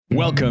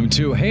Welcome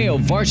to Hail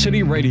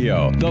Varsity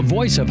Radio, the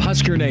voice of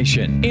Husker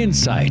Nation.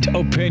 Insight,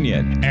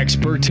 opinion,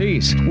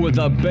 expertise, with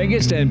the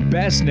biggest and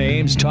best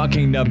names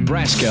talking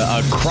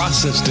Nebraska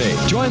across the state.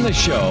 Join the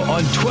show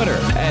on Twitter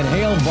at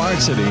Hail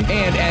Varsity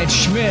and at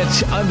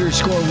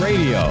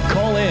Schmidt_radio.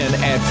 Call in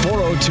at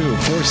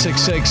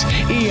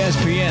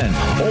 402-466-ESPN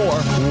or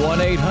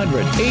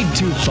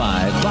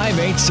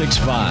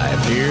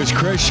 1-800-825-5865. Here's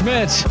Chris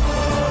Schmidt.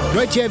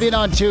 Great to have you in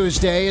on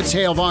Tuesday. It's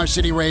Hail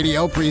Varsity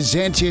Radio,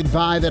 presented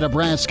by the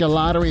Nebraska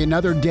Lottery.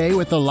 Another day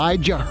with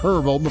Elijah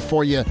Herbal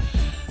before you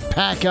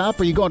pack up.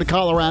 Are you going to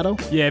Colorado?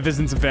 Yeah,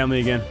 visiting some family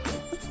again.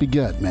 Be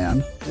good,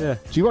 man. Yeah.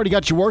 So you already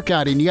got your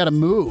workout in. You got a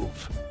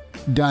move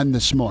done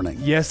this morning.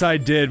 Yes, I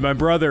did. My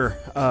brother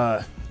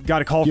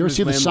got a call You from ever his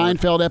see the landlord.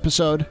 Seinfeld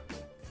episode?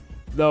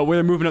 Where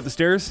they're moving up the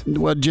stairs?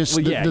 Well, just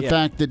the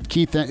fact that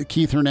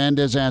Keith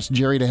Hernandez asked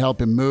Jerry to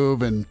help him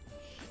move, and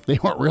they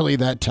weren't really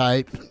that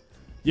tight.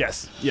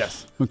 Yes.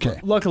 Okay.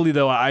 Luckily,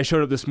 though, I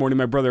showed up this morning.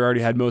 My brother already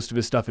had most of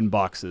his stuff in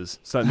boxes,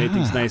 so that made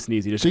things nice and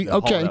easy. Just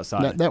haul it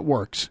outside. That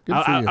works.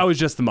 Good for you. I was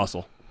just the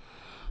muscle.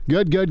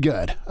 Good.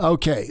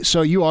 Okay,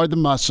 so you are the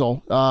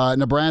muscle.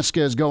 Nebraska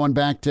is going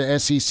back to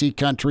SEC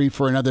country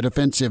for another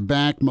defensive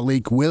back.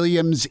 Malik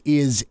Williams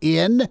is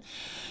in.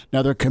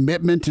 Another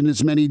commitment in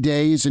as many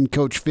days in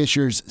Coach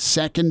Fisher's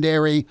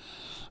secondary.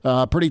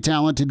 Pretty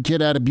talented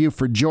kid out of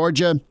Buford,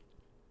 Georgia.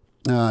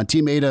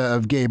 Teammate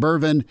of Gabe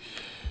Irvin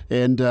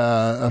and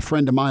a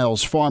friend of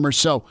Miles Farmer.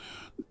 So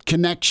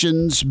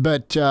connections,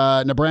 but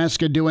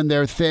Nebraska doing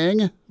their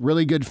thing.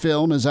 Really good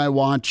film as I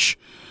watch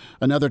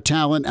another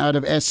talent out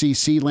of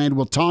SEC land.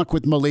 We'll talk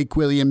with Malik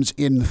Williams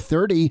in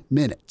 30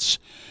 minutes.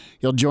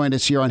 He'll join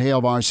us here on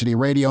Hail Varsity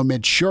Radio.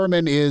 Mitch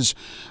Sherman is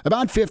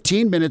about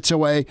 15 minutes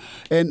away,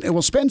 and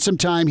we'll spend some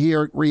time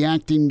here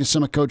reacting to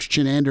some of Coach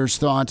Chinander's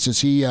thoughts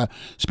as he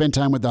spent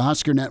time with the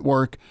Husker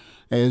Network,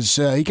 as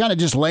he kind of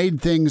just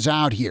laid things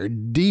out here.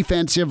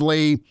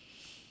 Defensively,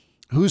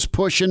 who's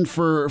pushing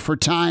for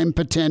time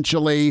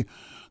potentially,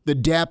 the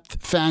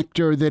depth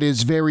factor that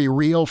is very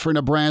real for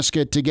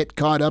Nebraska to get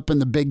caught up in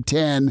the Big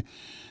Ten.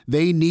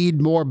 They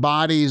need more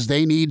bodies.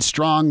 They need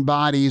strong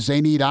bodies.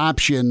 They need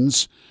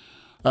options.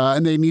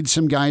 And they need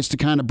some guys to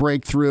kind of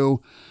break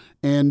through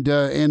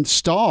and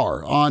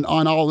star on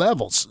all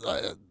levels.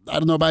 I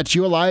don't know about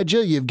you,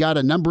 Elijah. You've got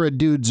a number of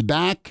dudes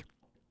back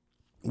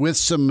with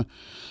some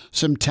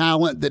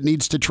talent that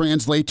needs to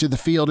translate to the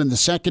field in the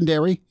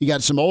secondary. You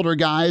got some older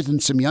guys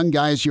and some young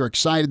guys you're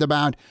excited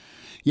about.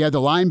 You have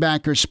the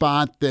linebacker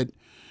spot that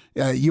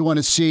you want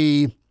to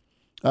see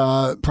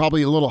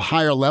probably a little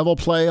higher level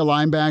play, a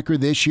linebacker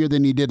this year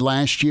than you did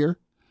last year.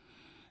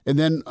 And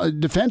then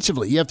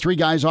defensively, you have three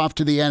guys off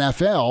to the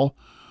NFL,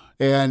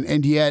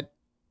 and yet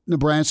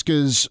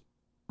Nebraska's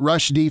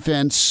rush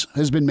defense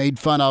has been made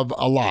fun of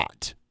a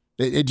lot.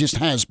 It just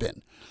has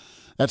been.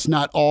 That's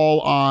not all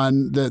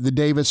on the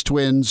Davis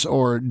twins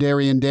or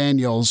Darian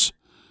Daniels.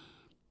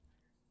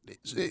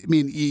 I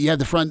mean, you have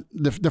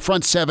the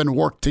front seven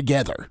work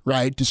together,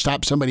 right, to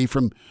stop somebody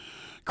from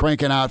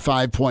cranking out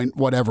 5 point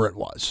whatever it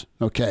was.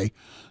 Okay,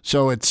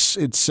 so it's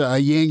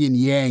yin and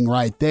yang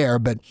right there.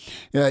 But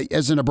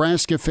as a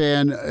Nebraska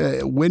fan,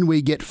 when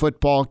we get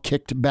football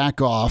kicked back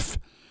off,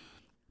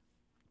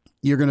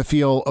 you're going to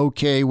feel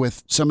okay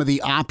with some of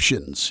the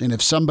options. And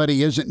if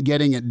somebody isn't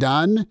getting it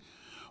done,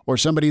 or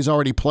somebody's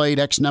already played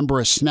X number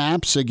of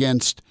snaps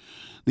against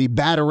the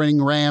battering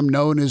ram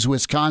known as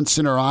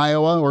Wisconsin or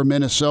Iowa or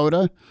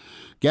Minnesota,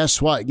 guess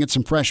what? Get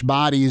some fresh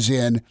bodies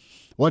in.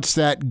 What's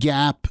that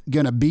gap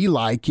going to be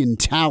like in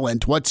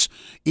talent?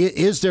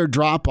 Is there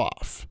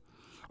drop-off?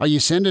 Are you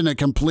sending a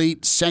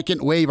complete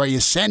second wave? Are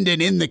you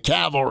sending in the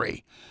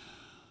cavalry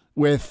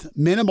with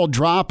minimal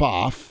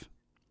drop-off?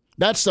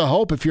 That's the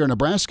hope if you're a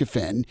Nebraska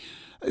fan.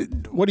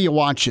 What are you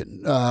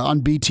watching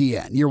on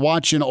BTN? You're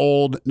watching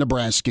old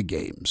Nebraska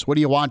games. What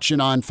are you watching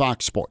on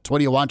Fox Sports?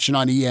 What are you watching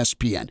on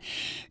ESPN?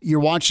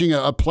 You're watching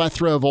a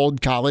plethora of old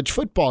college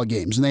football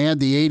games, and they had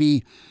the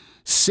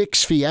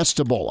 86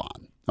 Fiesta Bowl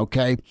on,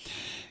 okay?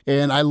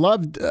 And I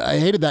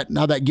hated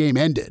how that game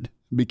ended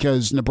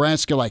because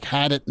Nebraska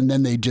had it, and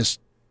then they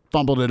just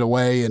fumbled it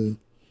away and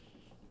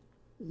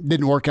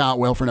didn't work out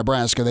well for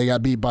Nebraska. They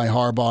got beat by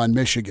Harbaugh in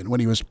Michigan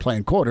when he was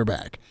playing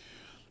quarterback.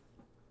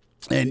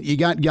 And you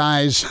got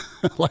guys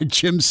like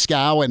Jim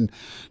Scow and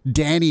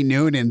Danny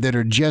Noonan that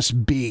are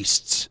just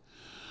beasts.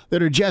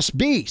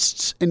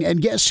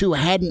 And guess who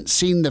hadn't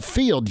seen the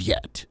field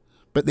yet,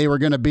 but they were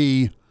going to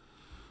be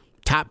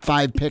top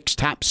 5 picks,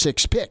 top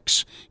 6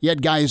 picks. You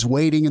had guys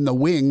waiting in the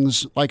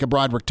wings like a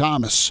Broderick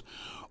Thomas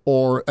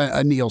or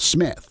a Neil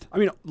Smith. I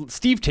mean,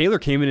 Steve Taylor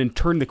came in and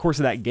turned the course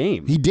of that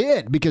game. He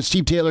did, because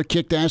Steve Taylor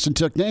kicked ass and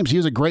took names. He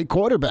was a great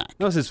quarterback.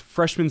 That was his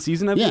freshman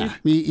season, I believe?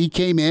 Yeah, he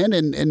came in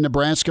and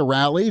Nebraska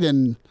rallied,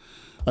 and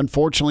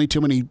unfortunately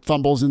too many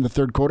fumbles in the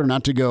third quarter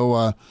not to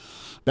go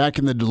back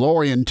in the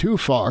DeLorean too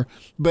far.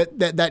 But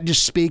that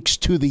just speaks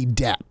to the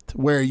depth,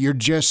 where you're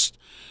just,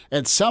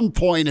 at some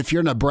point, if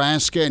you're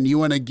Nebraska and you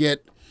want to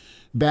get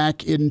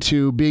back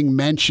into being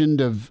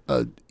mentioned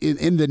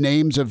in the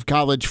names of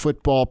college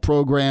football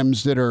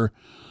programs that are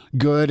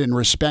good and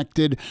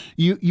respected.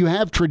 You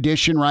have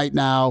tradition right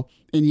now,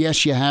 and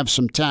yes, you have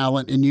some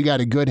talent, and you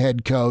got a good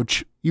head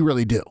coach. You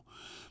really do.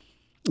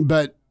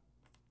 But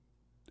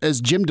as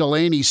Jim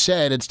Delaney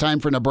said, it's time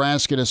for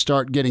Nebraska to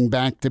start getting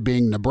back to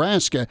being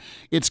Nebraska.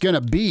 It's going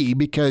to be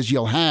because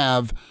you'll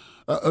have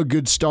a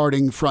good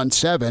starting front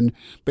seven,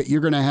 but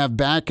you're going to have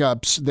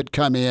backups that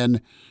come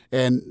in,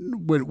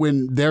 and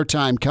when their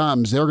time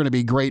comes, they're going to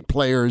be great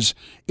players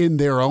in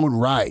their own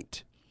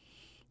right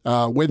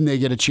when they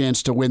get a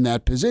chance to win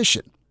that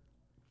position.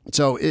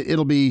 So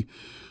it'll be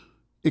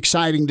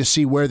exciting to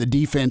see where the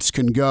defense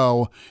can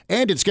go,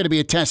 and it's going to be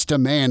a test of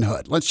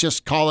manhood. Let's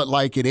just call it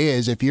like it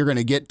is if you're going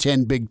to get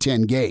 10 Big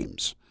Ten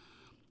games.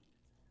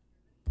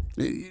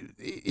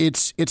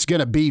 It's going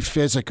to be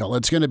physical.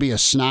 It's going to be a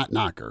snot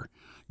knocker.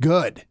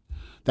 Good.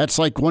 That's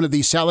like one of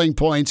the selling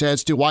points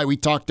as to why we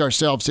talked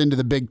ourselves into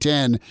the Big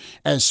Ten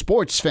as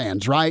sports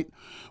fans, right?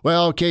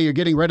 Well, okay, you're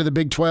getting rid of the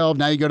Big 12.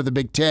 Now you go to the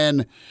Big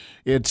Ten.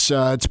 It's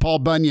Paul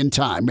Bunyan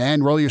time,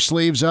 man. Roll your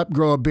sleeves up,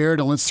 grow a beard,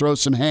 and let's throw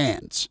some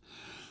hands.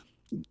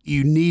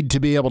 You need to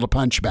be able to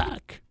punch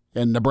back.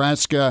 And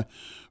Nebraska,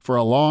 for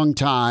a long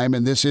time,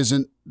 and this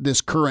isn't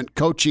this current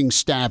coaching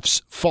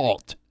staff's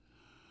fault,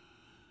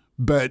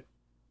 but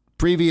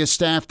previous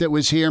staff that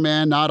was here,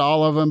 man, not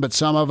all of them, but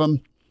some of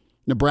them,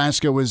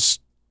 Nebraska was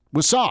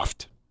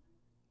soft.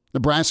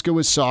 Nebraska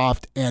was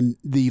soft, and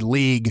the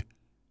league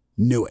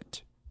knew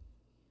it.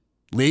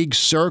 League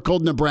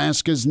circled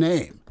Nebraska's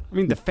name. I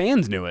mean, the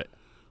fans knew it.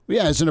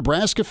 Yeah, as a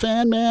Nebraska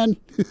fan, man,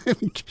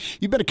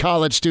 you've been a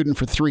college student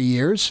for 3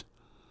 years.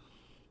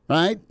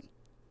 Right?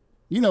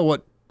 You know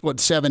what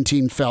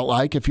 17 felt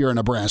like if you're a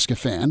Nebraska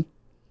fan,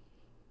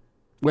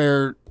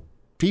 where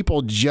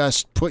people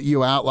just put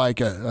you out like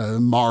a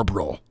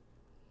Marlboro.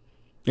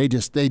 They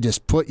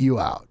just put you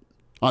out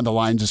on the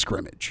lines of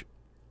scrimmage.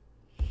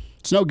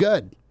 It's no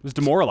good. It was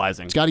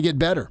demoralizing. It's got to get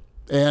better.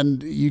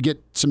 And you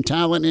get some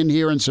talent in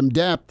here and some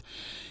depth,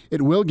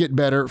 it will get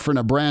better for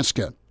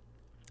Nebraska.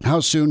 How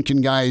soon can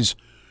guys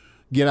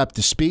get up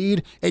to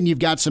speed? And you've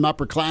got some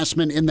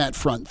upperclassmen in that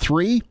front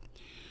three.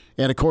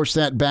 And, of course,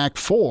 that back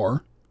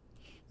four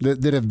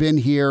that have been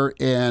here.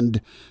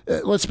 And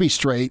let's be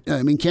straight.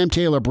 I mean, Cam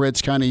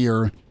Taylor-Britt's kind of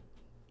your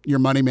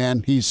money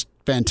man. He's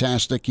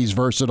fantastic. He's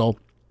versatile.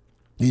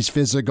 He's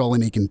physical,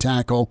 and he can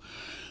tackle.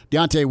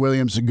 Deontay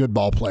Williams is a good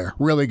ball player,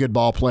 really good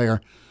ball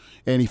player.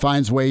 And he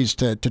finds ways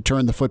to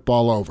turn the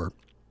football over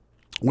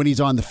when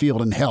he's on the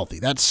field and healthy.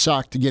 That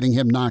sucked getting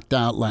him knocked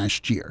out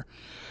last year.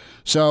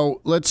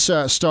 So let's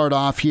start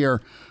off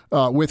here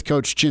with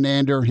Coach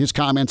Chinander, his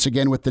comments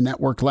again with the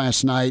network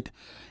last night.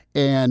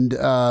 And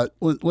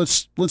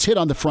let's hit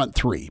on the front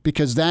three,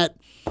 because that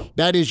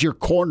is your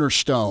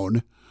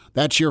cornerstone.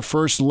 That's your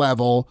first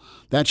level.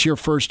 That's your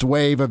first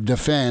wave of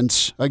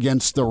defense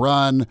against the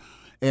run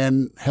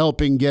and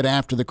helping get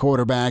after the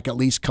quarterback, at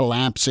least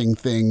collapsing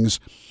things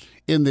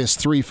in this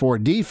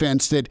 3-4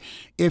 defense that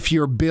if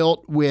you're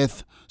built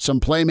with some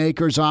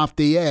playmakers off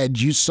the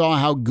edge, you saw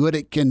how good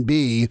it can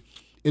be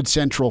in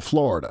Central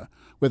Florida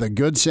with a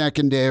good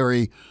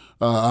secondary,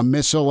 a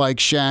missile like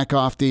Shaq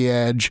off the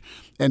edge,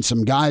 and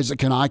some guys that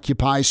can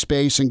occupy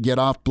space and get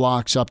off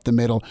blocks up the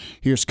middle.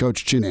 Here's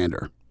Coach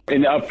Chinander.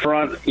 And up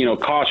front,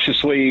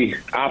 cautiously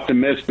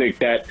optimistic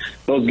that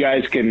those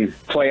guys can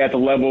play at the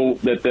level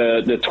that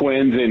the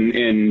Twins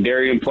and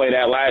Darien played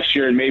at last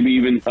year, and maybe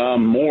even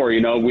more.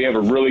 We have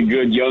a really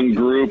good young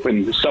group,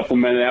 and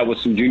supplemented that with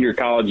some junior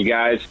college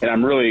guys, and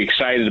I'm really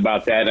excited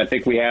about that. I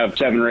think we have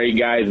 7 or 8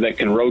 guys that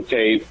can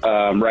rotate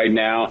right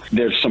now.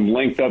 There's some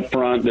length up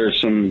front.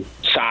 There's some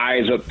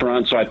size up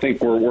front, so I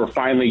think we're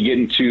finally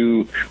getting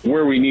to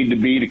where we need to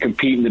be to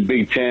compete in the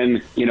Big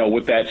Ten,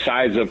 with that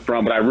size up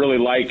front. But I really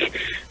like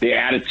the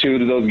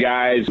attitude of those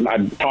guys. I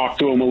talked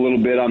to them a little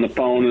bit on the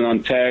phone and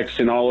on text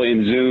and all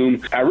in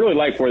Zoom. I really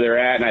like where they're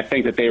at, and I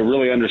think that they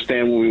really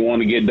understand what we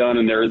want to get done,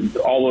 and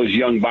all those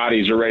young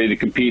bodies are ready to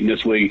compete in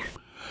this league.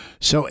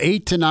 So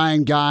 8 to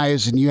 9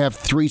 guys, and you have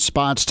 3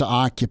 spots to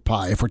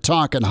occupy. If we're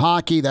talking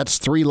hockey, that's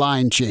 3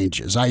 line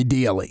changes,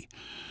 ideally.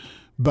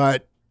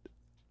 But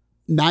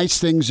nice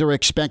things are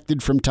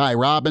expected from Ty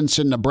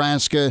Robinson.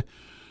 Nebraska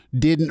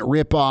didn't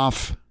rip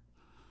off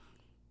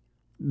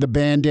the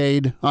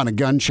Band-Aid on a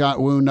gunshot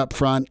wound up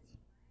front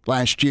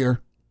last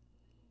year.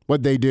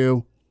 What'd they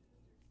do?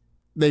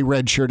 They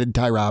redshirted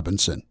Ty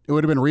Robinson. It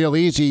would have been real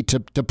easy to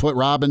put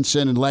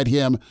Robinson and let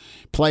him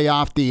play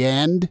off the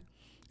end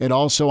and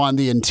also on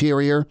the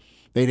interior.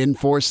 They didn't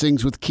force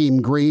things with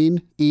Keem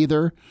Green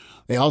either.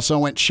 They also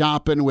went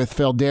shopping with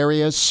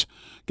Feldarius,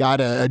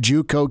 got a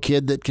JUCO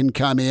kid that can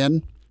come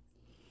in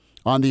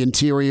on the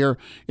interior.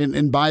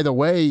 And by the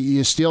way,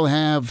 you still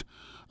have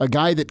a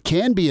guy that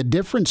can be a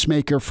difference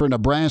maker for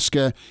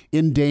Nebraska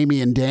in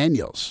Damian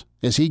Daniels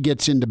as he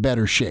gets into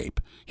better shape.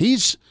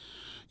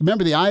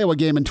 Remember the Iowa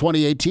game in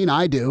 2018?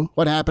 I do.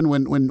 What happened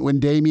when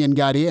Damian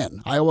got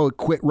in? Iowa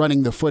quit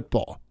running the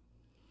football.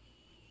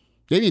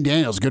 Damian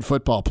Daniels is a good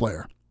football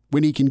player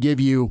when he can give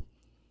you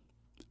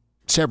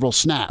several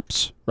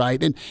snaps,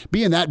 right? And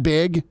being that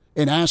big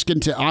and asking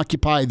to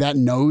occupy that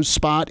nose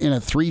spot in a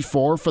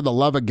 3-4 for the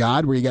love of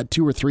God, where you got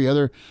 2 or 3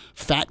 other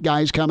fat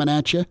guys coming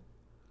at you.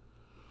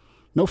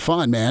 No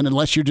fun, man,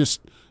 unless you're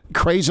just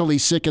crazily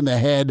sick in the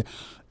head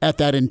at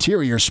that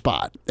interior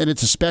spot, and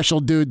it's a special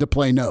dude to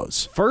play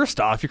nose. First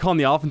off, you're calling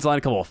the offensive line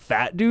a couple of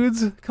fat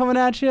dudes coming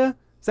at you?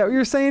 Is that what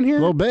you're saying here? A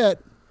little bit.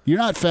 You're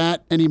not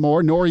fat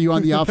anymore, nor are you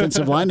on the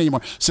offensive line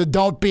anymore. So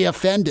don't be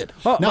offended.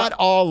 Not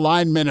all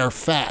linemen are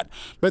fat,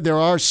 but there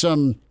are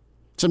some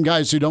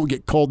guys who don't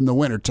get cold in the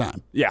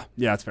wintertime. Yeah,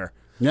 that's fair.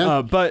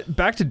 Yeah. But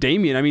back to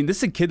Damian, I mean, this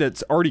is a kid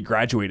that's already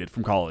graduated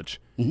from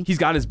college. Mm-hmm. He's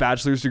got his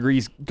bachelor's degree.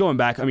 He's going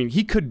back. I mean,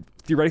 he could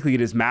theoretically get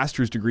his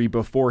master's degree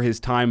before his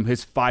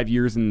 5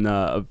 years on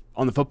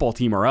the football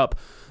team are up.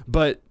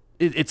 But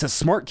it's a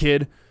smart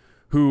kid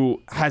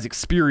who has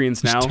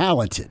experience now. He's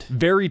talented.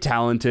 Very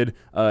talented.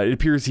 It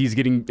appears he's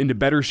getting into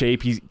better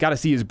shape. He's got to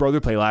see his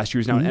brother play last year.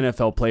 He's now an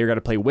NFL player. Got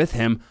to play with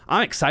him.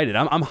 I'm excited.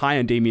 I'm high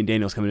on Damian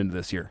Daniels coming into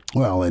this year.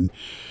 Well, and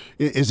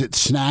is it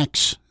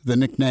Snacks, the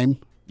nickname?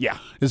 Yeah.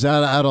 Is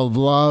that out of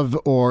love,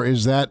 or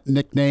is that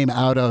nickname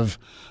out of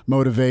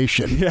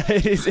motivation? Yeah,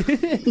 is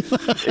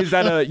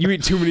that you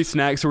eat too many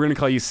snacks, so we're going to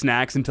call you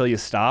Snacks until you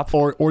stop?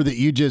 Or that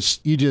you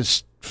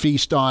just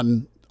feast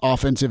on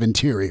offensive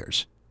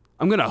interiors?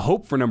 I'm going to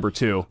hope for number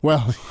 2.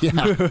 Well, yeah.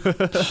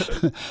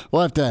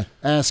 We'll have to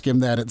ask him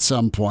that at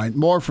some point.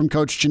 More from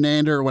Coach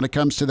Chenander when it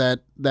comes to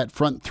that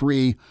front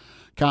 3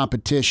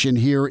 competition.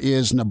 Here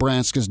is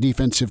Nebraska's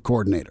defensive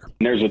coordinator.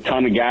 There's a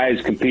ton of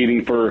guys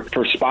competing for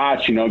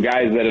spots,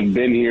 guys that have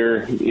been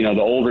here, the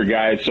older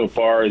guys so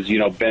far as,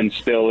 Ben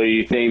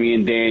Stilley,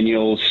 Damian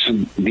Daniels,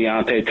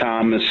 Deontay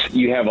Thomas.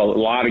 You have a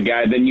lot of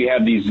guys. Then you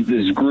have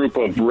this group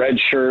of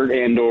redshirt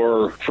and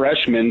or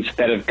freshmen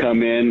that have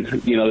come in,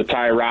 the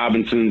Ty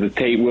Robinsons, the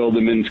Tate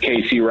Wildemans,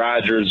 Casey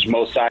Rogers,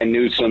 Mosai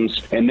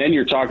Newsomes. And then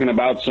you're talking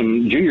about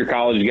some junior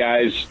college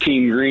guys.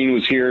 Keem Green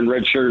was here in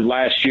redshirt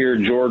last year,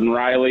 Jordan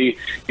Riley,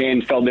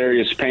 and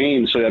Feldarius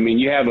Payne. So, I mean,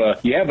 you have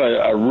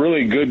a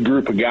really good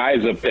group of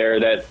guys up there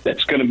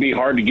that's going to be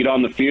hard to get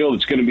on the field.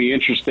 It's going to be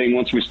interesting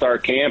once we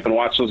start camp and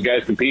watch those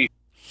guys compete.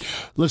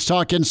 Let's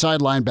talk inside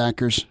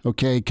linebackers,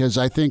 okay? Because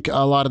I think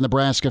a lot of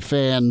Nebraska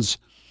fans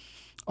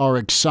are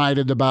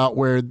excited about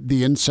where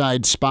the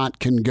inside spot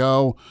can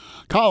go.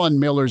 Colin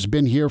Miller's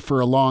been here for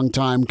a long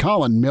time.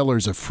 Colin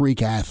Miller's a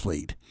freak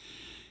athlete.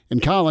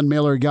 And Colin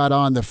Miller got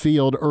on the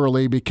field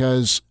early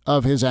because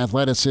of his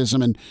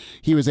athleticism, and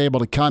he was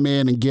able to come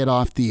in and get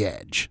off the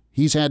edge.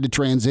 He's had to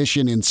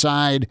transition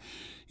inside.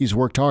 He's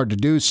worked hard to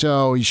do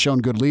so. He's shown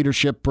good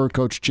leadership per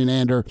Coach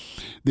Chenander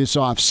this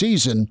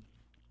offseason.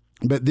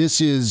 But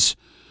this is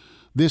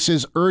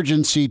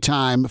urgency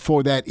time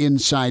for that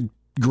inside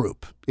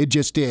group. It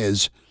just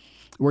is,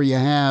 where you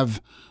have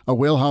a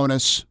Will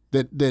Honus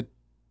that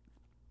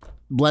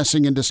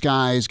blessing in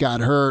disguise,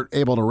 got hurt,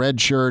 able to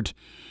redshirt.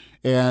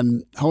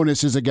 And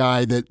Honus is a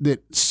guy that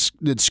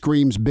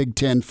screams Big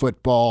Ten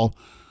football,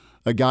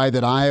 a guy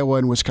that Iowa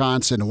and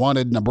Wisconsin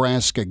wanted,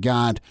 Nebraska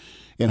got.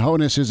 And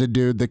Honus is a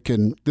dude that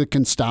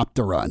can stop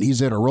the run. He's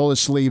there to roll his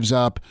sleeves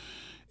up,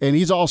 and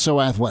he's also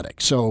athletic.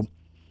 So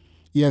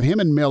you have him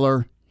and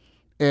Miller,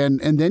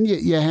 and then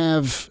you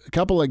have a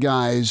couple of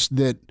guys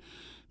that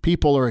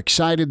people are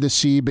excited to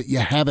see, but you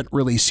haven't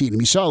really seen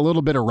him. You saw a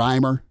little bit of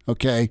Reimer,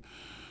 okay?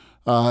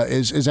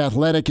 As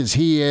athletic as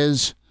he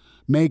is,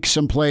 makes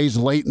some plays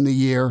late in the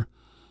year.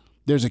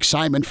 There's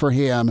excitement for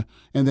him.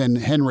 And then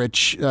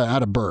Henrich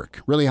out of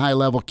Burke. Really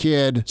high-level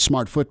kid,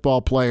 smart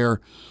football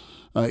player.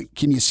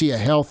 Can you see a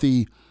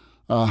healthy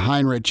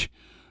Heinrich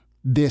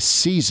this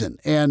season?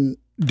 And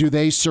do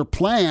they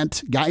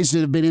supplant guys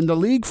that have been in the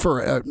league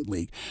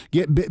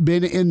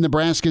been in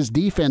Nebraska's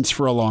defense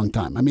for a long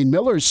time? I mean,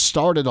 Miller's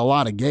started a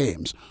lot of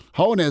games.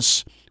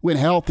 Honus, when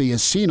healthy,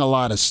 has seen a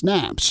lot of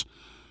snaps.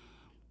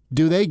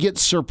 Do they get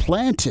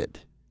supplanted?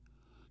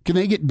 Can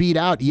they get beat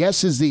out?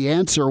 Yes is the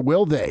answer.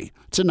 Will they?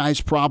 It's a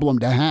nice problem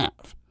to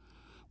have,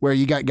 where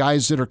you got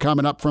guys that are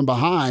coming up from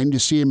behind. You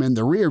see them in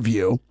the rear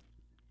view,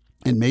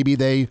 and maybe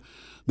they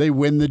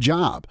win the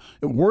job.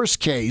 Worst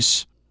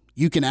case,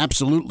 you can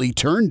absolutely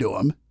turn to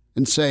them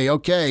and say,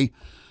 okay,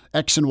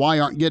 X and Y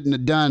aren't getting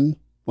it done.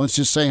 Let's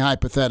just say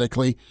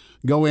hypothetically,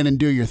 go in and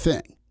do your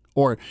thing.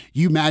 Or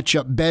you match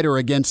up better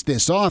against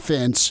this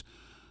offense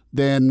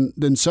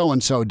than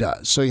so-and-so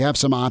does. So you have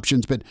some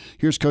options, but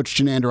here's Coach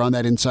Chenander on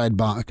that inside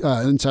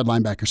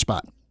linebacker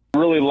spot.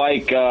 Really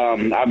like,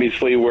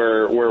 obviously,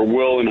 where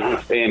Will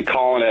and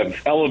Colin have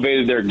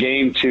elevated their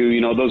game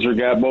to. Those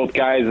are both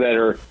guys that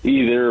are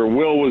either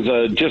Will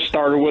was just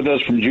started with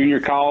us from junior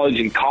college,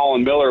 and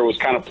Colin Miller was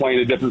kind of playing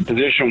a different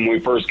position when we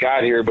first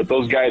got here. But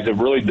those guys have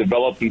really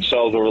developed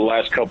themselves over the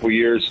last couple of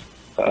years.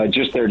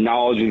 Just their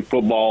knowledge in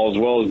football, as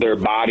well as their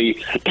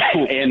body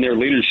and their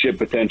leadership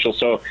potential.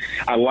 So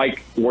I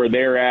like where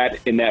they're at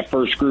in that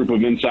first group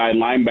of inside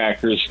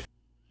linebackers.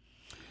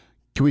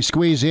 Can we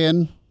squeeze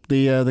in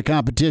the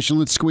competition?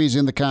 Let's squeeze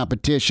in the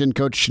competition.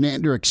 Coach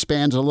Chenander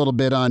expands a little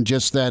bit on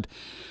just that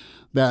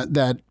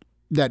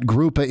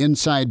group of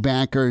inside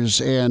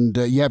backers, and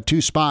you have 2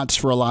 spots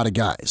for a lot of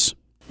guys.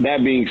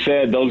 that being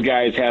said, those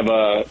guys have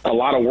a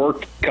lot of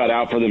work cut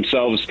out for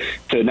themselves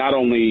to not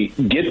only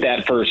get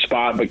that first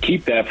spot, but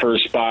keep that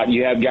first spot.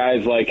 You have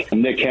guys like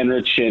Nick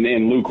Henrich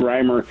and Luke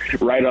Reimer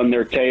right on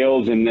their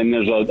tails, and then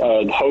there's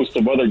a host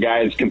of other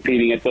guys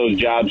competing at those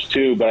jobs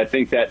too. But I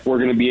think that we're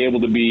going to be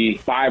able to be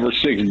 5 or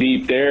 6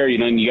 deep there. You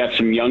know, and you got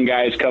some young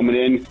guys coming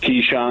in,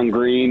 Keyshawn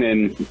Green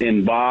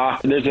and Ba.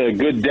 There's a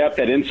good depth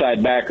at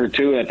inside backer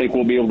too, and I think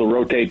we'll be able to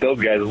rotate those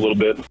guys a little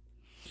bit.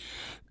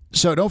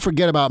 So don't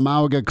forget about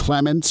Mauga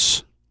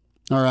Clements.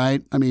 All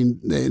right. I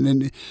mean,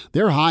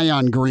 they're high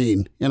on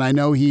Green, and I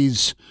know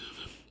he's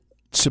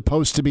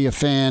supposed to be a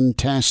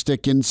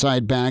fantastic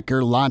inside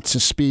backer, lots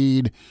of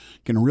speed,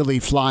 can really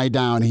fly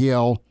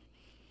downhill.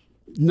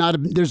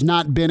 There's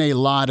not been a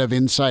lot of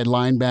inside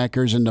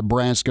linebackers in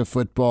Nebraska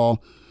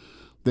football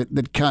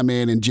that come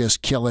in and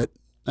just kill it.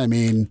 I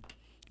mean,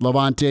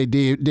 Levante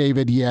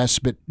David, yes,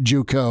 but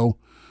JUCO,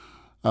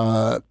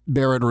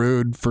 Barrett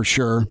Ruud for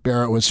sure.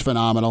 Barrett was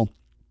phenomenal.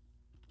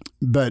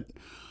 But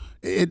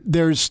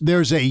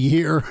there's a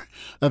year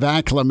of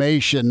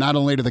acclimation, not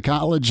only to the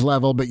college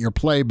level, but your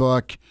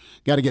playbook.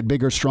 Got to get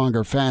bigger,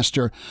 stronger,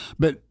 faster.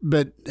 But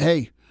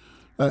hey,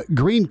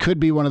 Green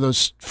could be one of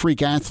those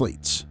freak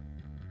athletes.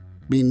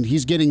 I mean,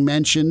 he's getting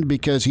mentioned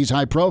because he's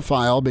high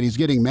profile, but he's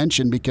getting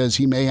mentioned because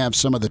he may have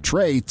some of the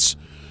traits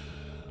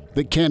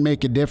that can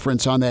make a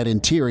difference on that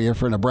interior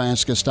for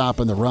Nebraska,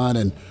 stopping the run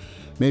and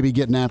maybe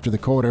getting after the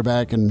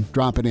quarterback and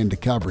dropping into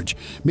coverage.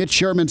 Mitch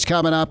Sherman's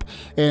coming up,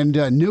 and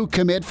a new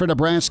commit for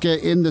Nebraska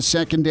in the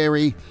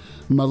secondary.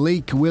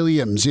 Malik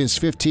Williams is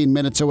 15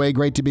 minutes away.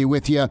 Great to be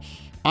with you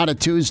on a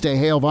Tuesday.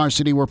 Hail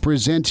Varsity, we're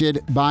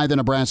presented by the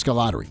Nebraska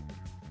Lottery.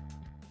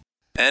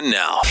 And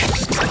now,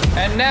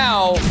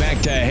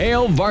 back to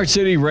Hail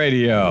Varsity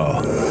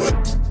Radio.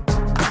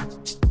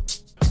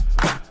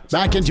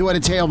 Back into it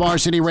at Hail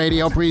Varsity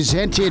Radio,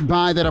 presented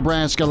by the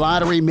Nebraska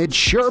Lottery. Mitch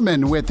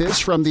Sherman with us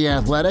from The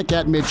Athletic,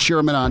 at Mitch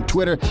Sherman on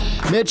Twitter.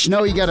 Mitch,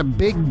 know you got a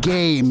big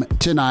game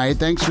tonight.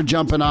 Thanks for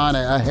jumping on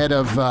ahead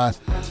of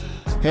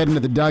heading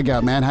to the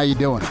dugout, man. How you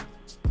doing?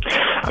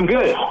 I'm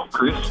good,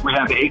 Chris. We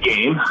have a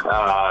game.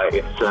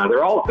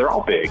 They're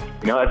all big.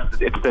 You know,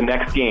 it's the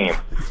next game.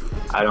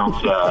 I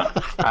don't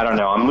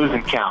know. I'm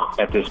losing count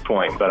at this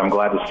point, but I'm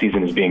glad the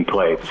season is being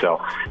played.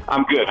 So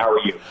I'm good. How are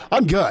you?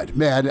 I'm good,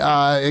 man.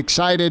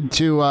 Excited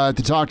to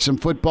talk some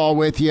football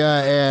with you.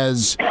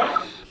 As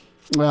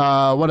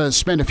want to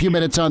spend a few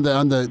minutes on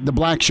the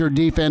black shirt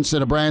defense, the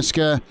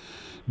Nebraska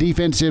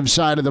defensive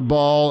side of the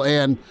ball,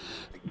 and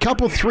a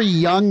couple 3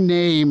 young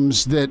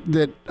names that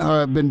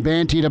have been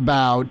bantied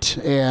about,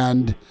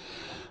 and.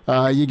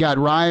 You got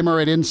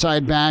Reimer at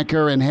inside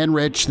backer and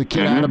Henrich, the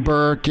kid out of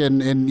Burke,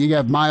 and you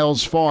have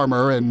Miles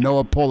Farmer and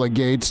Noah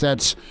Pulla-Gates.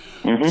 That's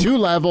 2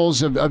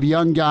 levels of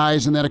young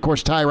guys, and then, of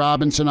course, Ty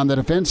Robinson on the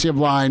defensive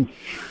line.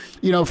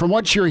 You know, from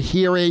what you're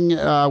hearing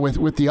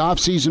with the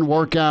offseason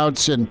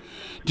workouts and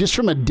just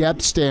from a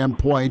depth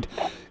standpoint,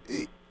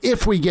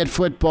 if we get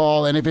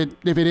football and if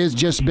it is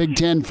just Big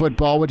Ten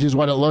football, which is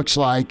what it looks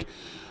like,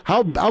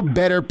 how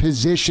better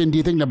positioned do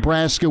you think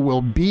Nebraska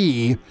will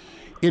be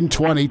in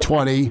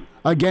 2020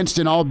 against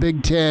an all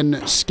Big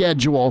Ten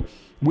schedule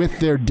with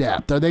their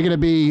depth? Are they going to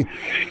be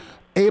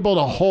able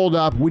to hold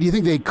up? What do you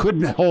think they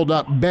could hold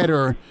up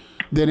better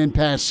than in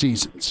past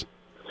seasons?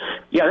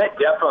 Yeah, that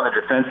depth on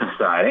the defensive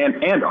side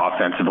and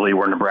offensively,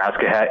 where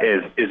Nebraska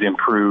is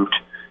improved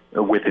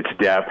with its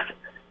depth,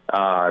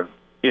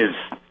 is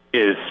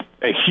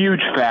a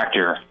huge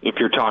factor if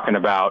you're talking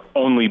about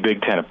only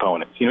Big Ten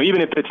opponents. You know,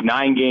 even if it's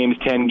 9 games,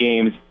 10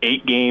 games,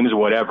 8 games,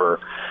 whatever.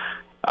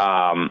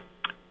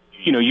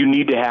 You know, you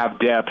need to have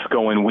depth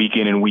going week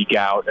in and week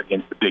out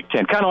against the Big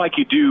Ten, kind of like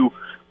you do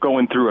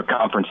going through a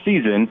conference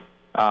season.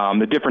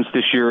 The difference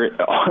this year,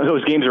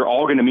 those games are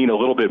all going to mean a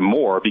little bit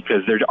more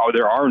because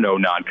there are no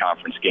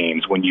non-conference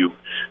games when you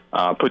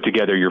put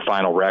together your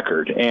final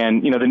record.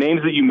 And, you know, the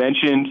names that you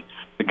mentioned,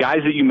 the guys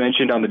that you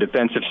mentioned on the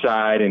defensive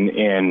side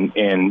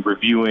and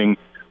reviewing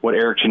what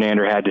Eric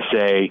Chenander had to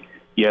say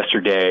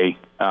yesterday,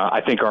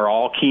 I think are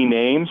all key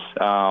names.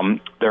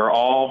 They're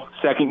all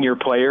second-year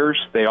players.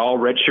 They all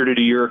redshirted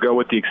a year ago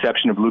with the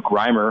exception of Luke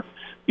Reimer,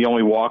 the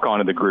only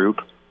walk-on of the group.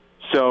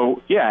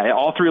 So, yeah,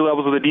 all 3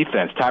 levels of the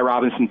defense. Ty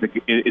Robinson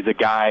is a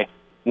guy,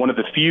 one of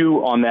the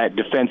few on that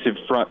defensive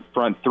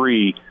front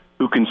 3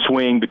 who can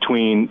swing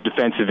between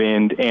defensive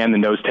end and the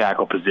nose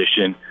tackle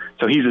position.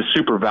 So he's a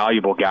super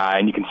valuable guy,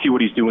 and you can see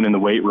what he's doing in the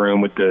weight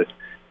room with the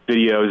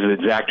videos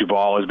that Zach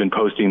Duvall has been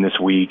posting this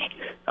week.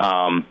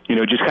 You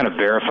know, just kind of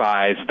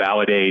verifies,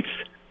 validates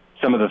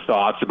some of the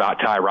thoughts about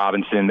Ty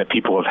Robinson that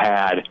people have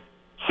had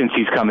since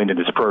he's come into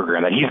this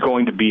program, that he's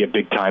going to be a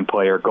big-time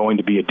player, going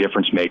to be a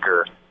difference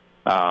maker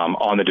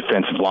on the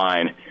defensive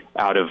line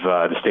out of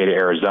the state of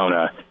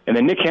Arizona. And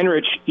then Nick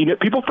Henrich, you know,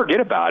 people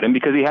forget about him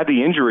because he had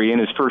the injury in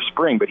his first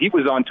spring, but he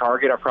was on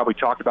target. I've probably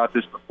talked about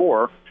this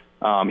before.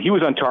 He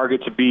was on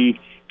target to be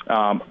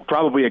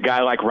probably a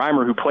guy like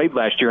Reimer who played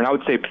last year, and I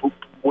would say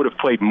would have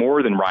played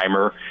more than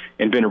Reimer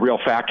and been a real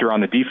factor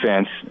on the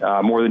defense,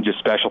 more than just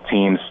special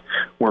teams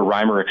where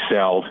Reimer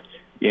excelled.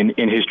 in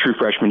his true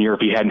freshman year if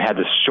he hadn't had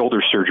the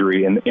shoulder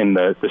surgery in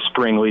the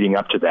spring leading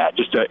up to that.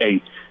 Just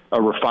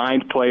a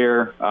refined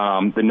player,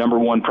 the number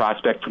one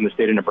prospect from the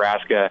state of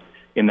Nebraska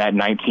in that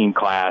 19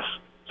 class.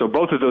 So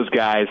both of those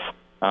guys,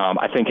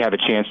 I think, have a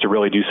chance to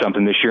really do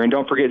something this year. And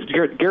don't forget,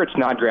 Garrett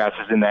Snodgrass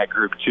is in that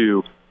group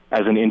too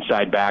as an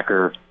inside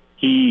backer.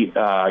 He,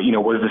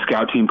 was the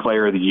scout team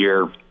player of the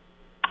year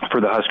for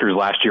the Huskers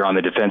last year on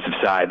the defensive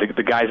side.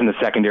 The guys in the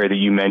secondary that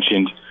you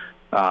mentioned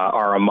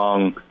are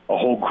among a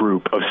whole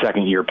group of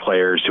second-year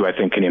players who I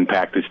think can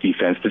impact this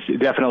defense. This is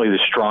definitely the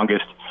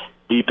strongest,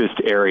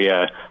 deepest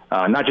area,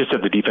 not just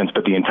of the defense,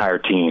 but the entire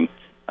team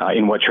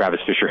in what Travis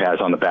Fisher has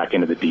on the back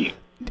end of the D.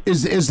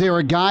 Is there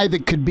a guy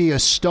that could be a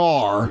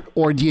star,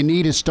 or do you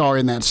need a star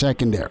in that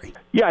secondary?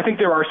 Yeah, I think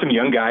there are some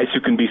young guys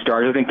who can be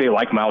stars. I think they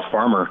like Miles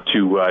Farmer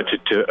to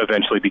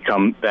eventually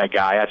become that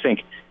guy. I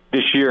think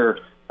this year,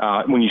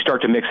 when you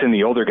start to mix in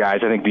the older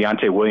guys, I think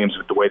Deontay Williams,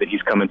 with the way that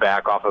he's coming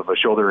back off of a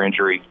shoulder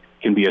injury,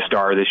 can be a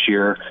star this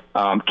year.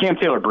 Cam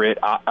Taylor-Britt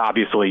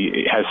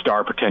obviously has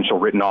star potential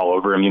written all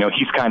over him.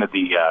 He's kind of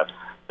the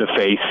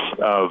face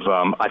of,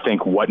 I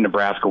think, what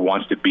Nebraska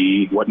wants to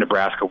be, what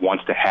Nebraska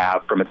wants to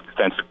have from its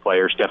defensive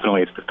players,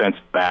 definitely its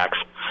defensive backs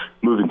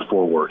moving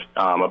forward.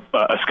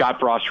 A Scott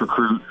Frost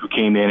recruit who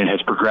came in and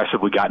has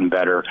progressively gotten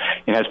better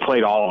and has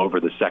played all over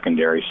the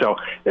secondary. So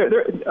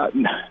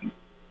the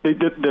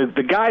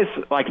guys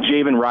like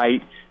Javen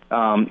Wright,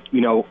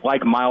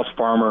 like Miles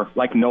Farmer,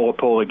 like Noah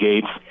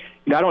Pola-Gates,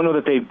 I don't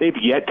know that they've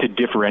yet to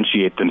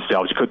differentiate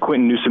themselves. You put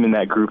Quentin Newsom in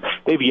that group.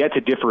 They've yet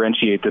to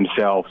differentiate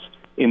themselves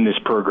in this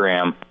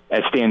program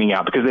as standing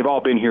out because they've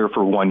all been here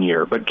for 1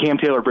 year. But Cam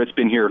Taylor-Britt's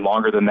been here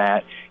longer than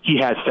that. He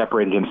has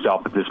separated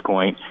himself at this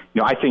point.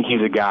 I think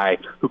he's a guy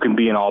who can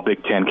be an all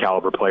Big Ten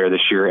caliber player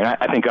this year. And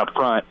I think up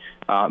front,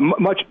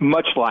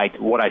 much like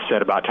what I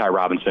said about Ty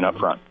Robinson up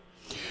front.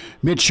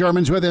 Mitch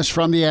Sherman's with us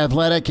from The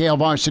Athletic. Hail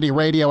Varsity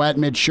Radio at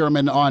Mitch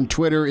Sherman on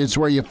Twitter is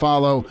where you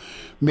follow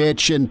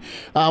Mitch. And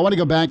I want to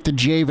go back to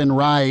Javen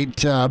Wright,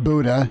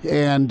 Buddha,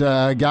 and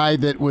a guy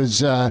that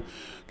was going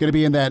to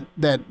be in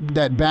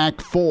that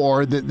back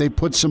four that they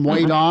put some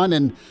weight on,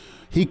 and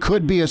he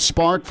could be a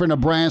spark for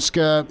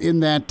Nebraska in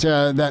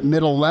that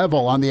middle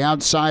level on the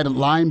outside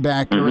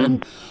linebacker.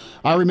 And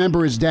I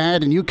remember his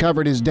dad, and you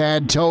covered his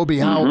dad, Toby,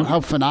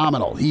 how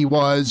phenomenal he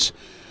was.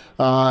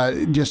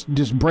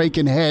 Just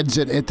breaking heads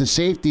at the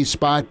safety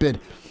spot, but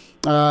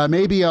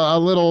maybe a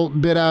little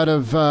bit out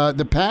of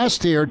the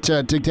past here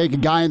to take a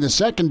guy in the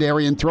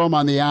secondary and throw him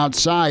on the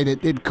outside.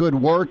 It could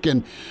work,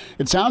 and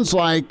it sounds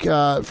like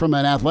from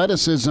an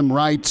athleticism,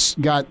 Wright's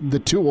got the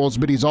tools,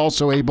 but he's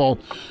also able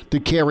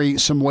to carry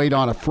some weight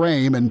on a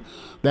frame, and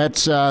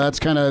that's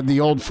kind of the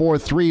old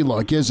 4-3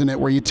 look, isn't it,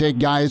 where you take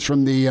guys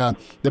from the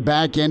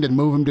back end and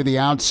move them to the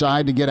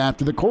outside to get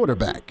after the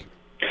quarterback.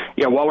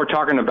 Yeah, while we're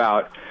talking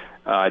about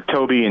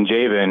Toby and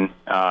Javen,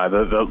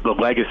 the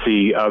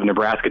legacy of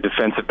Nebraska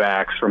defensive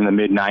backs from the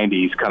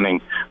mid-'90s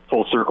coming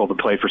full circle to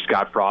play for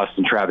Scott Frost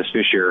and Travis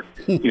Fisher.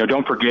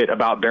 Don't forget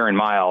about Baron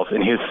Miles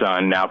and his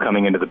son now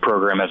coming into the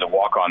program as a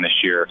walk-on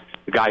this year,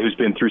 the guy who's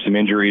been through some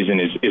injuries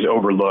and is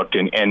overlooked.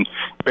 And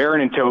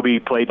Baron and Toby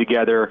played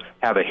together,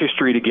 have a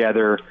history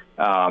together,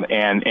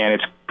 and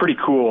it's pretty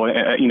cool,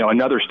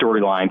 another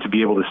storyline to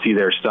be able to see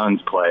their sons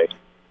play.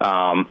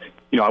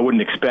 I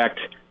wouldn't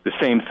expect the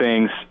same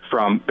things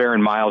from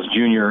Baron Miles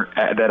Jr.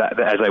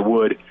 As I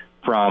would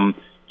from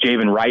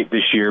Javen Wright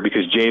this year,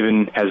 because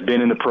Javen has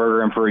been in the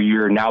program for a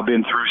year, now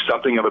been through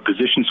something of a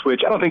position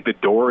switch. I don't think the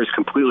door is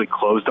completely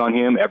closed on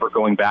him ever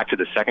going back to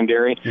the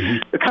secondary.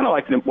 They're kind of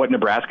like what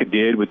Nebraska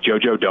did with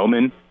JoJo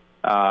Doman.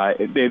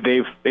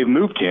 They've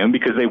moved him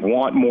because they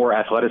want more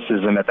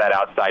athleticism at that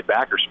outside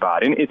backer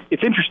spot. And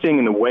it's interesting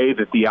in the way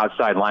that the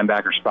outside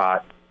linebacker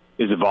spot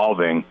is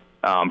evolving.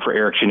 For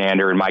Eric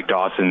Shenander and Mike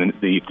Dawson,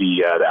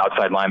 the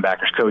outside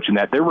linebackers coach, and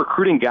that they're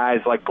recruiting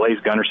guys like Blaise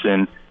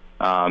Gunnerson,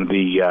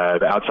 the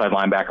outside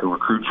linebacker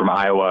recruit from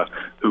Iowa,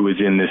 who is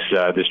in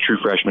this true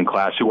freshman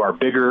class, who are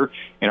bigger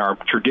and are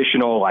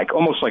traditional,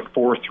 almost like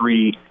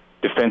 4-3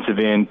 defensive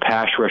end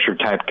pass rusher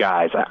type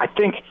guys. I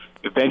think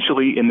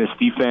eventually in this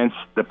defense,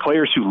 the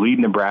players who lead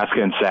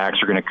Nebraska in sacks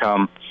are going to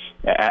come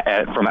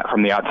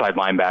from the outside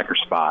linebacker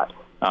spot.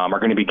 Are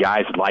going to be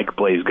guys like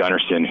Blaise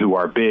Gunnerson, who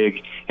are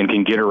big and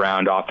can get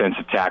around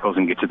offensive tackles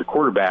and get to the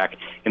quarterback.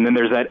 And then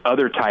there's that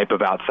other type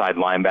of outside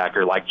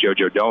linebacker like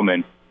JoJo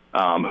Doman,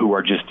 who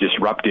are just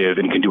disruptive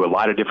and can do a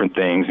lot of different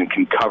things and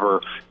can cover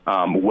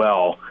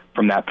well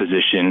from that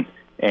position.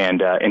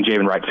 And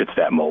Javen Wright fits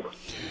that mold.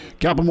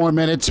 Couple more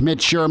minutes.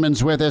 Mitch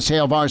Sherman's with us.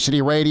 Hail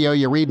Varsity Radio.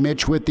 You read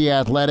Mitch with The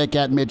Athletic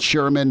at Mitch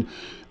Sherman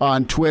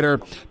on Twitter.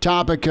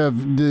 Topic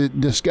of the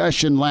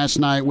discussion last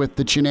night with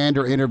the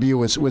Chenander interview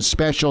was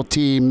special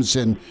teams,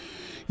 and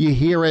you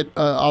hear it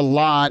a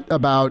lot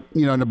about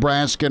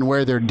Nebraska and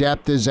where their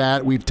depth is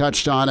at. We've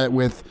touched on it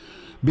with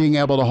being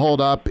able to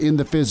hold up in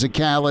the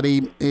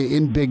physicality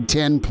in Big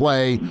Ten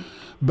play,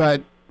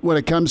 but when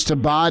it comes to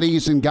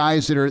bodies and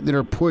guys that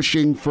are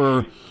pushing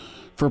for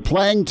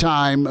playing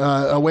time,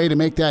 a way to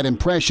make that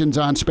impressions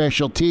on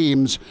special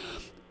teams.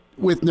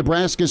 with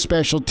Nebraska's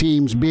special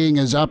teams being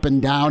as up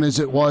and down as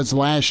it was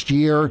last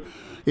year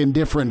in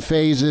different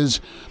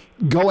phases,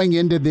 going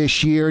into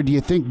this year, do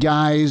you think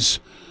they'll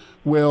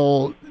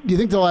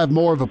have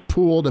more of a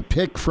pool to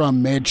pick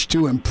from, Mitch,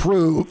 to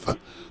improve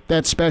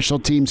that special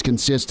teams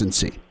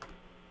consistency?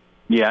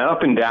 Yeah,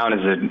 up and down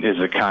is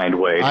a kind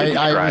way to describe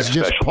I was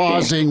just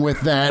pausing teams.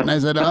 with that, and I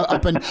said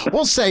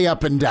we'll say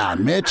up and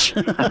down, Mitch.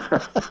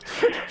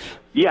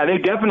 Yeah, they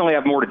definitely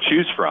have more to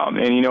choose from.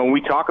 And, when we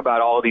talk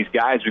about all of these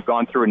guys, we've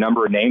gone through a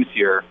number of names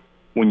here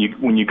when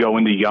you go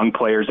into young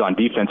players on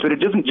defense, but it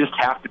doesn't just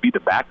have to be the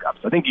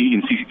backups. I think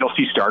you'll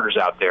see starters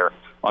out there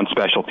on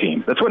special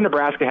teams. That's what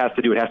Nebraska has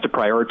to do. It has to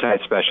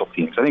prioritize special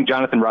teams. I think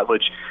Jonathan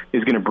Rutledge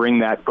is going to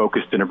bring that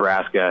focus to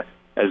Nebraska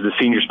as the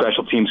senior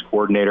special teams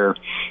coordinator,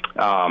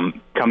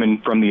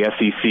 coming from the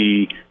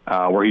SEC,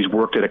 where he's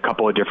worked at a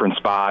couple of different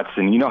spots.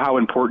 And you know how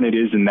important it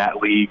is in that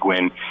league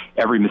when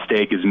every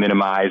mistake is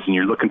minimized and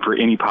you're looking for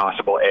any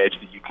possible edge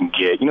that you can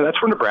get. That's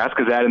where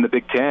Nebraska's at in the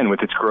Big Ten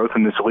with its growth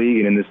in this league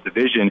and in this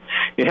division.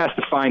 It has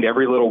to find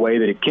every little way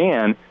that it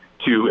can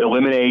to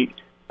eliminate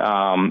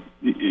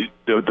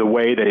the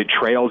way that it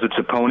trails its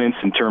opponents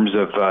in terms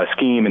of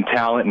scheme and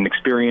talent and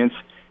experience,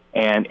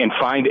 and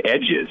find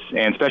edges.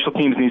 And special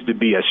teams needs to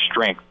be a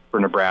strength for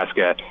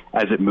Nebraska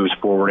as it moves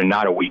forward and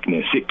not a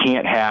weakness. It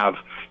can't have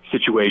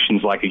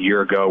situations like a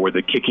year ago where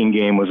the kicking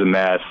game was a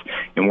mess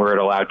and where it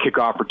allowed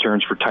kickoff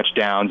returns for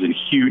touchdowns in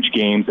huge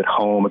games at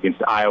home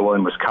against Iowa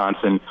and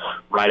Wisconsin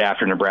right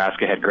after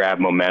Nebraska had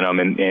grabbed momentum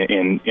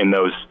in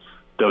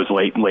those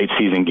late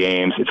season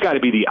games. It's got to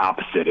be the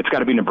opposite. It's got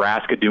to be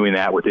Nebraska doing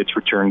that with its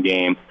return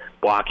game,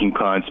 blocking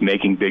punts,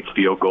 making big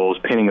field goals,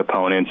 pinning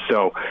opponents.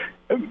 So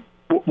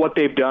what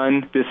they've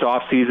done this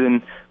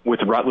offseason with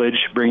Rutledge,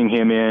 bringing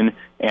him in,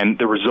 and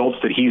the results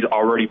that he's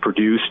already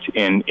produced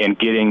in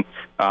getting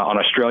an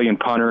Australian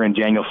punter and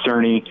Daniel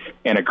Cerny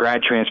and a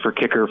grad transfer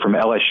kicker from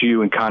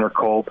LSU and Connor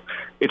Culp,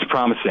 it's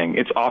promising.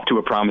 It's off to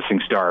a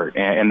promising start.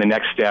 And the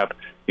next step,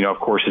 of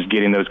course, is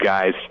getting those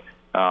guys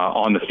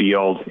on the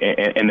field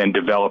and then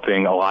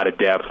developing a lot of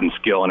depth and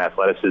skill and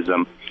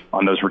athleticism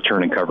on those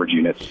return and coverage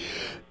units.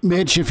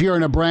 Mitch, if you're a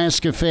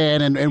Nebraska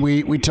fan and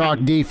we talk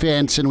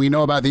defense and we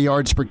know about the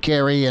yards per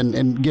carry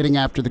and getting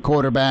after the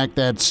quarterback,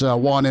 that's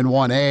 1 and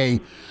 1A.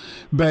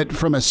 But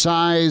from a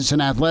size and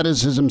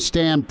athleticism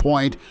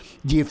standpoint,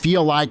 do you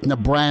feel like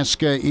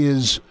Nebraska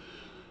is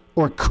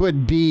or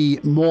could be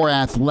more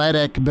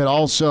athletic but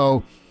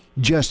also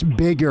just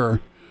bigger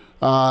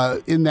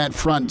in that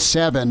front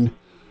seven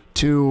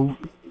to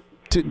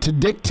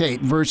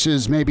dictate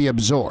versus maybe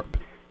absorb?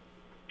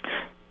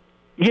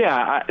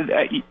 Yeah,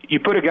 you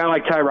put a guy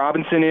like Ty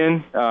Robinson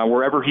in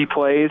wherever he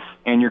plays,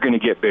 and you're going to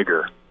get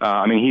bigger.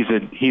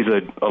 He's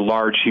a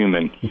large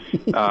human,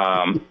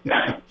 and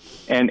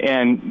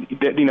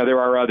there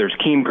are others.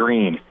 Keem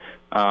Green,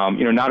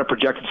 not a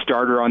projected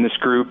starter on this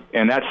group,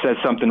 and that says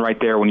something right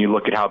there when you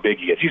look at how big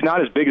he is. He's not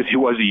as big as he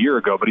was a year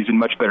ago, but he's in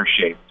much better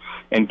shape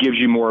and gives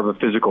you more of a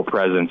physical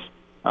presence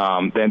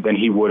than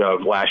he would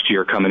have last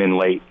year coming in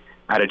late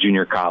out of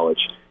junior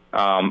college.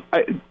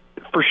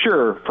 For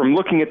sure, from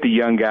looking at the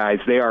young guys,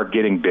 they are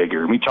getting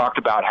bigger. We talked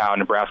about how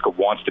Nebraska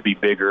wants to be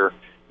bigger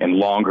and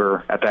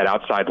longer at that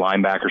outside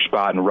linebacker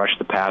spot and rush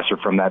the passer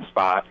from that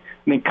spot.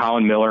 I think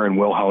Colin Miller and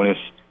Will Honus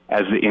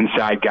as the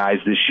inside guys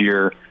this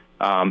year,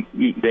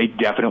 they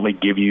definitely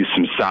give you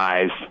some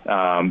size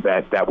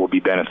that will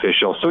be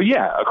beneficial. So,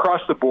 yeah,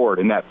 across the board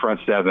in that front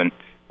seven,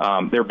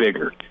 they're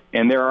bigger.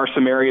 And there are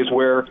some areas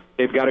where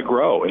they've got to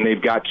grow and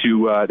they've got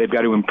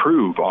to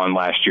improve on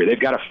last year. They've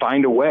got to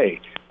find a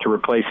way to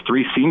replace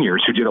three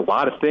seniors who did a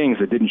lot of things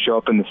that didn't show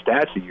up in the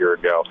stats a year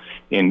ago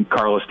in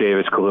Carlos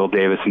Davis, Khalil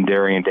Davis, and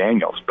Darian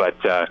Daniels. But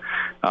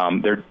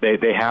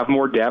they have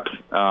more depth,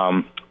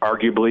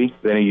 arguably,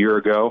 than a year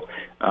ago.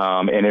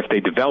 And if they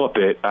develop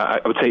it,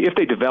 I would say if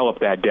they develop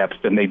that depth,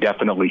 then they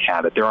definitely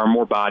have it. There are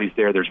more bodies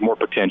there. There's more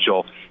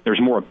potential.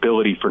 There's more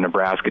ability for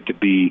Nebraska to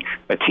be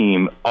a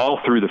team all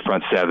through the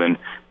front seven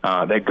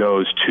that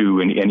goes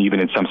to, and even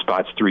in some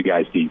spots, three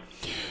guys deep.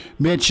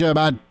 Mitch,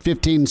 about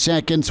 15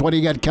 seconds. What do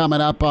you got coming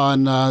up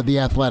on The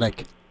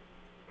Athletic?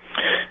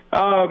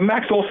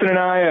 Max Olson and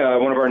I,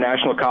 one of our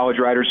national college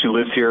writers who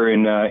lives here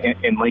in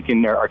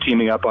Lincoln, are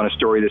teaming up on a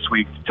story this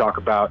week to talk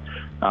about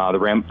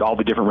all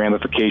the different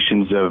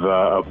ramifications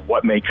of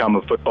what may come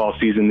of football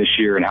season this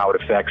year and how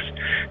it affects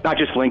not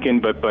just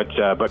Lincoln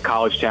but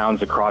college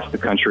towns across the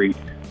country,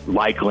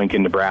 like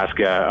Lincoln,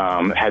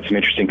 Nebraska. Had some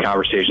interesting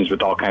conversations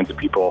with all kinds of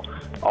people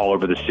all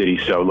over the city.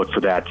 So look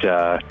for that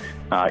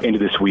into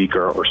this week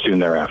or soon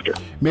thereafter.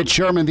 Mitch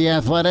Sherman, The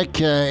Athletic,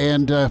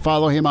 and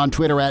follow him on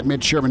Twitter at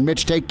Mitch Sherman.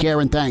 Mitch, take care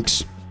and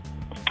thanks.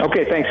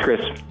 Okay, thanks,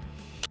 Chris.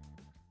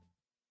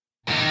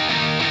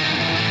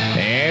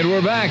 And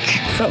we're back.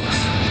 Fellas,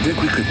 you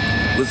think we could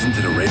listen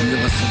to the radio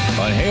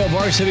lesson? On Hail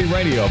Varsity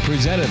Radio,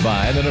 presented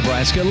by the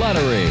Nebraska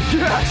Lottery.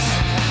 Yes!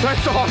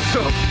 That's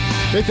awesome!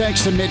 Big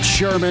thanks to Mitch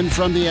Sherman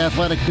from The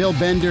Athletic. Bill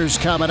Bender's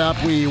coming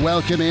up. We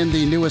welcome in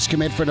the newest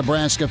commit for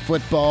Nebraska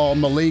football,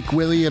 Malik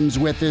Williams,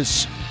 with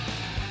us.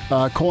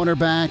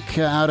 cornerback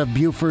out of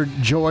Buford,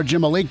 Georgia.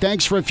 Malik,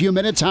 thanks for a few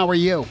minutes. How are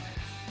you?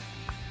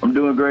 I'm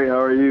doing great. How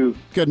are you?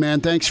 Good, man.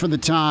 Thanks for the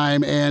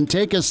time. And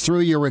take us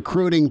through your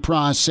recruiting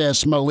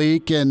process,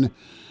 Malik, and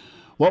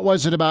what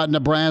was it about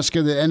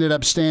Nebraska that ended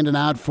up standing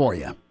out for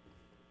you?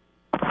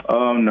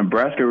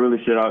 Nebraska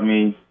really stood out to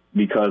me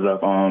because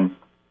of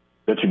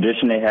the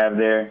tradition they have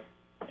there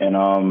and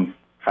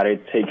how they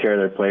take care of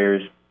their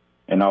players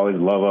and always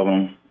love of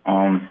them.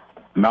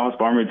 Malik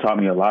Williams taught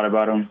me a lot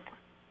about him.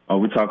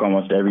 We talk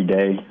almost every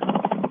day.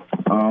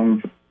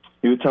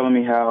 He was telling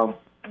me how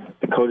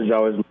the coaches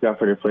always look out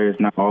for their players,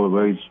 not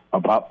always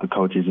about the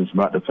coaches, it's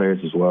about the players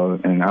as well,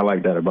 and I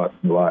like that about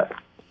him a lot.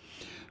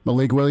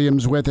 Malik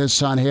Williams with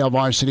us on Hail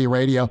Varsity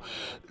Radio.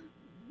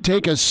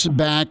 Take us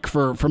back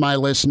for my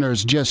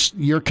listeners, just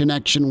your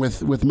connection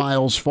with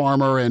Miles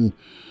Farmer and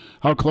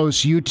how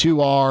close you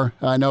two are.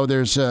 I know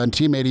there's a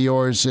teammate of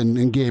yours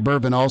and Gabe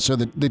Irvin also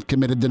that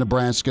committed to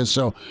Nebraska,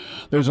 so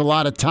there's a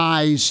lot of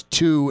ties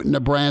to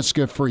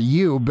Nebraska for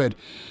you. But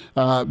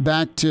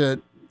back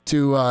to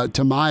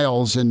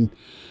Miles, and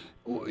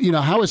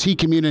how has he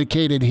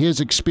communicated his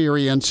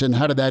experience, and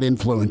how did that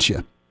influence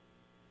you?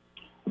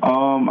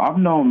 I've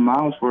known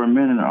Miles for a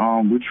minute.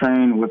 We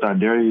trained with I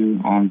Dare You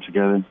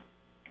together.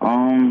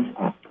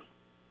 I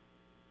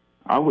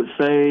would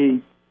say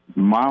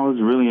Miles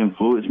really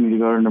influenced me to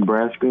go to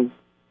Nebraska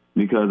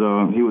because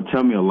he would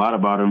tell me a lot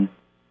about him,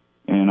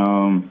 and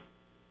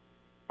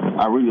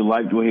I really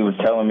liked what he was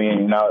telling me,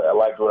 and I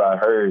liked what I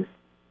heard,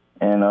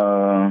 and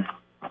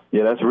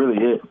that's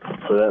really it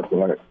for that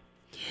part.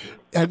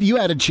 Have you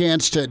had a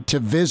chance to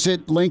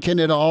visit Lincoln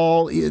at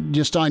all,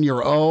 just on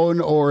your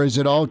own, or is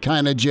it all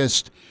kind of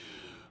just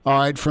all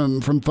right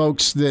from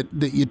folks that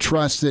you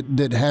trust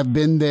that have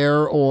been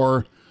there,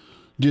 or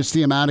just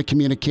the amount of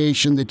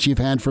communication that you've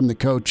had from the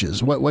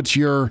coaches? What's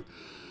your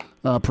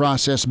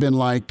process been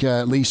like,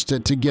 at least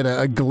to get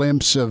a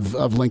glimpse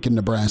of Lincoln,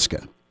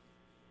 Nebraska?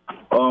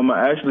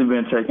 I actually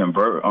been taking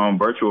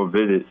virtual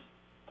visits,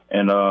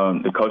 and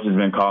the coach has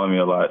been calling me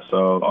a lot.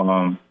 So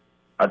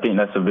I think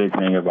that's a big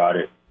thing about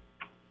it.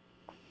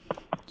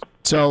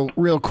 So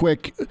real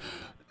quick,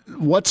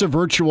 what's a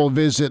virtual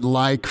visit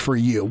like for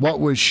you? What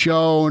was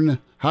shown?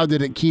 How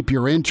did it keep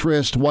your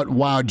interest? What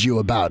wowed you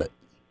about it?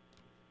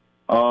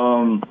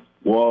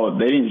 Well,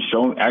 they didn't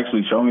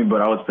actually show me,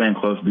 but I was paying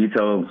close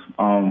details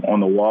on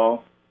the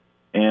wall,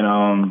 and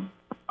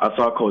I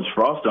saw Coach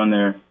Frost on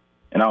there,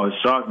 and I was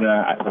shocked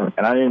that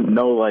I didn't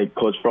know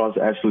Coach Frost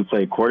actually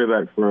played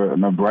quarterback for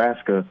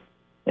Nebraska,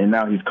 and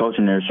now he's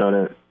coaching there.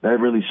 So that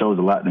really shows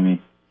a lot to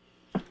me.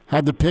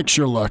 How'd the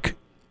picture look?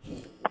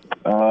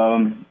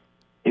 I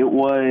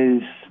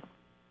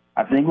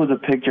think it was a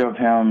picture of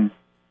him.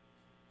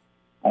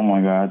 Oh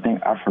my God,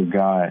 I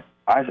forgot.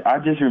 I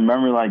just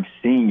remember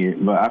seeing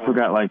it, but I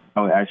forgot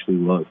how it actually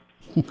looked.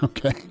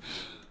 Okay.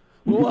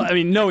 Well, I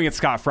mean, knowing it's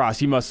Scott Frost,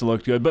 he must have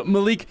looked good. But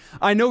Malik,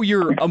 I know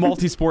you're a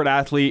multi-sport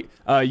athlete.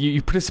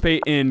 You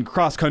participate in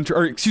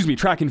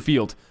track and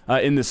field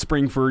in the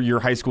spring for your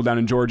high school down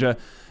in Georgia.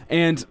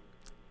 And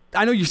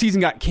I know your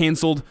season got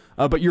canceled,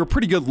 but you're a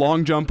pretty good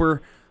long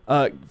jumper.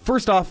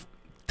 First off,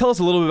 tell us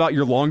a little bit about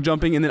your long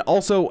jumping, and then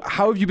also,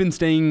 how have you been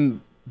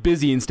staying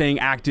busy and staying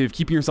active,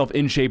 keeping yourself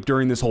in shape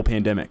during this whole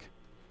pandemic?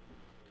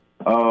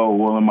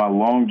 Well, in my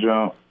long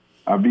jump,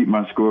 I beat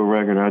my school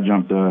record. I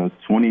jumped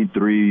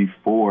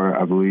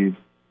 23.4, I believe.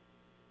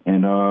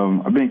 And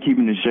I've been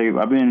keeping in shape.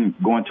 I've been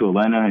going to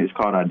Atlanta. It's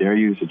called I Dare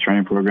You. It's a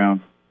training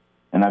program.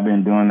 And I've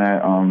been doing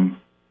that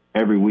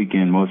every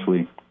weekend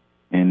mostly.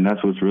 And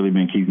that's what's really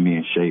been keeping me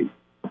in shape.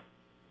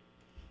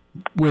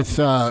 With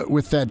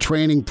that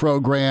training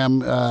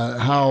program,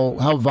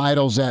 how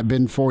vital's that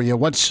been for you?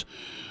 What's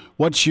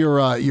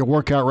your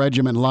workout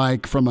regimen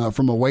like from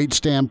a weight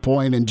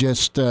standpoint and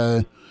just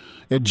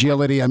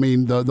agility? I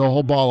mean, the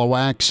whole ball of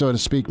wax, so to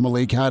speak,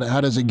 Malik. How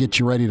does it get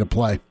you ready to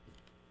play?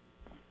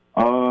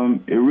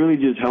 It really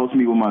just helps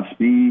me with my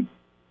speed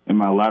and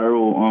my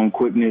lateral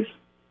quickness,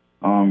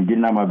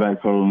 getting out my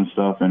back pedal and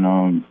stuff,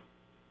 and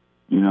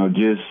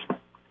just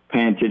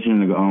paying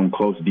attention to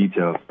close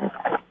detail.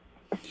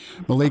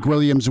 Malik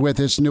Williams with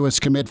us,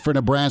 newest commit for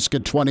Nebraska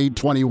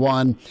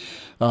 2021,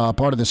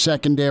 part of the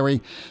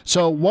secondary.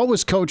 So what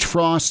was Coach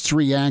Frost's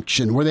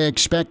reaction? Were they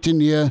expecting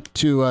you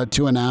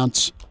to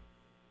announce?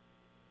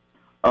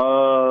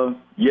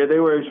 Yeah, they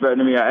were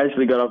expecting me. I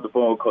actually got off the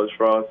phone with Coach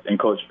Frost and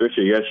Coach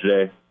Fisher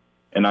yesterday,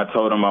 and I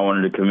told them I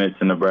wanted to commit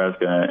to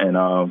Nebraska. And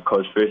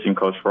Coach Fisher and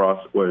Coach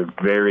Frost were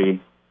very,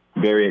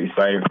 very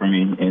excited for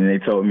me, and they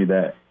told me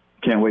that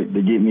can't wait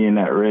to get me in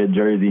that red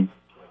jersey.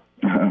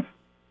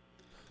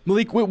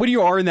 Malik, when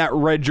you are in that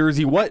red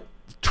jersey, what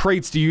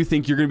traits do you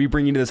think you're going to be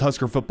bringing to this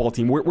Husker football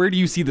team? Where do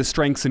you see the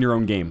strengths in your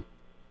own game?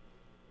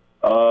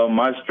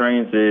 My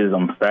strength is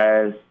I'm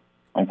fast,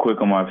 I'm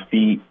quick on my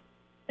feet,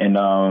 and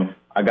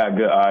I got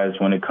good eyes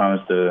when it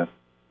comes to,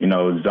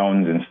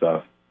 zones and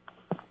stuff.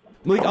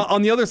 Malik,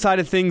 on the other side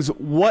of things,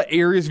 what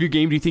areas of your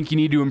game do you think you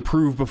need to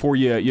improve before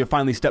you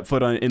finally step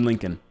foot in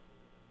Lincoln?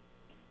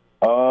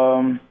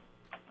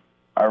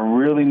 I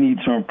really need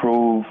to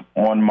improve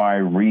on my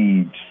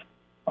reads.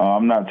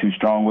 I'm not too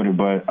strong with it,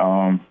 but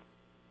I'm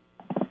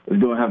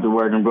going to have to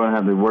work. I'm going to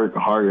have to work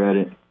harder at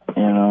it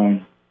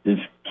and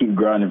just keep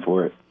grinding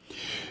for it.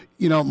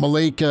 You know,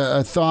 Malik,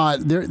 a thought,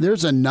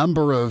 there's a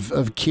number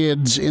of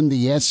kids in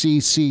the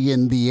SEC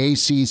and the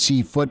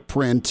ACC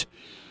footprint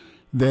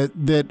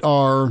that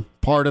are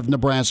part of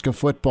Nebraska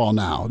football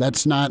now.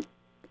 That's not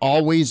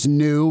always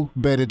new,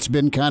 but it's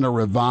been kind of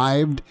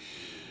revived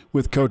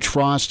with Coach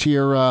Frost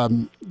here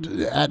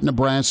at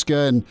Nebraska.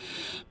 And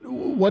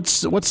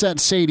what's that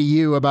say to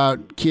you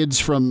about kids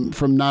from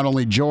not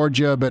only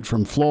Georgia, but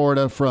from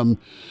Florida, from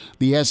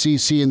the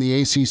SEC and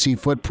the ACC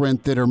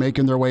footprint that are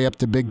making their way up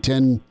to Big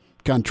Ten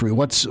country?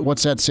 What's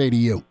that say to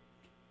you?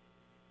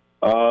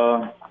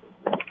 That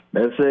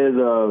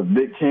says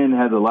Big Ten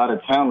has a lot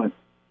of talent.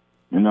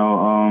 You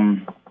know,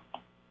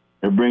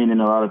 they're bringing in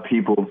a lot of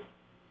people,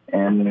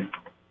 and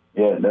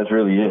yeah, that's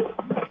really it.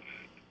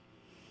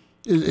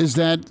 Is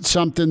that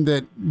something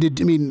that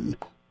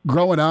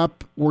growing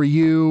up,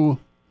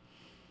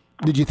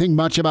 did you think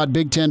much about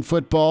Big Ten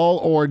football,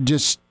 or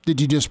did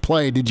you just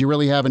play? Did you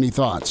really have any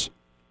thoughts?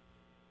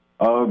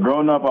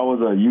 Growing up, I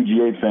was a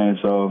UGA fan,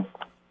 so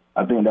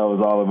I think that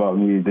was all about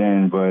me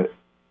then, but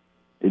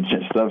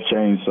stuff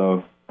changed,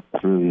 so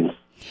that's really it.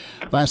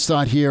 Last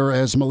thought here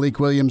as Malik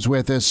Williams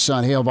with us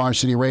on Hail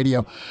Varsity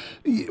Radio.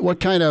 What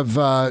kind of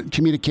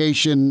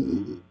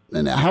communication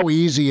and how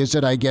easy is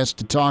it, I guess,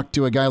 to talk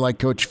to a guy like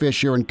Coach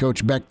Fisher and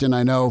Coach Becton?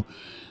 I know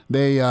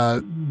they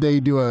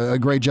do a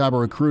great job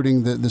of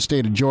recruiting the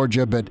state of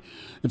Georgia, but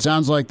it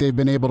sounds like they've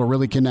been able to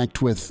really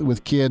connect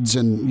with kids,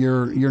 and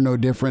you're no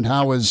different.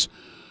 How is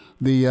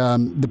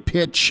the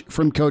pitch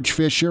from Coach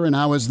Fisher, and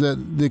how is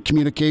the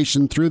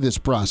communication through this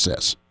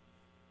process?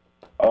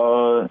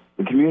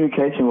 The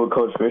communication with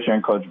Coach Fisher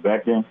and Coach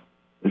Becton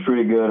is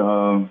pretty good.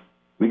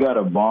 We got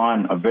a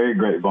bond, a very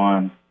great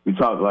bond. We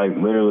talk like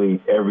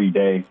literally every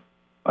day.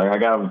 Like I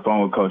got off the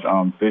phone with Coach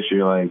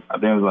Fisher, like I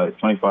think it was like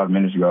 25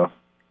 minutes ago,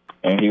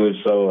 and he was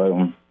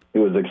he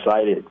was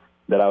excited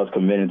that I was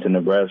committed to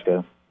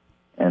Nebraska,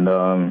 and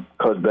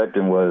Coach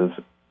Becton was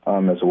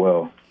as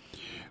well.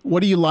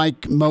 What do you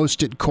like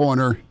most at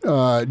corner?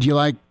 Do you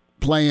like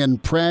playing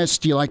press?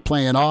 Do you like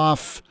playing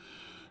off?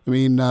 I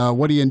mean,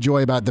 what do you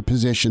enjoy about the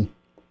position?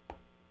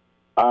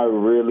 I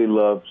really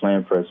love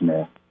playing press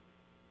man.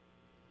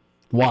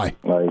 Why?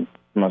 Like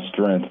my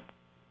strength.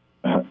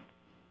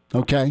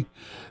 Okay.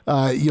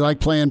 You like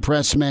playing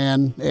press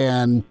man,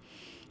 and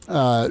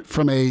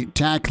from a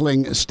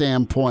tackling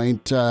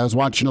standpoint, I was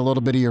watching a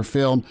little bit of your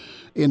film.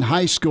 In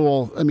high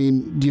school, I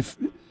mean,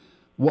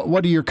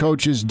 what do your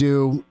coaches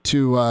do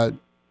to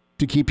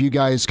keep you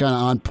guys kind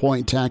of on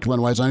point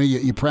tackling-wise? I know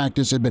you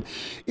practice it, but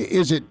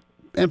is it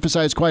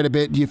emphasized quite a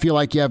bit? Do you feel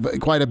like you have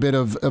quite a bit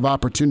of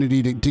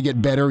opportunity to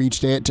get better each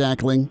day at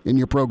tackling in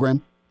your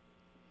program?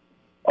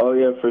 Oh,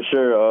 yeah, for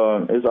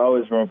sure. There's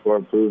always room for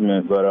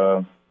improvement, but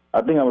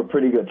I think I'm a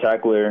pretty good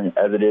tackler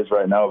as it is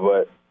right now,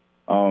 but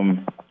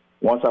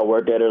once I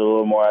work at it a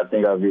little more, I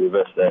think I'll be the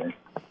best at it.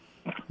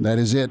 That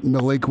is it.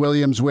 Malik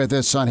Williams with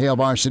us on Hail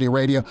Varsity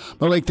Radio.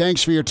 Malik,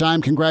 thanks for your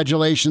time.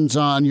 Congratulations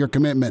on your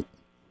commitment.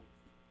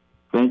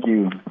 Thank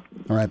you.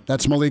 All right,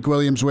 that's Malik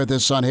Williams with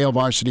us on Hail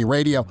Varsity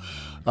Radio.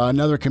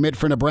 Another commit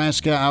for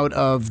Nebraska out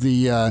of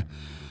the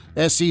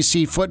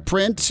SEC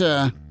footprint,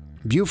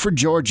 Buford,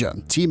 Georgia.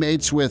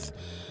 Teammates with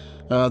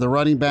the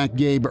running back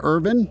Gabe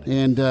Irvin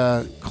and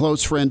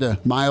close friend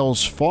of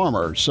Miles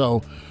Farmer.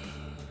 So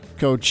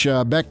Coach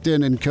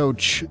Becton and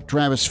Coach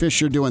Travis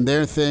Fisher doing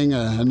their thing.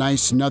 A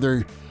nice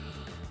another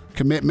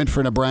commitment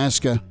for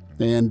Nebraska,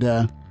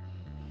 and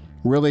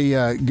really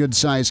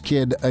good-sized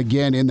kid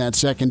again in that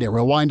secondary.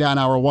 We'll wind down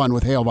hour one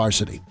with Hail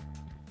Varsity.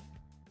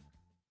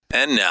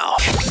 And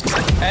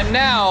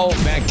now,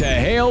 back to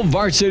Hail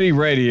Varsity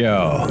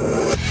Radio.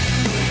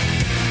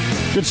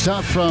 Good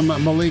stuff from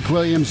Malik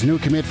Williams, new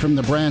commit from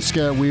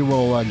Nebraska. We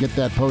will get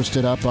that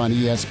posted up on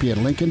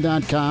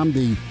ESPNLincoln.com.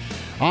 The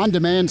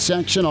on-demand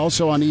section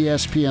also on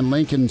ESPN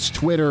Lincoln's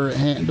Twitter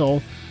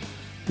handle.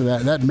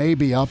 That may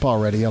be up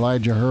already.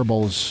 Elijah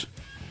Herbal's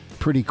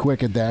pretty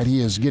quick at that. He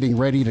is getting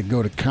ready to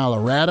go to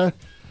Colorado,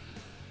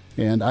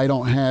 and I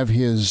don't have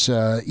his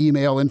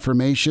email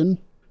information.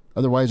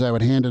 Otherwise, I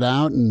would hand it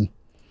out and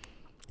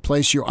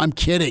place your... I'm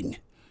kidding.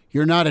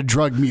 You're not a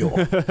drug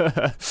mule.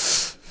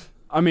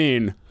 I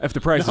mean, if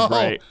the price is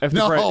right.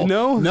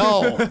 No.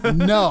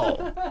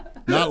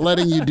 Not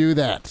letting you do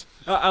that.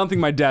 I don't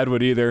think my dad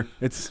would either.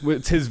 It's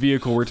his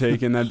vehicle we're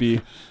taking. That'd be...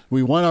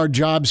 We want our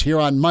jobs here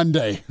on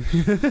Monday.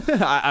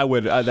 I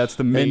would. That's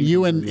the main...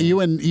 And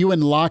you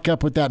and lock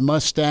up with that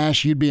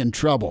mustache, you'd be in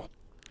trouble.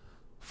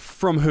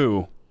 From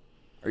who?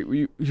 Are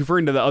you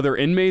referring to the other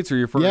inmates, or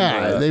you're referring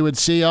to... they would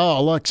see,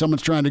 oh, look,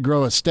 someone's trying to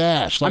grow a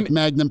stash, like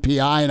Magnum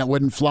P.I., and it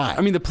wouldn't fly.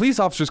 I mean, the police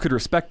officers could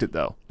respect it,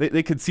 though.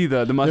 They could see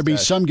the mustache. There'd be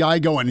some guy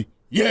going,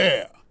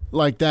 yeah,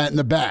 like that in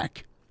the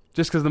back.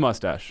 Just because of the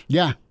mustache?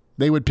 Yeah,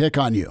 they would pick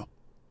on you.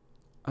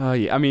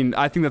 Yeah, I mean,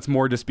 I think that's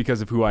more just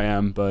because of who I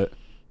am, but...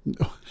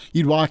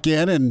 You'd walk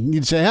in and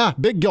you'd say,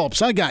 big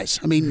gulps, huh, guys?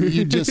 I mean,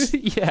 you just...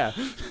 Yeah.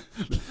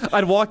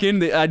 I'd walk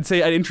in, I'd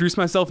introduce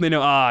myself, and they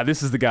know,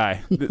 this is the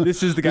guy.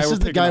 This is the guy This is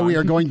the guy we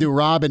are going to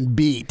rob and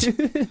beat.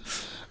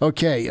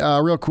 Okay,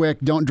 real quick,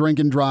 don't drink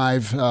and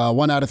drive.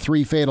 1 out of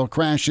 3 fatal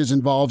crashes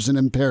involves an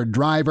impaired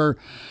driver.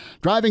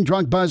 Driving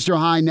drunk, buzzed, or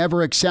high,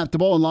 never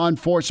acceptable, and law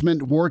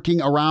enforcement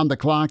working around the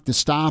clock to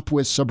stop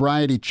with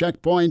sobriety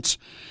checkpoints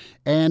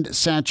and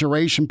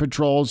saturation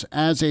patrols.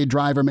 As a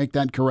driver, make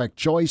that correct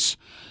choice.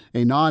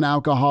 A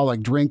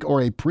non-alcoholic drink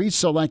or a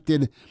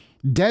pre-selected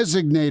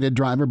designated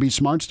driver. Be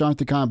smart, start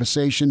the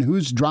conversation.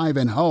 Who's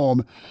driving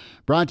home?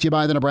 Brought to you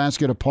by the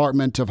Nebraska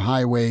Department of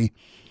Highway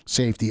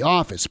Safety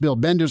Office. Bill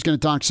Bender's going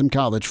to talk some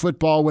college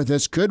football with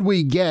us. Could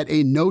we get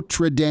a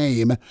Notre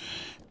Dame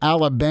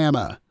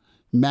Alabama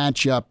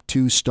matchup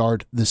to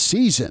start the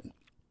season?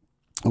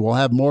 We'll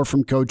have more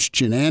from Coach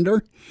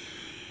Chinander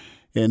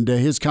and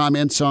his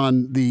comments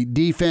on the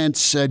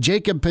defense.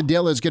 Jacob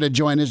Padilla is going to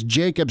join us.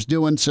 Jacob's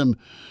doing some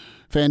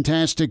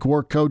fantastic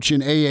work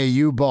coaching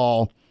AAU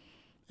ball,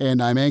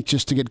 and I'm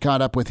anxious to get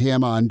caught up with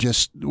him on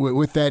just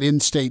with that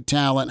in-state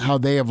talent, how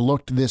they have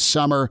looked this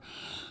summer,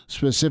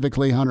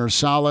 specifically Hunter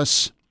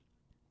Salas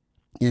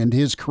and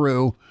his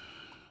crew.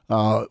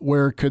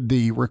 Where could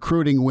the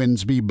recruiting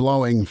winds be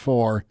blowing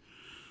for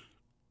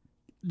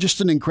just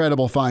an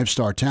incredible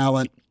 5-star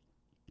talent?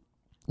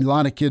 A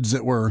lot of kids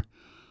that were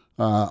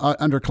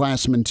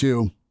underclassmen,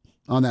 too,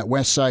 on that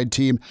West Side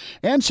team,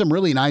 and some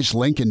really nice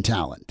Lincoln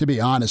talent, to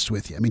be honest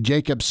with you. I mean,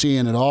 Jacob's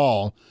seeing it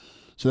all,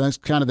 so that's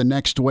kind of the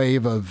next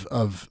wave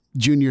of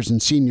juniors and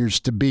seniors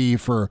to be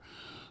for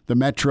the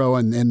Metro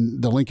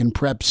and the Lincoln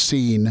prep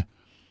scene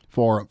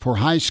for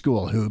high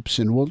school hoops.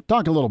 And we'll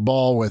talk a little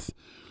ball with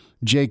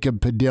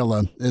Jacob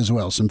Padilla as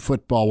well. Some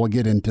football, we'll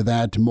get into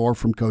that. More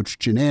from Coach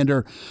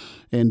Chinander.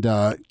 And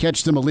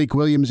catch the Malik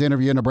Williams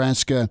interview,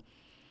 Nebraska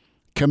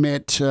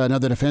commit,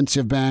 another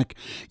defensive back.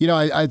 You know,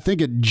 I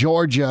think at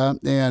Georgia,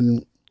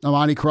 and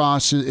Amani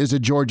Cross is a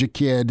Georgia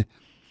kid.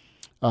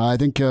 I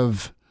think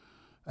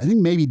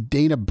maybe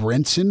Dana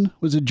Brinson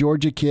was a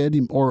Georgia kid,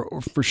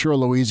 or for sure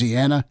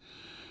Louisiana.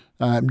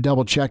 I'm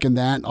double checking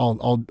that.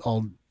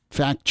 I'll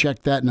fact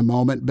check that in a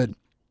moment. But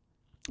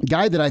a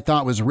guy that I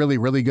thought was really,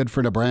 really good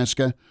for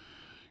Nebraska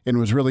and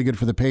was really good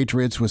for the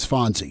Patriots was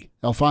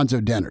Alfonso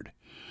Dennard.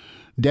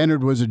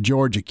 Dennard was a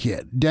Georgia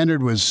kid.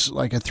 Dennard was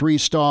like a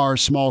 3-star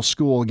small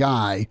school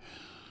guy,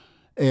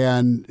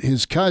 and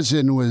his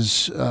cousin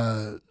was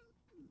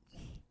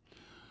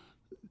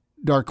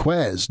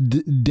Darquez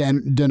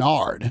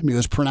Dennard. I mean, it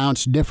was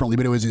pronounced differently,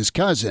 but it was his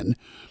cousin.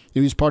 He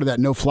was part of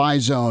that no-fly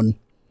zone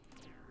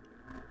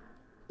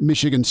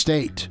Michigan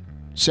State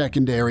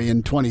secondary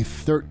in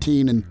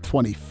 2013 and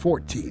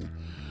 2014.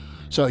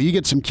 So you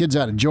get some kids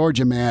out of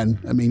Georgia, man.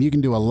 I mean, you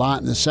can do a lot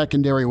in the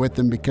secondary with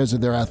them because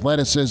of their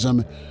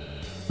athleticism,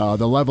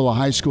 the level of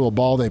high school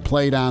ball they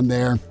play down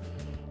there,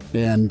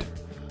 and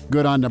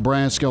good on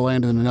Nebraska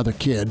landing another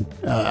kid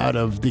out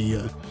of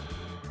the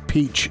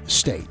Peach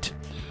State.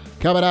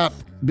 Coming up,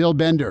 Bill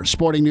Bender,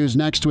 Sporting News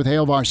next with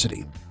Hail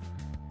Varsity.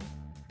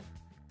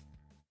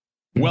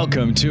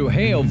 Welcome to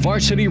Hail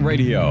Varsity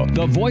Radio,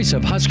 the voice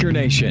of Husker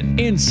Nation.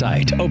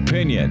 Insight,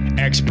 opinion,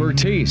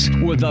 expertise,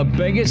 with the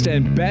biggest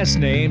and best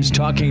names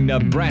talking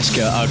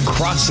Nebraska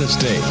across the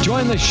state.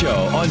 Join the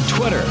show on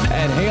Twitter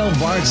at Hail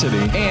Varsity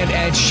and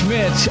at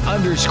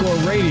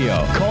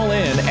Schmidt_radio. Call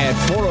in at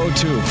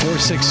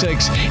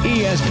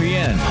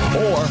 402-466-ESPN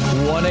or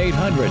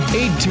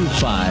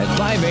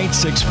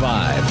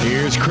 1-800-825-5865.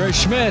 Here's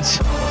Chris Schmidt.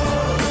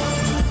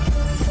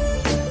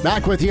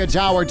 Back with you, it's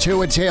Hour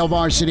 2 at Hail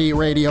Varsity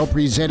Radio,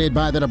 presented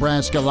by the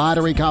Nebraska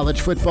Lottery.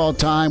 College football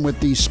time with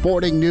the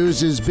Sporting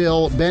News is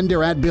Bill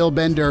Bender at Bill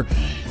Bender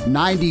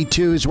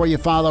 92 is where you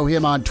follow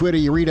him on Twitter.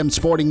 You read him,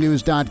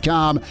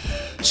 sportingnews.com.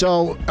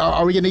 So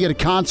are we going to get a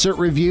concert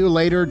review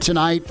later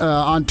tonight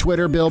on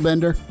Twitter, Bill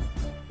Bender?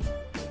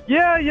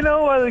 Yeah, you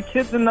know, the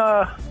kids and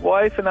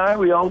wife and I,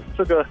 we all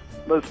took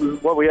this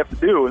is what we have to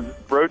do, is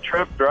road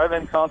trip,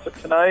 drive-in concert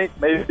tonight,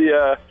 maybe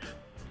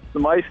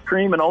some ice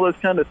cream and all those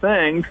kind of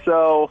things.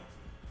 So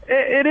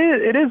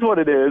it is what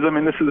it is. I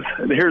mean,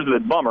 here's the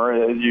bummer,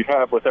 as you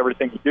have with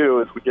everything you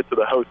do, is we get to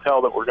the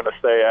hotel that we're going to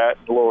stay at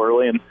a little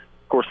early, and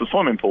of course the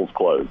swimming pool's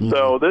closed. Mm-hmm.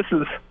 So this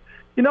is,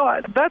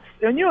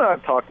 and you and I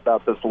have talked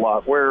about this a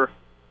lot, where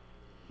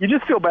you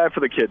just feel bad for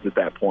the kids at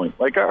that point.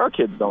 Like, our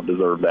kids don't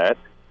deserve that.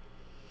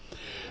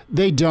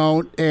 They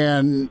don't,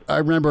 and I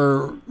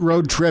remember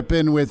road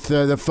tripping with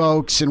the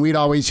folks, and we'd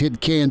always hit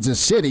Kansas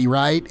City,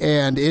 right?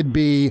 And it'd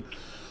be,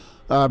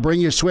 bring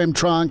your swim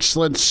trunks.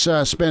 Let's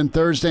spend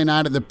Thursday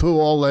night at the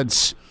pool.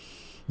 Let's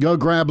go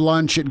grab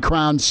lunch at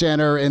Crown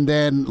Center, and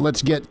then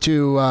let's get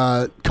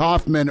to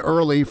Kaufman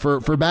early for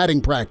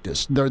batting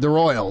practice, the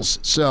Royals.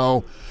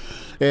 So,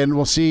 and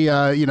we'll see,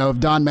 if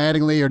Don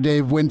Mattingly or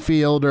Dave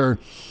Winfield or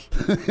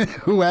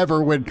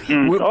whoever would,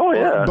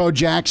 Bo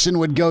Jackson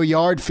would go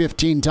yard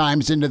 15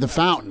 times into the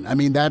fountain. I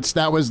mean,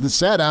 that was the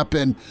setup,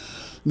 and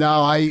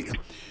now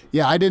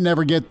Yeah, I didn't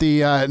ever get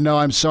the, no,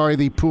 I'm sorry,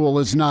 the pool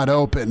is not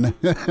open.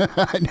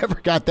 I never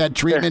got that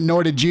treatment,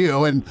 nor did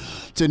you, and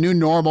it's a new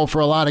normal for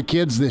a lot of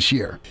kids this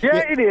year. Yeah,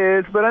 it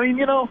is, but I mean,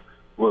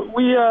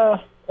 we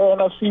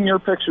and I've seen your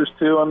pictures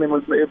too. I mean,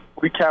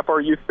 we cap our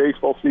youth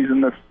baseball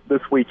season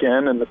this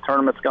weekend, and the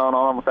tournament's gone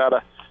on without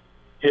a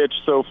hitch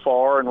so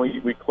far, and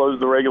we closed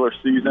the regular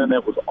season.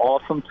 It was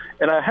awesome.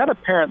 And I had a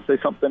parent say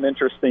something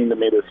interesting to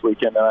me this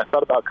weekend, and I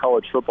thought about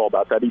college football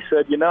about that. He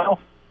said,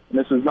 and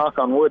this is knock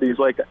on wood, he's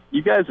like,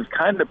 you guys have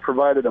kind of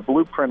provided a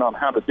blueprint on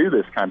how to do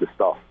this kind of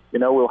stuff.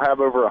 We'll have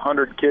over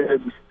 100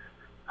 kids,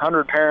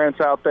 100 parents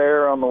out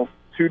there on the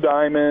two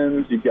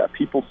diamonds. You've got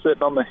people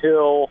sitting on the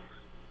hill,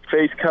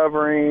 face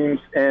coverings,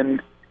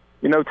 and,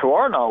 to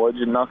our knowledge,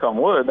 and knock on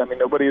wood, I mean,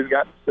 nobody has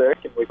gotten sick,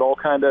 and we've all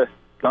kind of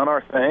done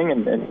our thing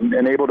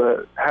and able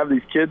to have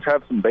these kids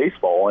have some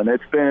baseball. And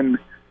it's been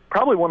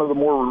probably one of the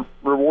more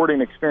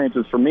rewarding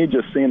experiences for me,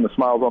 just seeing the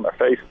smiles on their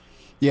faces.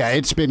 Yeah,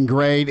 it's been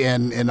great,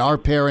 and our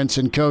parents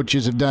and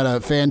coaches have done a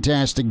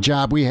fantastic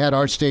job. We had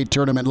our state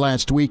tournament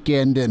last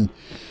weekend, and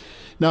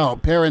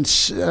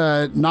parents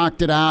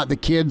knocked it out. The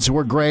kids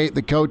were great.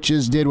 The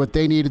coaches did what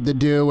they needed to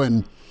do,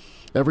 and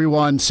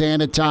everyone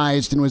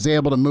sanitized and was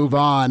able to move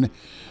on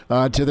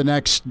to the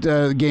next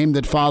game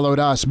that followed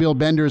us. Bill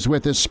Bender's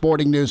with us,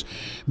 Sporting News.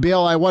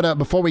 Bill, I want to,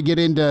 before we get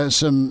into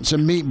some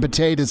meat and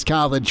potatoes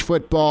college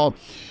football,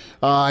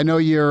 I know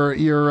you're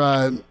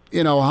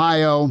in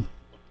Ohio,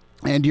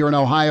 and you're an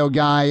Ohio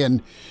guy,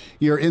 and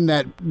you're in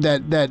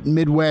that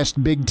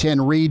Midwest Big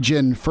Ten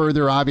region,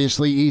 further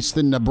obviously east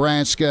than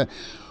Nebraska.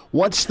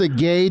 What's the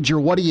gauge, or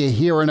what are you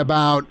hearing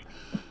about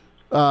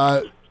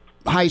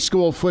high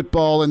school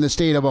football in the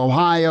state of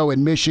Ohio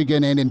and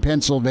Michigan and in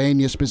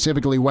Pennsylvania,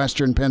 specifically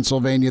Western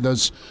Pennsylvania,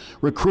 those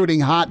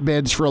recruiting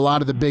hotbeds for a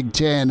lot of the Big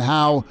Ten?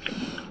 How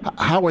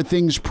are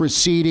things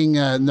proceeding?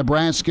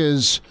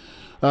 Nebraska's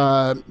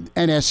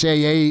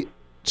NSAA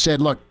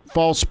said, look,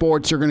 fall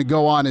sports are going to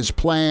go on as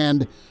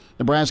planned.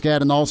 Nebraska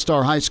had an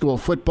all-star high school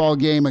football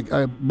game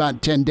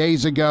about 10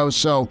 days ago,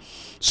 so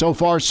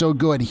far so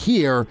good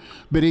here.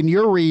 But in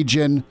your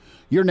region,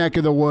 your neck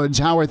of the woods,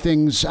 how are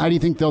things? How do you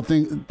think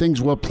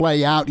things will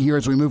play out here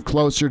as we move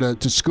closer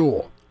to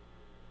school?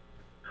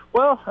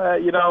 Well,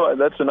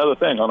 that's another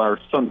thing on our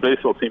son's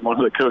baseball team. One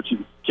of the coach's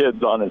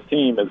kids on his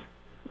team is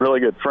a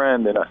really good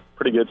friend and a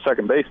pretty good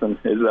second baseman.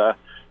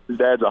 His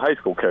dad's a high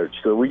school coach,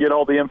 so we get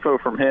all the info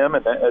from him.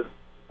 And as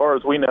far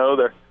as we know,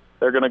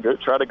 they're going to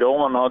try to go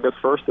on August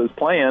 1st as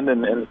planned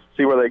and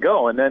see where they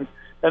go. And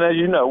as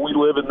you know, we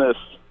live in this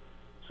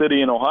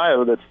city in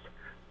Ohio that's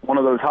one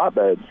of those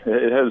hotbeds.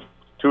 It has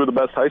two of the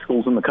best high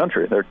schools in the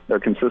country. They're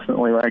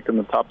consistently ranked in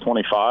the top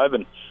 25,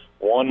 and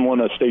one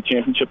won a state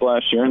championship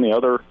last year, and the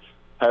other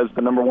has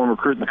the number one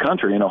recruit in the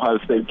country, in Ohio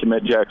State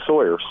commit Jack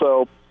Sawyer.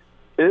 So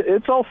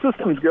it's all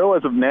systems go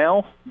as of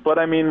now, but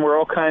I mean, we're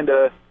all kind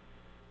of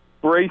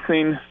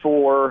bracing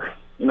for,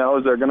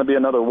 is there going to be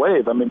another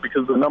wave? I mean,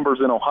 because the numbers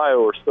in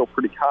Ohio are still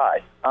pretty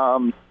high.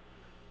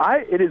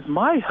 It is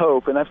my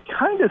hope, and I've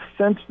kind of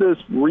sensed this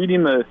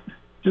reading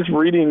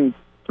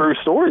through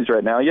stories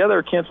right now. Yeah, there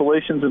are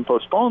cancellations and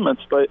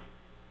postponements, but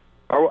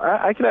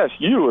I could ask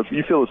you if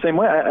you feel the same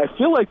way. I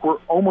feel like we're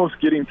almost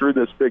getting through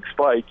this big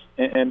spike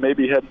and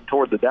maybe heading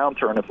toward the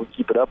downturn if we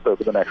keep it up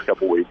over the next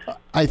couple of weeks.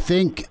 I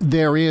think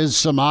there is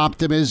some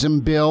optimism,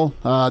 Bill.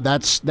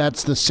 That's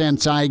the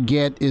sense I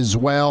get as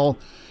well.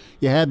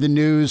 You had the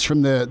news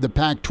from the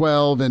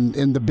Pac-12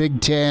 and the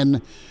Big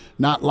Ten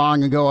not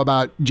long ago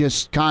about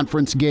just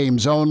conference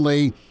games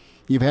only.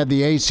 You've had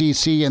the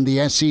ACC and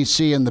the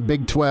SEC and the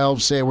Big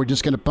 12 say we're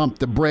just going to pump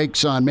the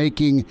brakes on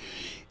making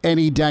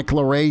any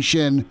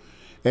declaration.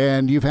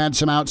 And you've had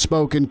some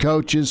outspoken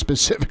coaches,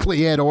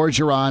 specifically Ed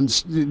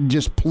Orgeron,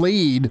 just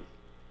plead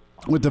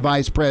with the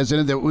vice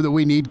president that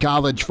we need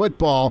college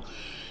football.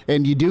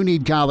 And you do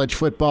need college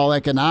football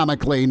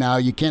economically. Now,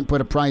 you can't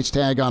put a price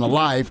tag on a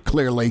life,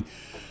 clearly.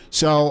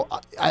 So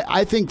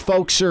I think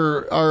folks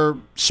are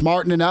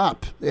smartening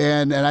up,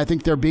 and I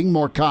think they're being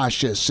more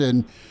cautious,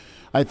 and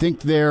I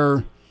think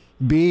they're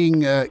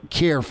being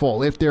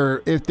careful if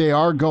they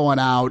are going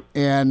out,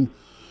 and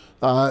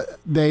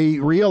they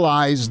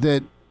realize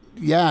that,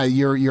 yeah,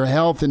 your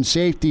health and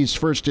safety is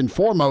first and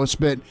foremost,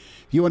 but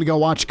if you want to go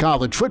watch a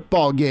college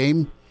football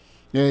game,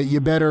 you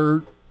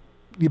better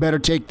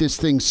take this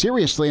thing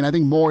seriously. And I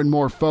think more and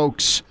more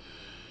folks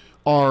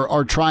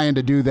are trying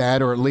to do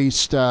that, or at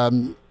least they're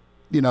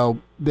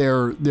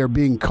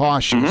being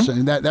cautious. Mm-hmm.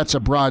 And that's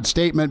a broad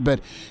statement,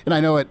 and I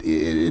know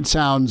it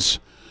sounds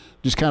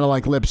just kind of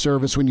like lip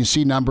service when you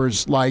see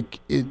numbers like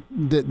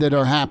that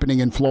are happening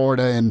in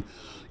Florida and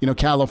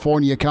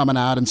California coming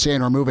out and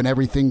saying we're moving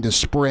everything to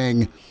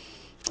spring.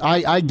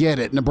 I get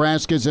it.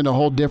 Nebraska's in a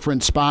whole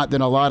different spot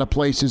than a lot of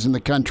places in the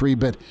country,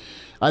 but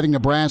I think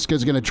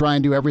Nebraska's going to try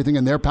and do everything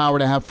in their power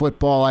to have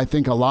football. I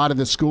think a lot of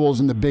the schools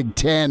in the Big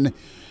Ten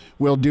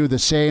will do the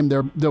same.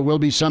 There will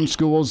be some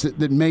schools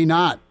that may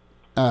not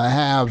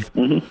have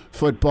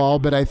football,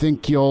 but I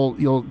think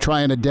you'll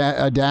try and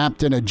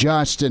adapt and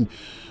adjust. And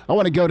I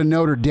want to go to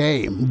Notre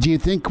Dame. Do you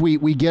think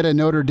we get a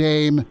Notre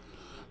Dame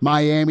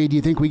Miami? Do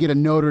you think we get a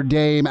Notre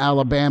Dame,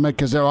 Alabama?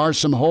 Because there are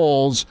some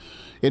holes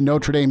in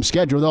Notre Dame's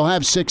schedule. They'll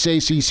have 6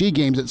 ACC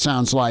games, it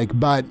sounds like.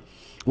 But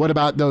what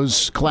about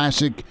those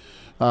classic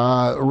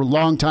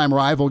long-time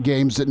rival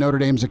games that Notre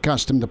Dame's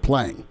accustomed to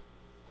playing?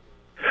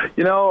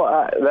 You know,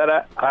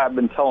 I've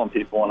been telling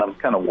people, and I'm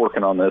kind of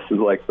working on this, is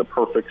like the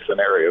perfect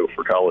scenario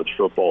for college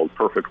football, the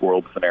perfect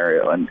world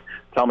scenario. And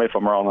tell me if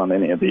I'm wrong on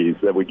any of these,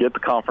 that we get the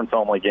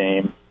conference-only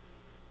game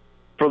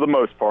for the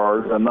most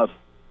part, unless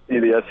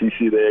the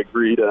SEC, they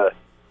agree to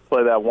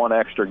play that one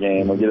extra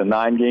game. We get a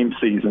 9-game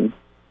season.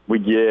 We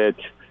get,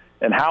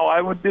 and how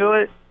I would do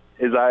it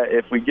is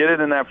if we get it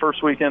in that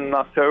first weekend in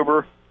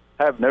October,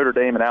 have Notre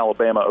Dame and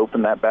Alabama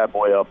open that bad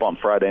boy up on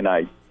Friday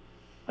night.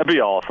 That'd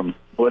be awesome,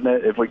 wouldn't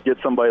it, if we get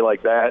somebody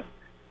like that,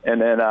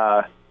 and then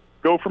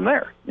go from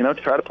there. You know,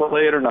 try to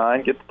play 8 or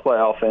 9, get the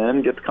playoff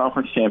in, get the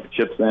conference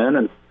championships in,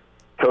 and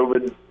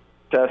COVID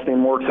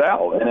testing works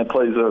out, and it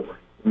plays a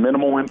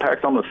minimal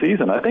impact on the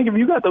season. I think if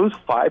you got those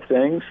 5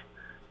 things,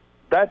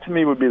 that to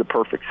me would be the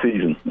perfect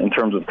season in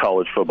terms of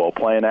college football,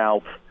 playing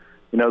out,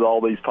 you know,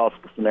 all these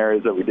possible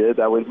scenarios that we did.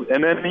 That would,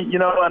 and then, you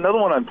know, another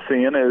one I'm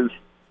seeing is,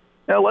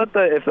 you know, if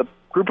the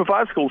group of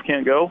 5 schools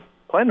can't go,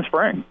 play in the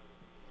spring.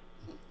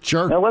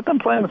 Sure. Now let them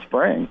play in the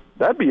spring.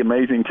 That'd be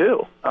amazing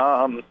too.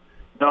 You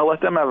know, let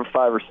them have a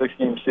 5 or 6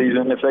 game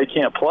season if they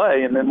can't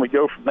play, and then we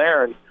go from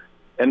there.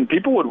 And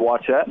people would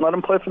watch that and let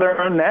them play for their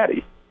own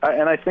natty.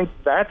 And I think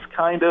that's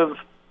kind of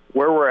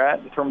where we're at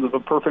in terms of a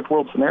perfect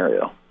world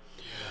scenario.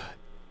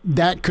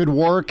 That could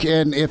work,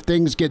 and if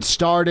things get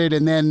started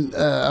and then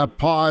a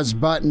pause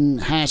button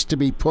has to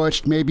be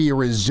pushed, maybe you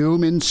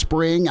resume in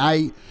spring.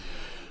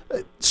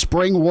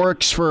 Spring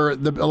works for a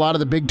lot of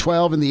the Big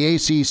 12 and the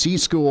ACC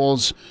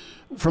schools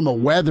from a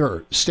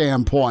weather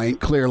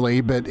standpoint,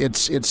 clearly, but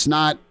it's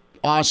not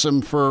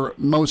awesome for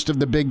most of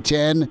the Big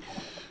 10,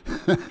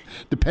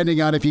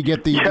 depending on if you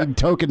get the big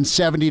token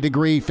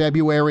 70-degree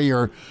February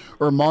or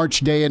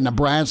March day in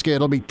Nebraska.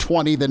 It'll be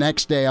 20 the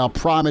next day, I'll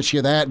promise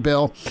you that,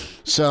 Bill.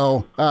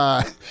 So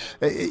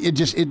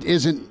it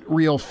isn't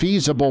real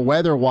feasible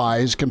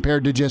weather-wise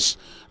compared to just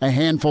a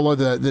handful of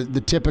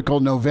the typical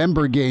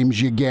November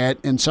games you get,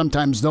 and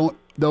sometimes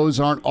those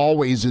aren't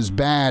always as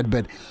bad,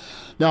 but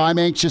no, I'm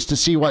anxious to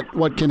see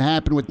what can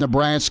happen with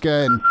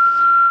Nebraska, and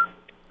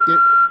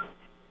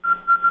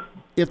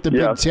if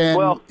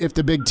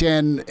the Big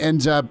Ten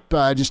ends up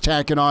just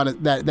tacking on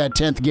that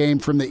 10th game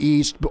from the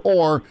East,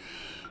 or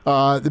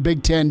the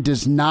Big Ten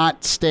does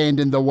not stand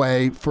in the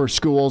way for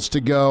schools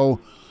to go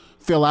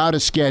fill out a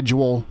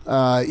schedule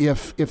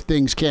if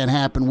things can't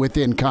happen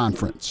within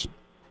conference.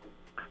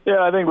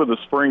 Yeah, I think with the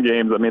spring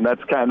games, I mean,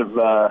 that's kind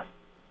of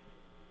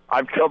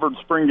I've covered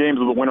spring games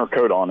with a winter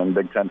coat on in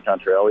Big Ten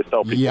country. I always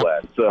tell people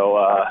that.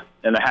 So,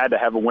 and I had to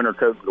have a winter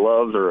coat,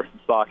 gloves, or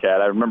sock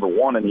hat. I remember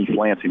one in East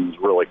Lansing was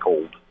really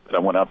cold that I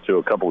went up to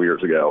a couple of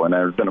years ago, and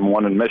there's been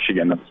one in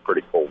Michigan that was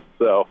pretty cold.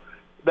 So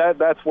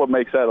that's what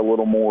makes that a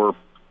little more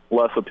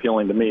less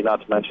appealing to me,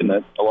 not to mention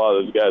that a lot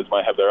of those guys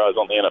might have their eyes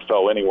on the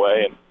NFL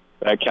anyway, and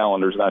that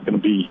calendar's not going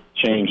to be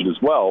changed as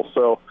well.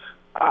 So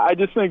I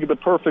just think the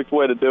perfect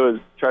way to do it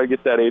is try to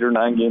get that 8 or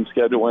 9 game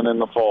schedule in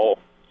the fall,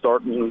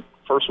 starting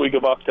first week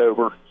of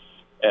October,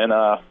 and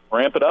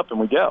ramp it up, and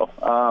we go.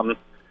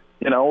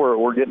 You know,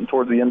 we're getting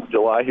towards the end of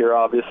July here,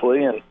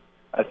 obviously, and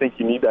I think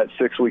you need that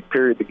 6-week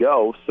period to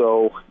go.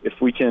 So if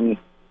we can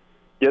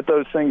get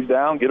those things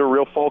down, get a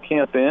real fall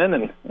camp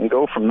in, and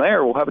go from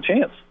there, we'll have a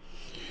chance.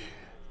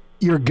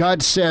 Your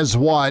gut says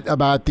what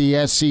about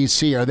the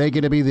SEC? Are they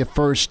going to be the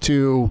first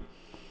to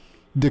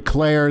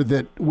declare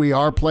that we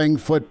are playing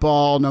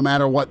football no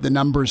matter what the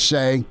numbers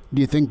say?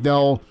 Do you think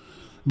they'll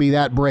be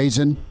that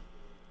brazen?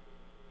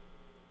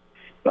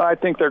 I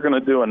think they're going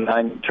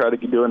to try to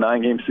do a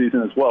 9-game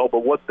season as well.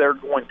 But what they're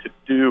going to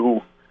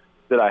do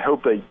that I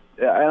hope and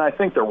I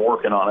think they're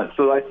working on it.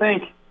 So I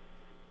think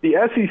the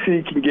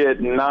SEC can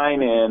get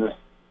 9 in,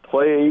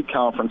 play 8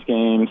 conference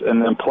games,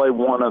 and then play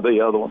one of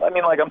the other ones. I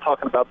mean, like I'm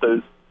talking about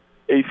those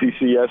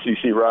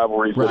ACC-SEC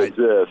rivalries that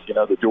exist. You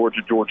know, the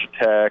Georgia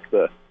Tech,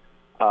 the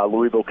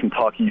Louisville,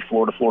 Kentucky,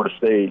 Florida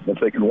State. If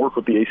they can work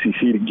with the ACC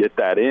to get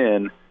that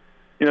in,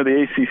 you know,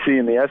 the ACC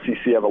and the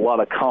SEC have a lot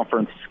of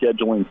conference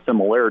scheduling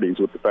similarities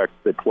with the fact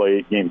that they play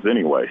 8 games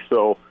anyway.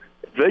 So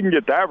if they can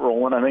get that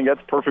rolling, I think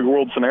that's a perfect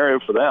world scenario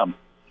for them.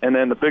 And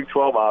then the Big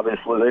 12,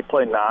 obviously, they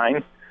play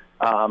 9.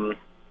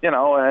 You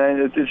know,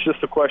 and it's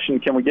just a question,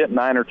 can we get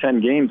 9 or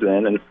 10 games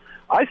in? And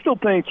I still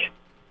think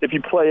if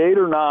you play 8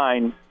 or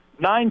 9,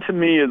 9 to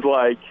me is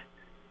like,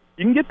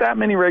 you can get that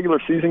many regular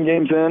season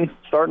games in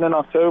starting in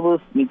October,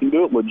 and you can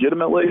do it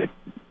legitimately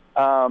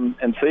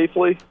and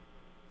safely.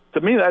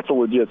 To me, that's a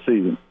legit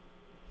season.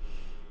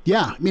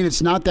 Yeah, I mean,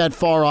 it's not that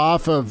far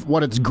off of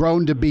what it's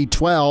grown to be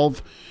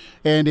 12.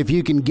 And if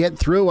you can get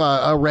through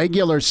a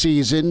regular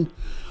season,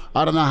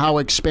 I don't know how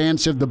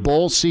expansive the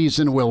bowl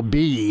season will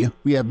be.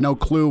 We have no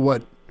clue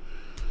what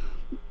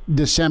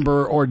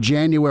December or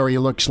January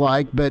looks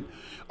like. But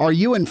are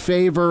you in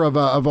favor of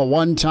a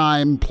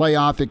one-time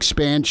playoff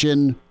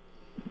expansion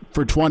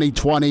for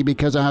 2020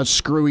 because of how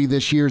screwy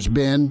this year's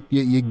been?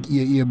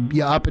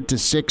 You up it to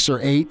 6 or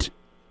 8?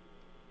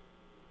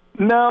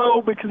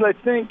 No, because I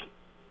think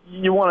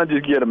you want to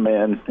just get them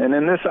in. And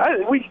in this,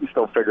 we can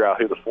still figure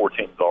out who the 4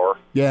 teams are.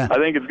 Yeah. I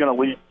think it's going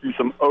to lead to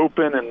some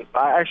open, and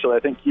I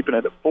think keeping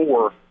it at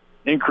 4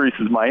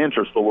 increases my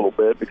interest a little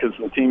bit because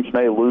some teams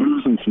may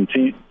lose and some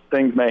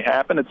things may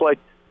happen. It's like,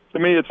 to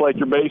me, it's like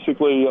you're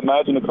basically,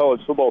 imagine a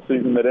college football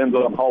season that ends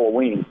on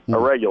Halloween, a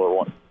regular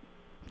one.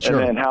 Sure.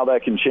 And then how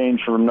that can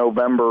change from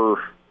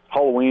November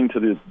Halloween to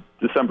the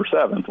December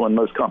 7th when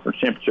most conference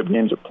championship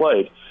games are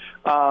played.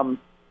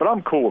 But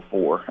I'm cool with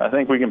 4. I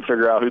think we can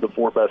figure out who the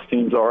 4 best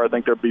teams are. I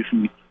think there'll be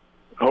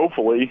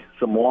hopefully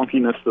some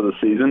wonkiness to the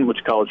season,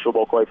 which college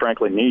football, quite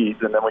frankly,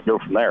 needs, and then we go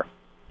from there.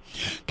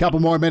 Couple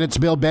more minutes.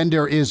 Bill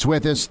Bender is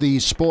with us. The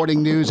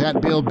Sporting News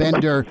at Bill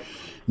Bender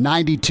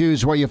 92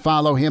 is where you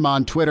follow him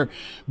on Twitter.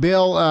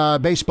 Bill,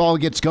 baseball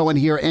gets going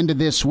here end of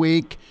this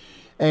week.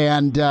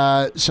 And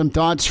some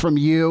thoughts from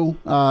you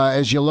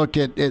as you look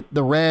at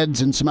the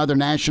Reds and some other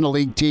National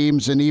League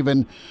teams and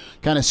even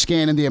kind of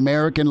scanning the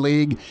American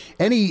League.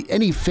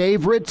 Any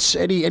favorites,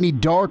 any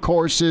dark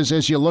horses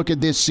as you look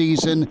at this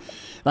season?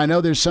 I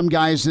know there's some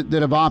guys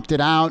that have opted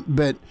out,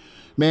 but,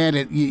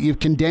 man, you've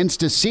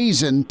condensed a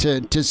season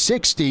to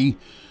 60.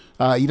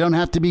 You don't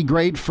have to be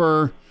great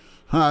for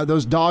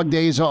those dog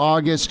days of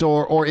August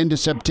or into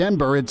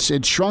September. It's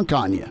shrunk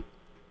on you.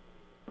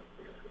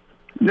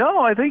 No,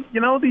 I think,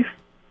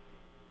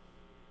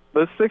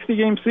 the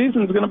 60-game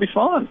season is going to be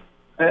fun.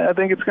 I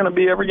think it's going to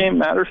be every game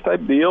matters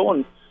type deal,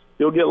 and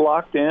you'll get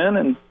locked in.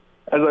 And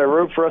as I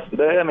wrote for us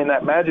today, I mean,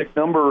 that magic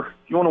number,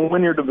 if you want to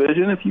win your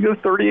division, if you go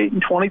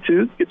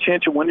 38-22, get a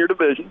chance to win your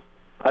division.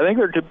 I think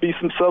there could be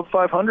some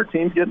sub-500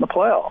 teams getting the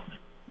playoffs,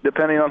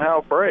 depending on how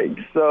it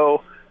breaks.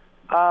 So,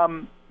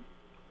 and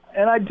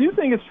I do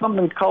think it's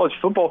something college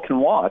football can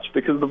watch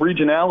because the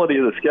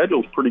regionality of the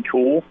schedule is pretty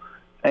cool.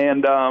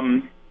 And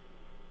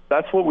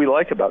that's what we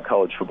like about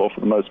college football for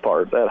the most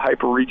part, that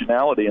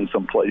hyper-regionality in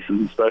some places,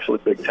 especially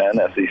Big Ten,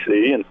 SEC.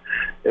 And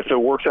if it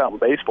works out in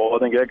baseball, I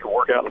think that could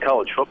work out in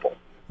college football.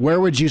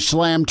 Where would you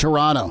slam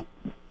Toronto?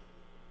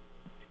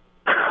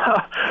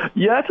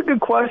 Yeah, that's a good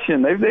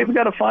question. They've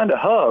got to find a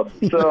hub.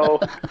 So,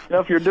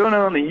 if you're doing it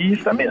on the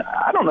East, I mean,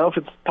 I don't know if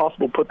it's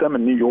possible to put them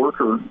in New York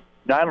or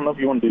I don't know if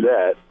you want to do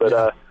that.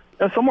 But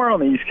somewhere on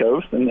the East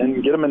Coast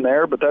and get them in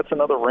there. But that's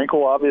another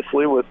wrinkle,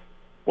 obviously, with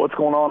what's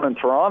going on in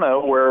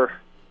Toronto where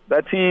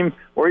that team,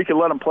 or you could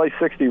let them play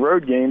 60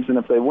 road games, and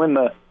if they win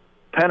the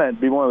pennant, it'd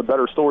be one of the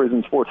better stories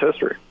in sports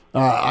history.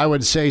 I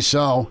would say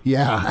so.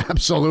 Yeah,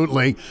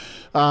 absolutely.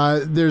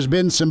 There's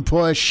been some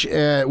push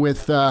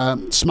with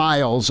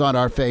smiles on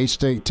our face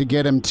to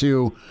get him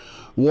to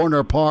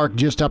Warner Park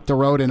just up the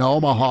road in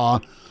Omaha.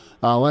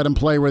 Let him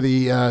play where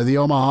the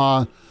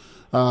Omaha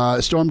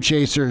Storm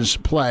Chasers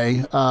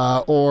play,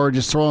 or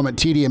just throw him at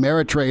TD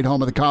Ameritrade,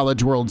 home of the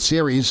College World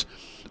Series.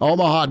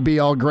 Omaha'd be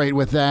all great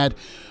with that.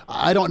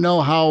 I don't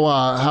know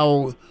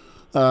how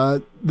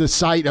the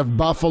site of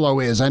Buffalo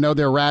is. I know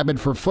they're rabid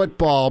for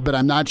football, but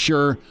I'm not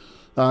sure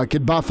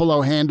could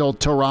Buffalo handle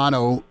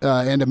Toronto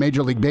and a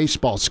Major League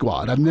Baseball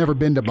squad. I've never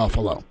been to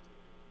Buffalo.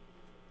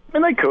 I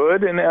mean, they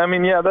could, and I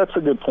mean, yeah, that's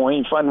a good point.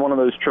 You find one of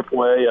those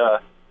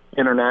AAA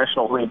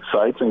international league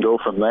sites and go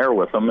from there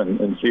with them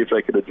and see if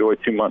they could enjoy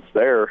 2 months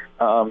there.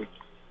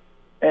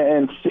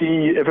 And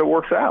see if it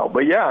works out.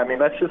 But, yeah, I mean,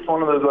 that's just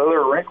one of those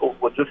other wrinkles,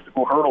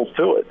 logistical hurdles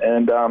to it.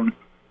 And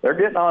they're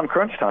getting on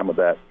crunch time with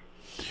that.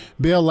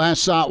 Bill,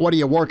 last thought, what are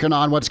you working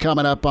on? What's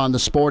coming up on the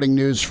Sporting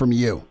News from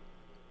you?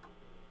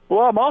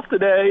 Well, I'm off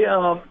today,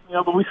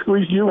 but we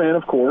squeezed you in,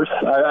 of course,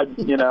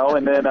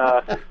 and then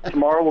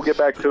tomorrow we'll get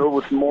back to it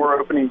with some more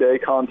opening day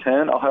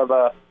content. I'll have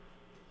a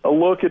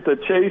look at the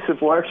chase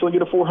if we'll actually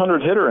get a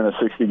 400 hitter in a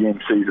 60-game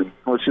season,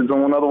 which is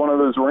another one of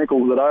those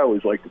wrinkles that I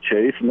always like to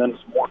chase, and then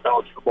some more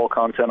college football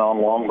content on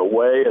along the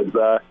way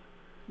as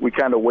we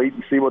kind of wait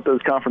and see what those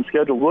conference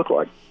schedules look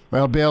like.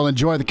 Well, Bill,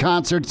 enjoy the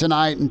concert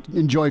tonight and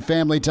enjoy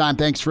family time.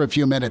 Thanks for a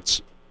few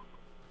minutes.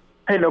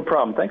 Hey, no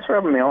problem. Thanks for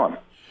having me on.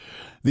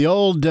 The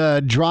old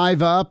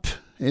drive up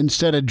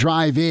instead of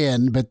drive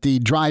in, but the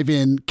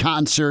drive-in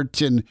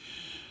concert, and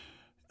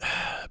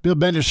Bill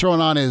Bender's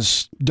throwing on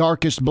his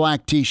darkest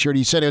black T-shirt.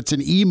 He said it's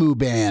an emu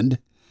band.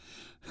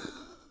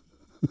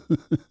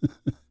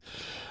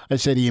 I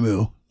said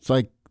emu. It's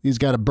like he's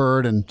got a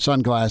bird and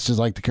sunglasses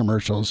like the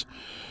commercials.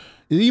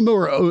 Emu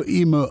or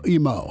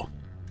emo?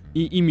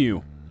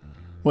 Emu.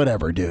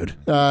 Whatever, dude.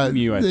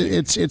 Emu, I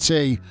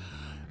think.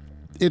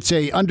 It's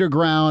a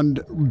underground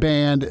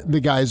band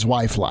the guy's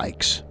wife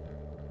likes.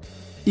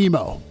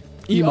 Emo.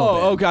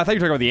 Oh, God, I thought you were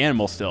talking about the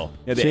animal still.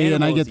 Yeah, the see,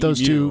 and I get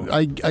those emu.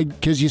 two.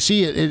 Because you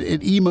see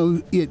it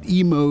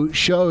emo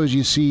shows,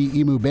 you see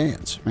emu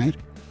bands, right?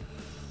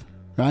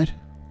 Right?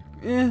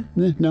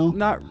 No.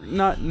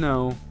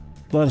 No.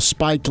 A lot of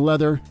spiked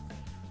leather.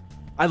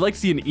 I'd like to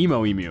see an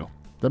emu.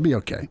 That'd be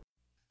okay.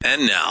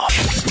 And now,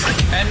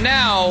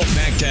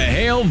 back to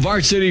Hail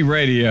Varsity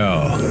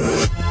Radio.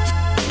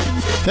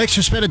 Thanks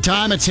for spending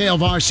time at Hail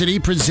Varsity,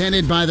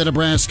 presented by the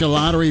Nebraska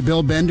Lottery.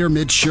 Bill Bender,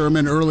 Mitch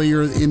Sherman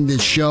earlier in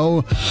this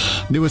show.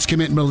 Newest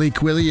commit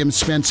Malik Williams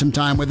spent some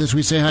time with us.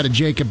 We say hi to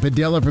Jacob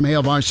Padilla from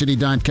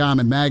HailVarsity.com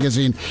and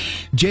magazine.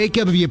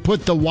 Jacob, have you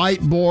put the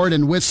whiteboard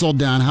and whistle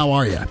down? How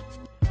are you?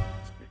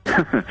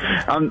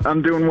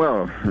 I'm doing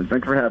well.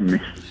 Thanks for having me.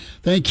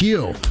 Thank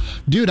you.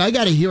 Dude, I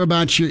got to hear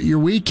about your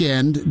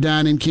weekend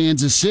down in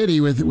Kansas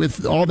City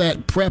with all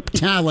that prep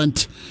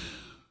talent.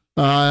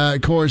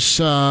 Of course,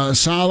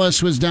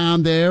 Salas was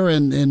down there,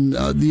 and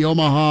the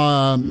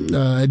Omaha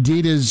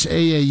Adidas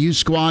AAU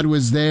squad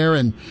was there,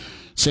 and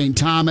St.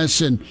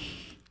 Thomas, and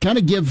kind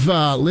of give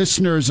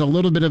listeners a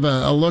little bit of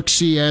a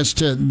look-see as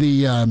to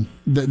the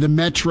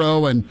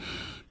Metro and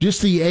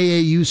just the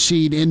AAU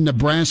scene in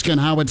Nebraska and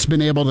how it's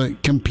been able to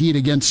compete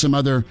against some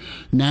other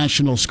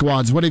national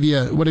squads. What have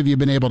you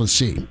been able to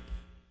see?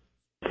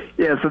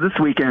 Yeah, so this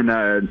weekend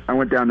I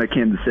went down to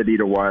Kansas City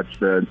to watch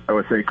the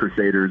OSA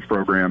Crusaders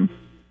program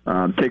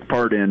take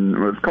part in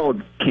what was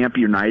called Camp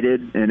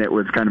United, and it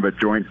was kind of a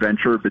joint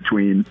venture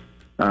between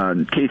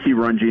KC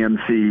Run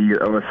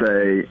GMC,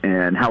 OSA,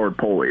 and Howard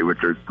Poly,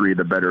 which are three of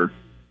the better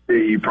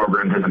AAU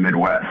programs in the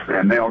Midwest.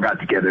 And they all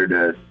got together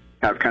to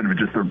have kind of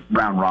just a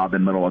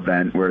round-robin little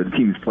event where the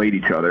teams played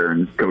each other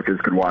and coaches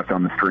could watch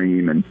on the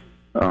stream. And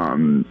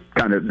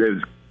kind of it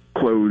was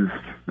closed,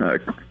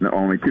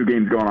 only 2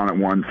 games going on at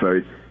once,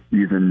 so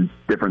using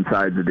different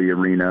sides of the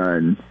arena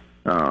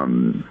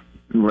and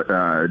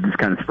just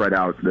kind of spread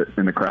out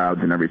in the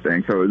crowds and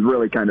everything. So it was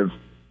really kind of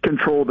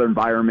controlled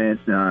environment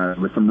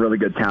with some really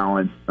good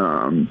talent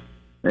and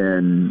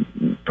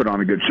put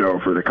on a good show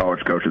for the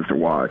college coaches to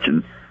watch.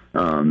 And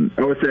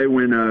OSA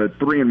went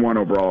 3-1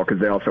 overall because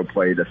they also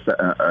played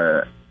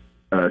a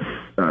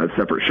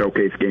separate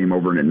showcase game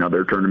over in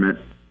another tournament.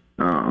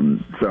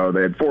 So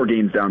they had 4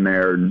 games down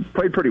there and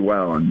played pretty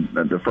well. And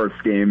the first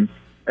game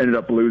ended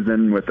up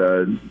losing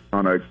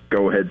on a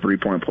go-ahead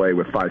 3-point play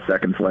with 5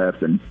 seconds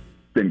left and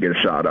didn't get a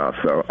shot off.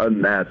 So other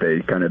than that,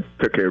 they kind of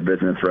took care of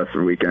business the rest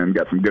of the weekend,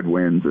 got some good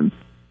wins, and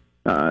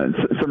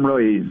some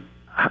really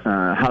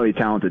highly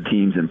talented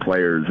teams and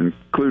players,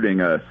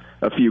 including a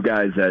few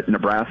guys that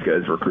Nebraska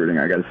is recruiting.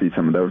 I got to see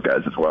some of those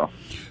guys as well.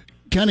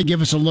 Kind of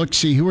give us a look,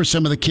 see who are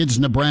some of the kids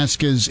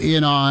Nebraska's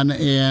in on,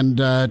 and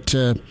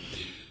to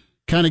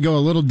kind of go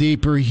a little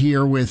deeper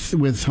here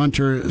with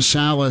Hunter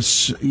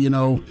Salas,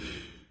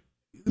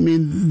 I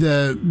mean,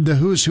 the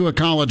who's who of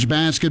college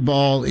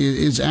basketball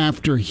is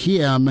after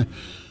him.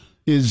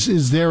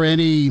 Is there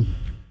any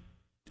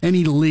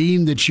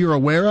lean that you're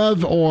aware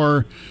of,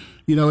 or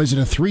is it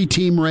a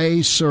 3-team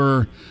race,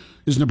 or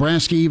is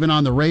Nebraska even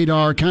on the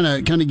radar? Kind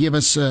of give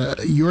us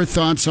your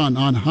thoughts on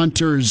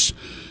Hunter's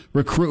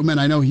recruitment.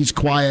 I know he's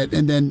quiet,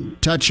 and then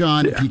touch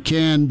on, if you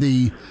can,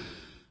 the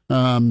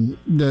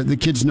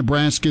kids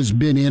Nebraska's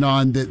been in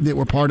on that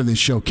were part of this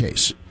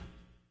showcase.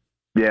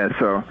 Yeah.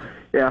 So.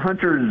 Yeah,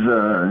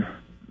 Hunter's,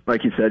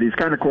 like you said, he's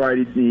kind of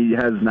quiet. He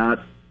has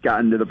not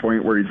gotten to the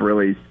point where he's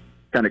really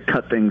kind of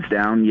cut things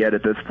down yet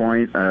at this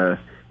point.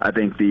 I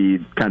think the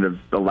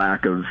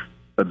lack of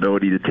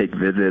ability to take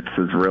visits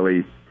has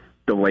really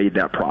delayed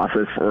that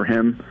process for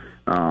him.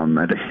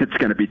 I think it's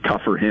going to be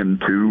tough for him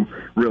to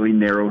really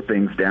narrow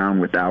things down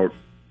without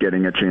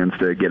getting a chance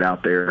to get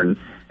out there and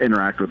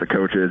interact with the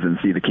coaches and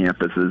see the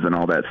campuses and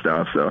all that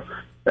stuff. So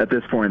at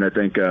this point, I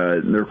think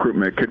the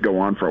recruitment could go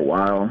on for a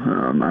while.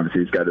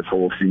 Obviously, he's got his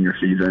whole senior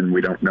season. We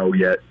don't know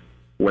yet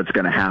what's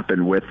going to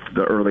happen with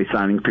the early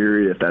signing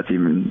period, if that's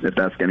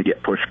going to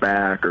get pushed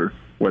back or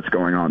what's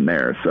going on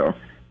there. So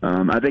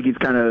I think he's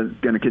kind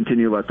of going to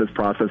continue to let this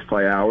process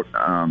play out.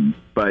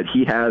 But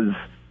he has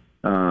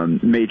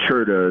made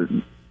sure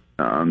to,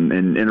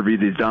 in interviews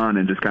he's done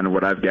and just kind of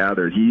what I've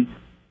gathered, he's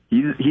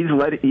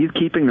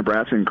keeping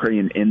Nebraska and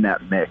Creighton in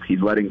that mix.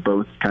 He's letting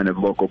both kind of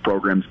local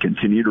programs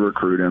continue to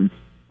recruit him.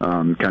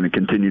 Kind of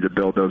continue to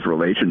build those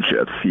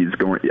relationships.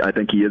 I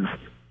think he is.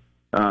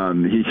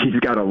 He's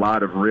got a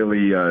lot of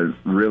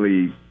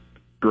really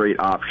great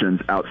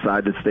options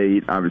outside the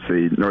state.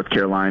 Obviously, North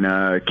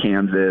Carolina,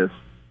 Kansas,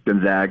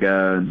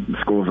 Gonzaga,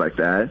 schools like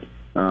that.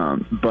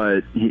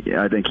 But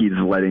I think he's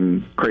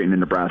letting Creighton and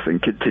Nebraska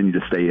continue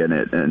to stay in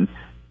it, and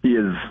he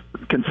is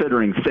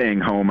considering staying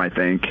home. I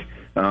think.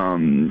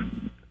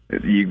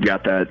 You've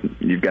got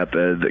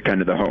the kind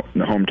of the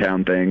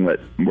hometown thing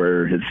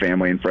where his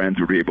family and friends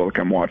would be able to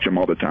come watch him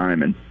all the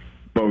time, and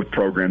both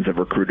programs have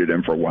recruited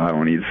him for a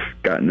while, and he's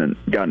gotten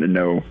to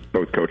know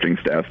both coaching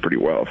staffs pretty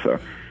well. So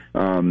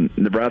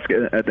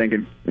Nebraska, I think,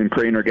 and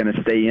Creighton are going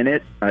to stay in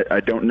it.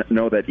 I don't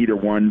know that either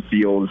one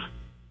feels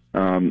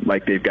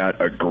like they've got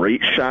a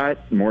great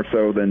shot, more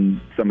so than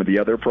some of the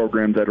other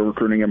programs that are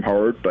recruiting him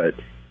hard, but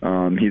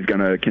he's going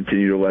to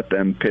continue to let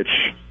them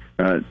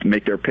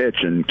make their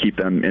pitch and keep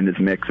them in his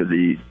mix as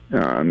he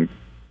kind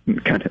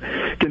of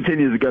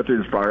continues to go through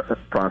this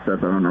process.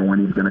 I don't know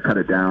when he's going to cut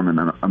it down, and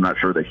I'm not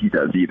sure that he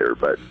does either.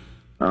 But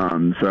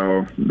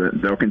so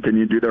they'll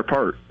continue to do their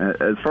part.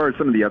 As far as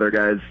some of the other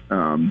guys,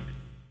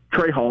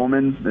 Trey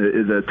Hallman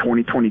is a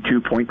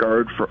 2022 point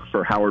guard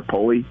for Howard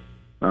Poly.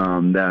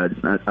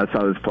 That I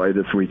saw this play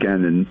this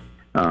weekend, and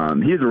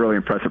he's a really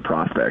impressive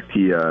prospect.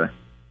 He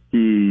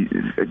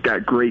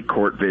got great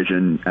court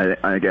vision.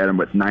 I got him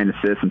with 9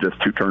 assists and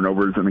just 2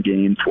 turnovers in the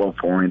game, 12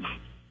 points,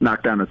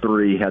 knocked down a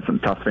 3, had some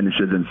tough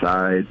finishes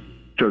inside,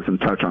 showed some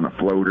touch on a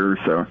floater.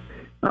 So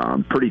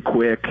pretty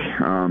quick,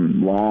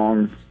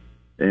 long,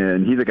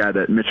 and he's a guy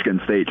that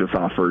Michigan State just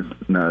offered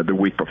the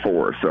week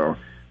before. So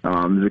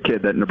he's a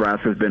kid that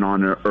Nebraska's been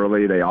on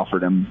early. They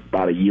offered him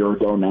about a year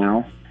ago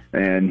now,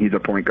 and he's a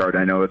point guard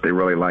I know that they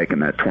really like in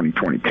that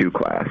 2022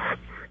 class.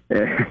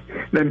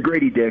 Then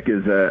Grady Dick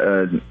is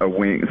a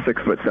wing,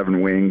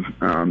 6'7" wing,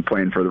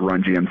 playing for the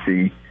Run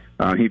GMC.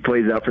 He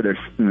plays out for their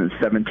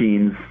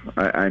 17s.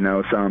 I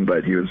know some,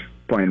 but he was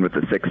playing with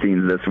the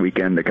 16s this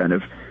weekend to kind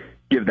of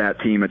give that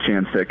team a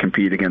chance to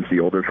compete against the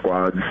older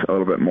squads a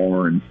little bit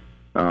more.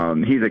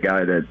 And he's a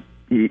guy that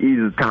he's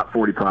a top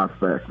 40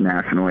 prospect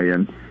nationally,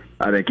 and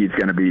I think it's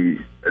going to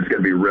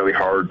be really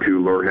hard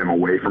to lure him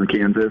away from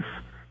Kansas.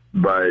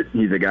 But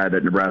he's a guy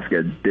that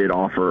Nebraska did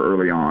offer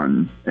early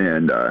on,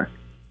 and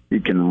he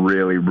can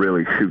really,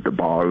 really shoot the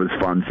ball. It was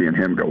fun seeing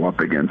him go up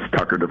against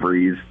Tucker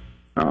DeVries.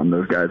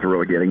 Those guys are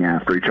really getting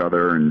after each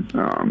other,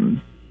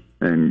 and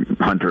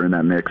Hunter in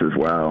that mix as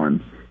well.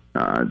 And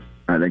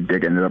I think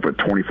Dick ended up with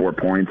 24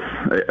 points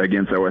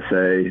against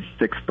OSA,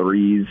 6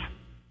 threes,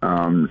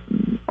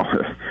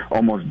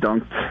 almost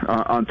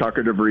dunked on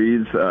Tucker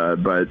DeVries,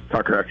 but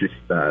Tucker actually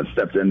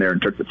stepped in there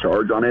and took the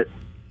charge on it.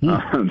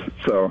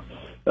 So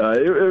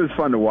it was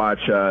fun to watch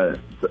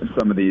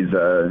some of these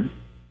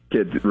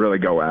kids really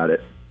go at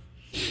it.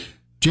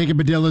 Jacob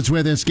Padilla is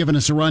with us, giving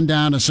us a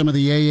rundown of some of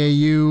the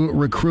AAU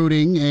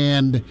recruiting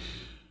and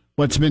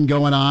what's been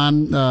going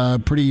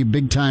on. Pretty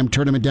big-time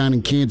tournament down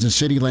in Kansas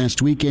City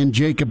last weekend.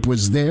 Jacob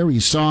was there. He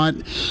saw it,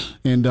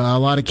 and a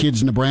lot of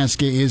kids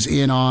Nebraska is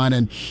in on.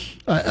 And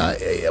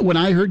when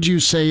I heard you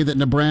say that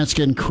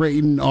Nebraska and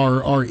Creighton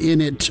are in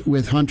it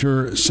with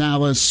Hunter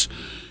Salas,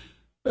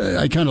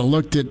 I kind of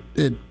looked at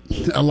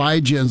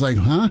Elijah and was like,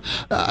 huh?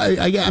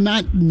 I'm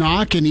not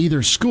knocking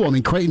either school. I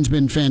mean, Creighton's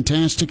been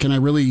fantastic, and I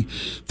really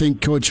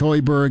think Coach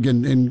Hoiberg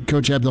and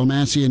Coach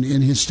Abdelmassi and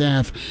his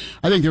staff,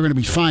 I think they're going to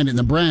be fine at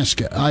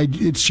Nebraska.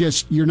 It's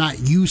just you're not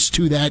used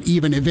to that,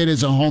 even if it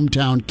is a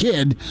hometown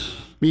kid.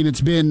 I mean,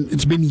 it's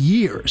been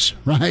years,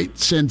 right,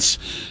 since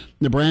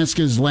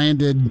Nebraska's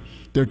landed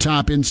their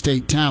top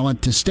in-state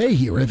talent to stay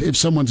here. If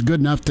someone's good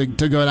enough to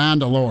go down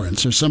to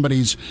Lawrence, or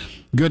somebody's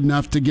good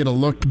enough to get a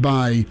look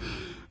by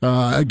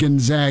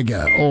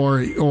Gonzaga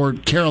or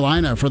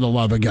Carolina, for the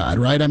love of God,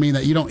 right? I mean,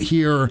 that you don't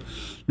hear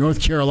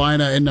North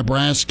Carolina and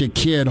Nebraska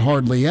kid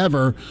hardly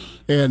ever,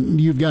 and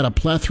you've got a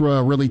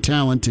plethora of really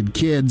talented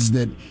kids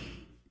that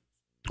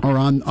are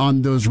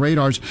on those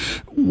radars.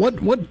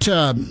 What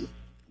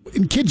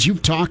kids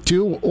you've talked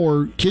to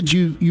or kids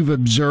you've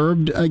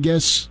observed, I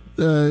guess,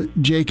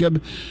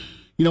 Jacob,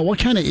 you know, what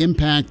kind of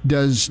impact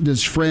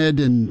does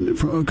Fred and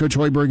Coach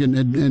Hoiberg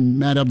and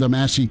Matt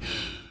Abdelmassi,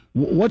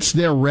 what's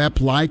their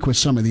rep like with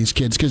some of these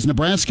kids? Because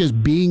Nebraska is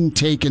being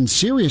taken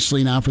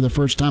seriously now for the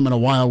first time in a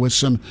while with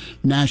some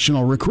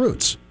national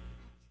recruits.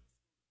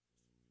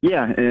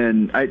 Yeah,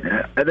 and I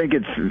think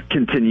it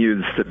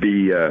continues to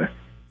be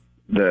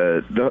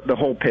the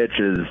whole pitch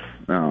is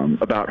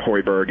about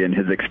Hoiberg and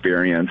his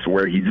experience,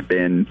 where he's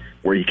been,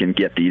 where he can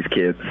get these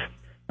kids.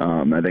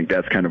 I think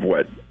that's kind of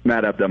what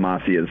Matt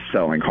Abdelmassi is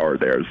selling hard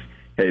there is,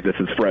 hey, this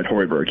is Fred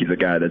Hoiberg. He's a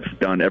guy that's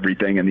done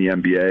everything in the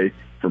NBA,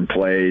 from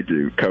play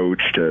to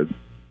coach to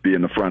be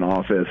in the front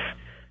office,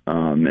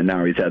 and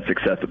now he's had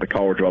success at the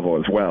college level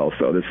as well.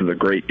 So this is a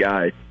great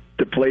guy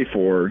to play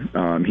for.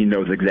 He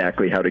knows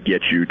exactly how to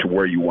get you to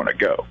where you want to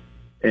go.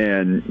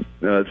 And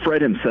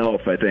Fred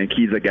himself, I think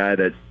he's a guy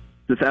that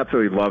just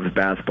absolutely loves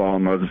basketball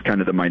and loves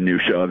kind of the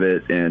minutia of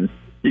it. And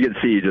you can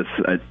see,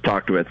 I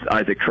talked with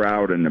Isaac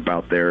Trout and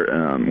about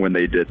their when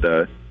they did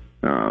the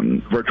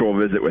virtual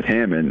visit with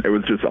him, and it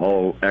was just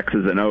all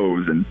X's and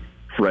O's, and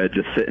Fred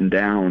just sitting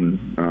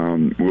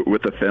down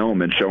with the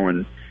film and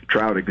showing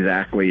Trout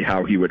exactly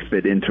how he would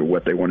fit into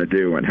what they want to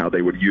do and how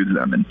they would use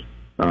them,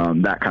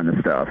 and that kind of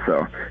stuff.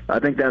 So I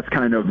think that's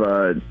kind of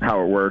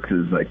how it works,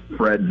 is like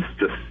Fred's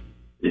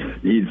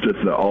he's just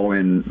an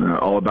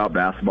all about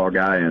basketball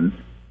guy, and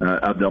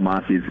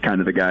Abdelmassi is kind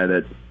of the guy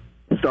that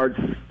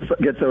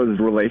gets those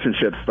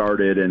relationships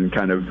started and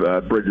kind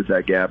of bridges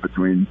that gap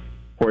between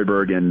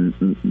Hoiberg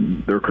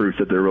and the recruits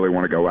that they really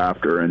want to go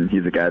after. And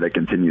he's a guy that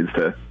continues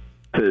to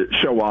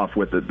show off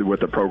what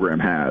the program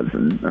has.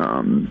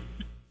 And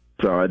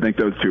so I think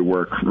those two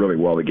work really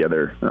well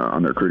together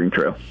on the recruiting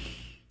trail.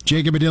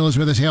 Jacob Padilla is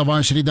with us,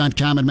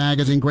 HailVarsity.com and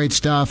magazine. Great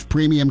stuff,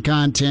 premium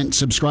content.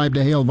 Subscribe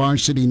to Hail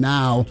Varsity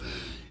now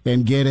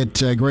and get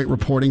it. Great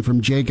reporting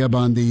from Jacob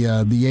on the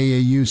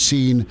AAU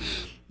scene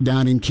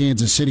down in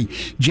Kansas City.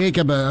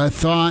 Jacob, a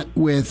thought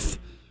with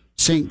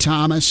St.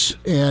 Thomas,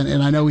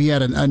 and I know he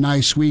had a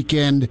nice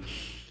weekend.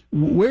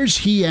 Where's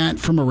he at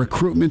from a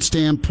recruitment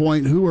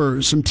standpoint? Who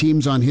are some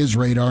teams on his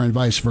radar and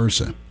vice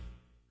versa?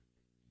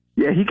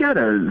 Yeah, he got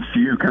a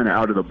few kind of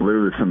out of the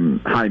blue,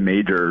 some high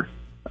major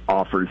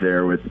offers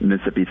there with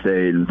Mississippi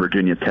State and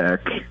Virginia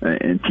Tech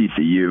and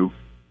TCU.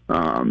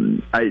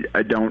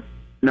 I don't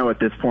know at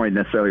this point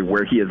necessarily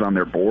where he is on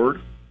their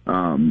board.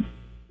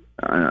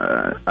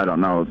 I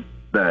don't know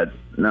that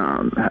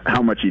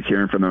how much he's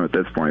hearing from them at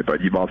this point,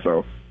 but you've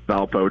also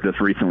Valpo just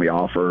recently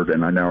offered,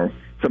 and I know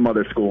some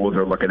other schools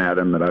are looking at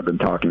him that I've been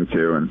talking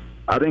to, and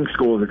I think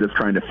schools are just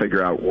trying to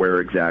figure out where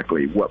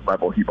exactly, what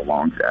level he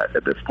belongs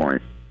at this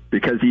point,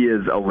 because he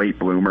is a late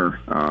bloomer.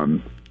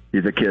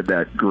 He's a kid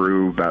that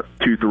grew about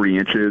 2-3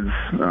 inches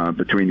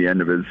between the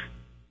end of his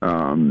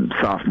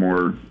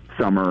sophomore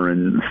summer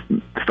and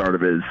start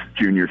of his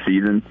junior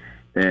season,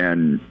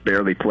 and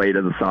barely played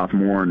as a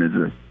sophomore, and is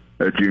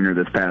a junior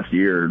this past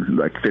year,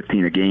 like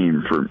 15 a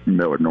game for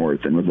Millard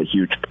North, and was a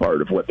huge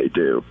part of what they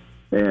do.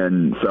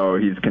 And so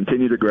he's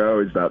continued to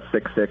grow. He's about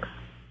 6'6",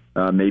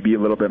 maybe a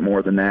little bit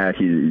more than that.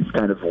 He's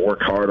kind of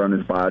worked hard on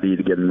his body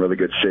to get in really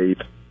good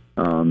shape,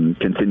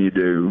 continued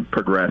to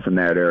progress in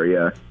that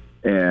area.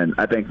 And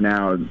I think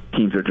now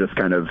teams are just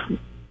kind of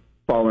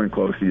following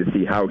closely to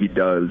see how he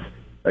does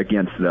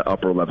against the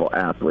upper-level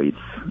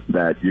athletes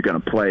that you're going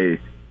to play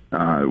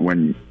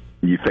when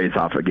you face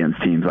off against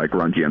teams like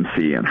Run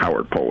GMC and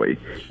Howard Pulley.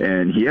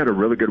 And he had a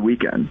really good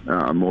weekend.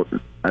 I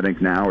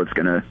think now it's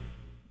going to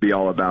be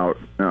all about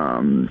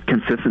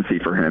consistency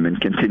for him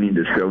and continuing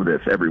to show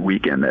this every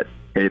weekend that,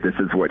 hey, this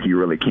is what he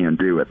really can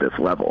do at this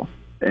level.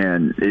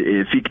 And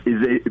if he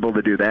is able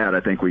to do that, I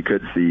think we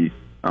could see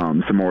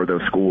some more of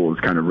those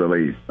schools kind of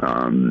really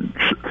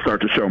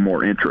start to show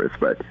more interest.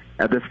 But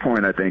at this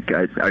point, I think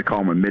I call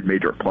him a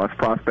mid-major plus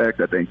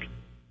prospect. I think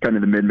kind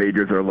of the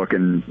mid-majors are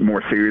looking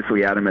more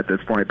seriously at him at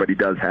this point, but he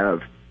does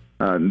have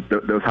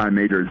those high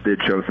majors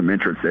did show some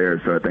interest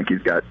there, so I think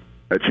he's got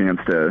a chance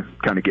to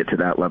kind of get to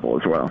that level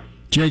as well.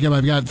 Jacob,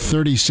 I've got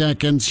 30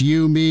 seconds.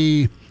 You,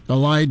 me,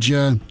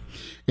 Elijah,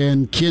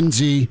 and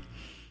Kinsey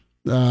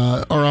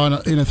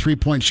are in a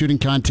three-point shooting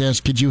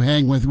contest. Could you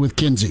hang with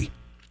Kinsey?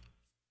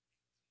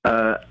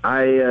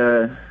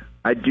 I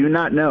do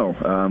not know.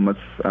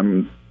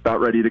 I'm about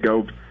ready to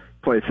go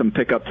play some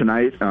pickup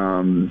tonight.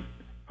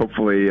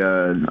 Hopefully,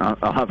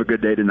 I'll have a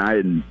good day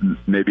tonight, and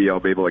maybe I'll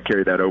be able to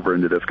carry that over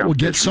into this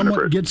competition.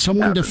 Well, get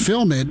someone to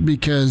film it,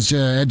 because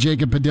at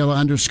Jacob Padilla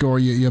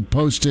 _ you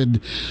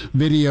posted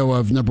video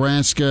of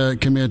Nebraska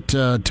commit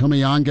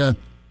Tomianga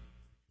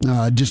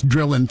just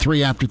drilling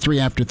 3 after 3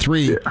 after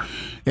 3. Yeah.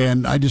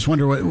 And I just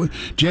wonder,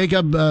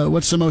 Jacob,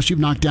 what's the most you've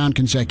knocked down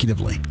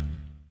consecutively?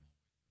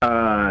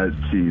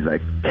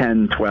 Like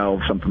 10,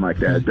 12, something like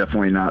that.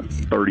 Definitely not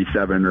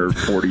 37 or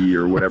 40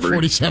 or whatever.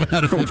 47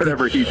 out of 50.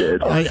 Whatever he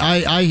did.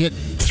 I hit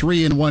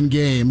 3 in one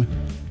game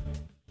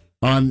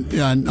on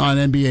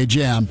NBA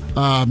Jam.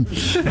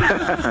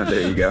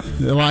 There you go.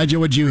 Elijah,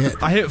 what'd you hit?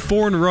 I hit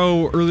 4 in a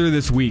row earlier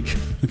this week.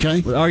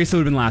 Okay. Well, I guess it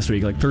would have been last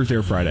week, like Thursday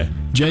or Friday.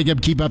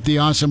 Jacob, keep up the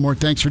awesome work.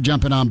 Thanks for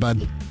jumping on,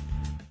 bud.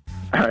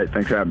 All right.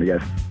 Thanks for having me,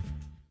 guys.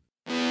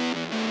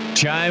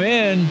 Chime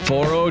in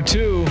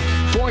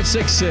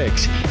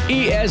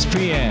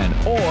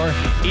 402-466-ESPN or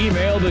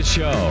email the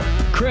show,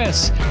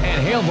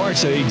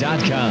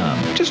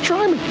 Chris@HailVarsity.com. Just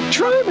try me.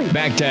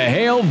 Back to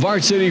Hail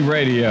Varsity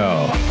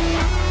Radio.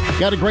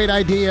 Got a great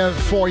idea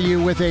for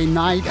you with a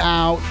night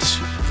out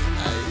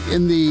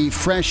in the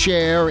fresh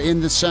air,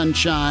 in the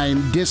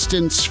sunshine,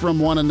 distance from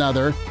one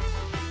another.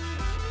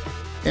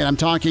 And I'm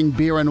talking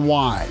beer and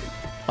wine.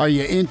 Are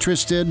you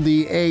interested?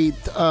 The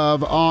 8th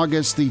of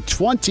August, the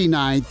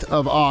 29th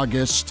of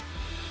August.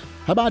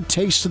 How about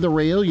Taste of the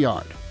Rail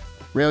Yard?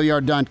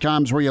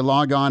 RailYard.com is where you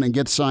log on and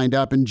get signed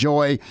up.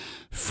 Enjoy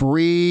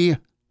free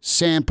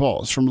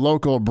samples from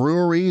local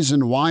breweries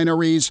and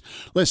wineries.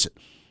 Listen,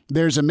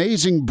 there's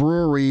amazing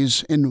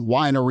breweries and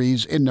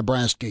wineries in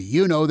Nebraska.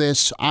 You know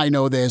this, I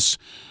know this,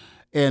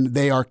 and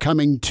they are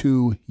coming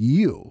to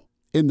you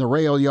in the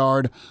Rail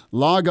Yard.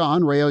 Log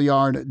on,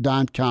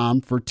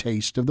 RailYard.com for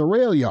Taste of the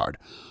Rail Yard.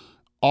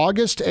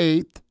 August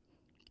 8th,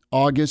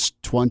 August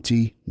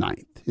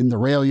 29th. In the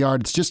Rail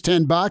Yard, it's just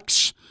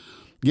 $10.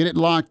 Get it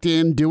locked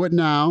in. Do it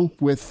now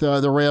with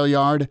the Rail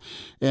Yard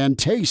and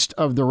Taste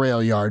of the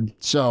Rail Yard.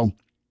 So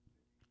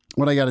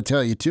what I got to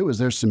tell you, too, is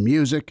there's some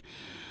music.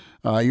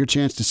 Your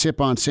chance to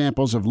sip on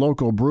samples of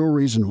local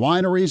breweries and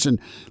wineries. And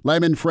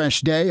Lemon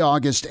Fresh Day,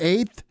 August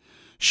 8th.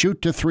 Shoot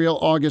to Thrill,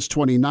 August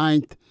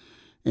 29th.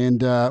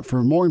 And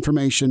for more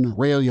information,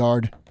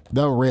 RailYard,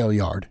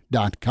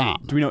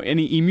 TheRailYard.com. Do we know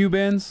any emu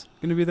bands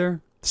going to be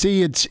there?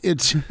 See,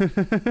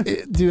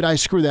 dude, I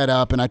screw that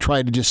up, and I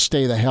try to just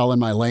stay the hell in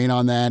my lane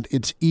on that.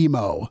 It's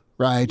emo,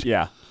 right?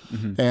 Yeah.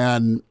 Mm-hmm.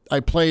 And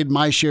I played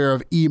my share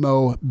of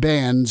emo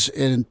bands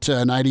at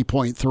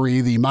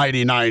 90.3, the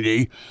Mighty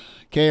 90,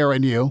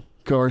 KRNU, of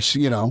course,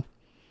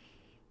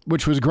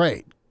 which was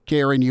great.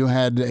 KRNU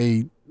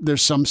had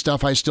there's some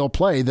stuff I still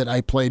play that I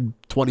played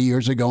 20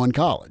 years ago in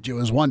college. It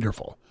was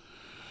wonderful.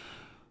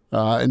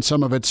 And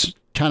some of it's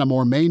kind of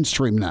more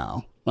mainstream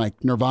now,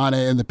 like Nirvana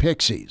and the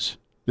Pixies.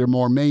 They're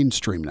more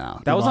mainstream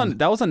now. That was on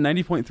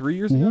 90.3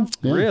 years ago?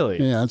 Yeah. Really?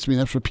 Yeah, that's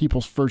where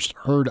people first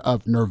heard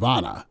of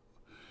Nirvana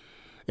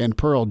and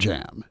Pearl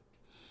Jam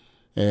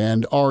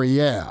and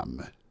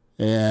REM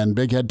and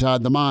Big Head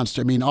Todd the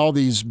Monster. I mean, all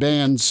these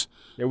bands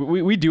Yeah,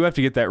 we do have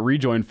to get that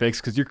rejoin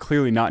fixed because you're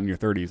clearly not in your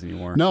 30s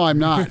anymore. No, I'm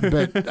not.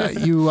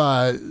 But you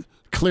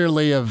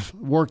clearly have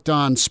worked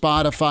on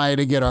Spotify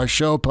to get our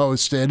show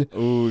posted.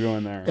 Ooh,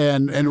 going there.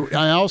 And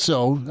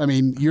I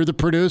mean, you're the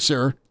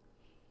producer.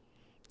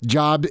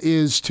 Job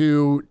is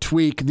to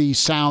tweak the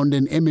sound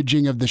and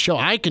imaging of the show.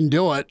 I can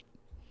do it.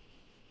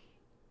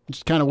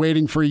 Just kind of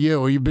waiting for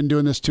you. You've been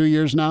doing this 2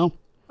 years now?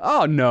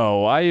 Oh,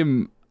 no. I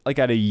am like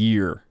at a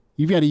year.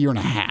 You've got a year and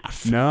a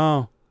half.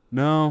 No.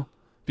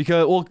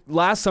 Because, well,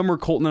 last summer,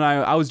 Colton and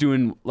I was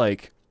doing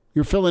like...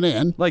 You're filling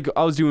in. Like,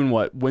 I was doing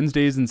what?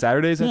 Wednesdays and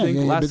Saturdays, I think,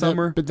 last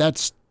summer? But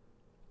that's...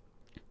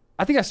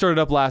 I think I started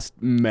up last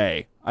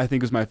May. I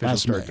think was my official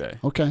start day.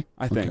 Okay.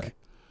 I think. Okay.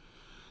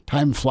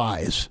 Time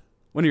flies.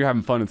 When you're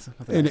having fun.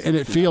 And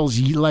it feels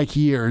like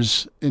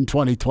years in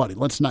 2020.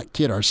 Let's not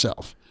kid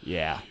ourselves.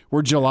 Yeah.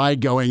 We're July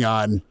going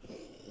on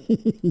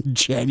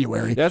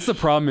January. That's the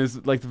problem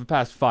is, like, the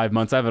past 5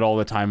 months, I've had all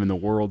the time in the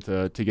world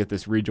to get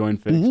this rejoin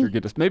fixed or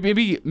get this.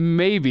 Maybe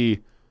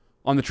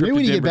on the trip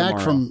to Denver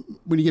tomorrow.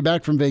 When you get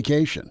back from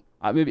vacation.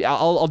 Maybe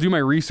I'll do my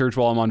research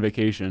while I'm on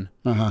vacation.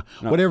 No.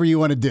 Whatever you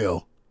want to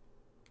do.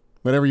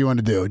 Whatever you want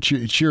to do.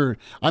 It's your,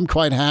 I'm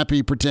quite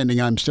happy pretending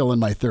I'm still in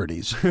my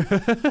 30s.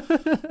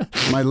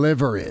 My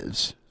liver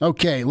is.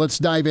 Okay, let's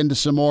dive into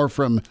some more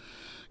from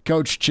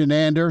Coach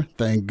Chinander.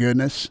 Thank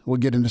goodness. We'll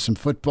get into some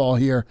football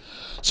here.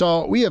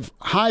 So we have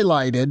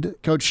highlighted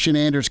Coach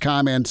Chinander's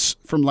comments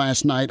from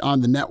last night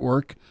on the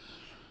network.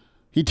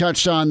 He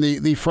touched on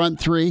the front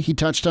three. He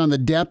touched on the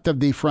depth of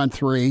the front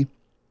three.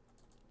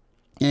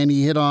 And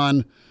he hit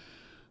on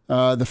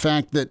the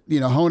fact that,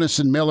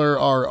 Honus and Miller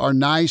are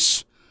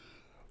nice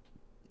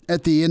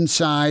at the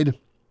inside,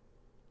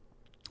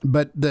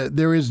 but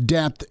there is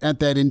depth at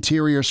that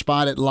interior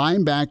spot at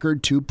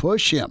linebacker to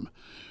push him.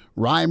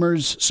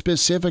 Reimers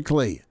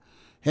specifically,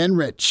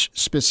 Henrich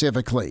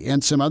specifically,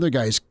 and some other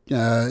guys,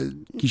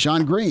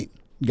 Keyshawn Green,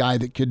 guy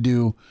that could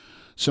do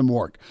some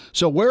work.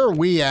 So where are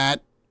we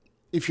at,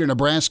 if you're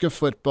Nebraska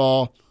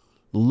football,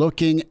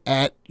 looking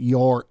at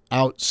your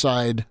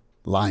outside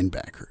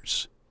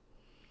linebackers?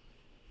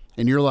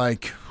 And you're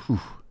like,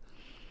 whew.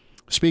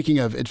 Speaking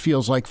of, it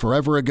feels like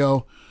forever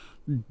ago.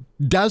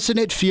 Doesn't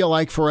it feel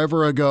like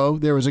forever ago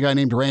there was a guy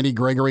named Randy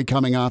Gregory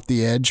coming off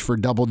the edge for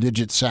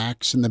double-digit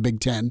sacks in the Big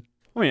Ten?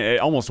 I mean, it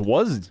almost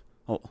was.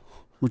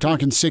 We're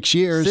talking 6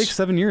 years. 6,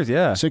 7 years,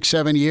 yeah. 6,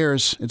 7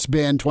 years. It's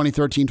been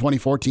 2013,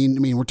 2014. I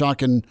mean, we're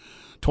talking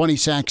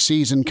 20-sack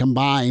season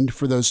combined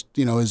for those,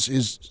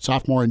 his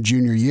sophomore and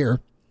junior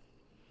year.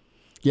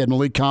 You had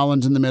Malik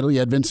Collins in the middle. You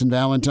had Vincent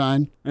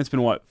Valentine. It's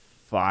been,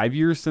 5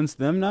 years since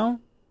them now?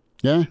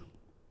 Yeah.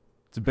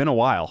 It's been a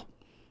while.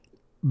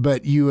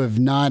 But you have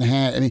not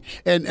had,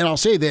 and I'll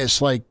say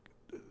this, I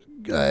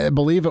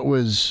believe it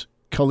was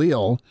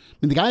Khalil.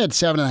 The guy had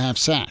 7.5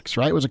 sacks,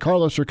 right? Was it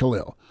Carlos or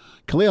Khalil?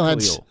 Khalil had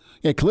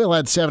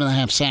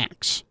 7.5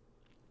 sacks.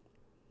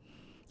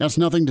 That's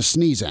nothing to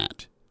sneeze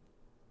at,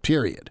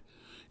 period.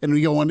 And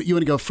you want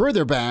to go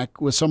further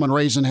back with someone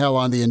raising hell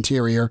on the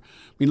interior.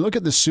 Look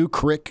at the Sue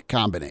Crick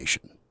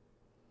combination,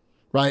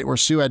 right? Where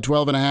Sue had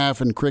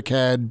 12.5 and Crick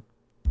had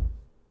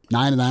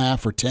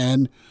 9.5 or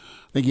 10.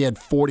 I think he had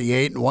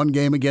 48 in one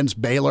game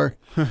against Baylor,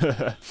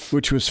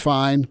 which was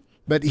fine.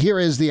 But here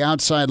is the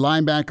outside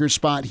linebacker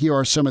spot. Here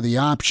are some of the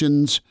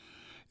options.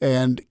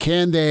 And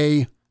can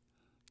they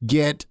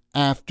get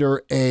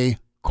after a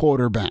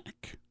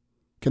quarterback?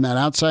 Can that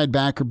outside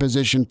backer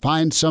position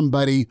find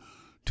somebody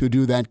to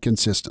do that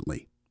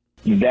consistently?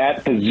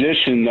 That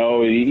position,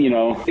 though,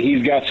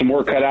 he's got some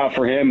work cut out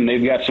for him, and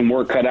they've got some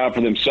work cut out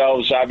for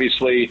themselves.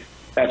 Obviously,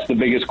 that's the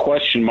biggest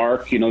question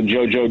mark.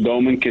 JoJo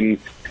Doman can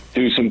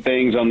do some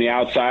things on the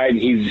outside.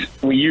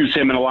 We use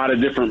him in a lot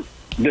of different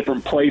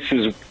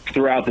places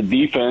throughout the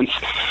defense.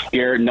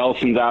 Garrett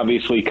Nelson's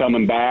obviously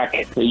coming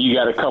back. You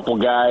got a couple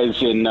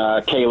guys in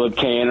Caleb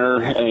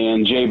Tanner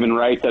and Javen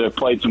Wright that have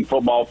played some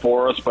football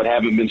for us but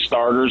haven't been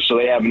starters, so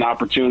they have an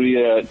opportunity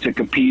to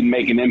compete and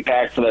make an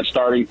impact for that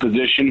starting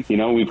position.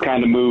 We've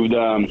kind of moved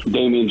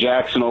Damian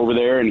Jackson over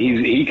there, and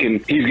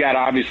he's got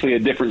obviously a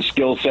different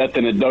skill set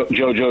than a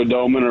JoJo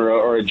Doman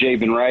or a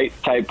Javen Wright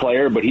type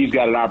player, but he's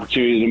got an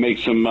opportunity to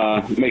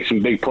make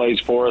some big plays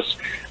for us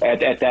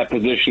at that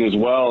position as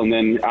well. And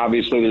then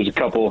obviously there's a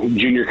couple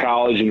junior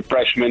college and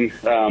freshmen,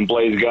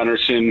 Blaze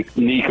Gunnarsson,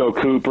 Nico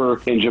Cooper,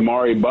 and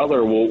Jamari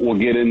Butler will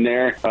get in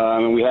there.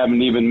 And we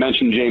haven't even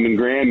mentioned Jamin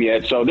Graham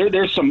yet. So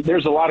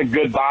there's a lot of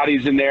good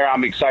bodies in there.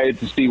 I'm excited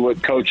to see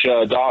what Coach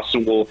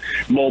Dawson will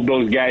mold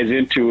those guys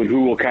into and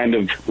who will kind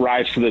of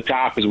rise to the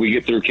top as we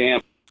get through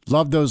camp.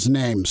 Love those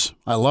names.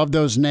 I love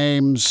those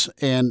names,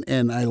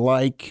 and I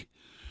like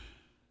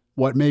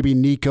what maybe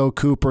Nico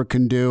Cooper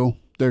can do.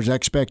 There's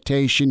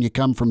expectation. You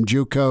come from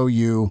JUCO,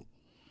 you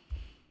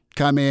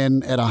come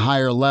in at a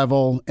higher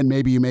level, and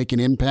maybe you make an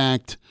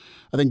impact.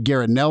 I think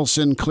Garrett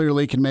Nelson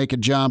clearly can make a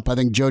jump. I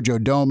think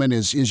JoJo Doman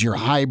is your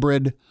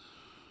hybrid,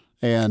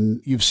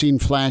 and you've seen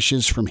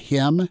flashes from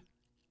him.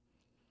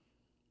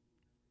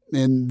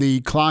 And the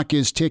clock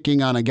is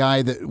ticking on a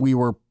guy that we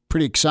were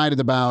pretty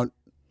excited about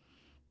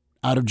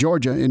out of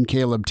Georgia in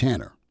Caleb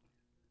Tanner.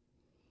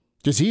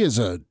 Because he is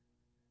a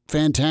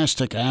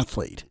fantastic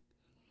athlete.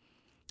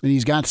 And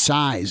he's got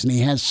size and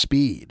he has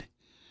speed.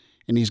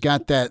 And he's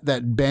got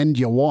that bend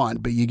you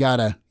want, but you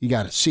gotta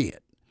see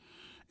it.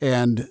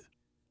 And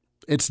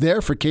it's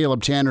there for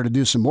Caleb Tanner to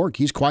do some work.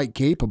 He's quite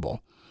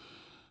capable.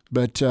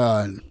 But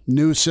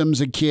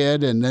Newsom's a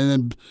kid, and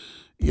then,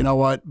 you know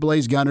what,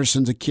 Blaise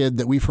Gunnarson's a kid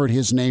that we've heard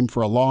his name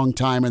for a long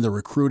time in the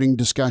recruiting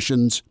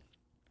discussions.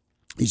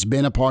 He's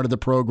been a part of the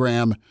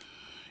program.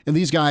 And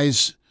these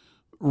guys,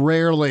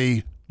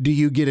 rarely do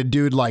you get a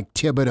dude like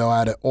Thibodeau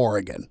out of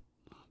Oregon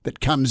that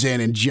comes in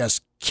and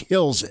just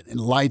kills it and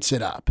lights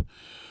it up.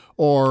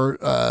 Or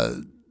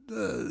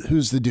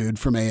who's the dude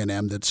from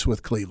A&M that's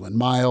with Cleveland?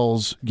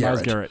 Myles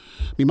Garrett. I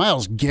mean,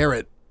 Myles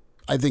Garrett,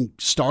 I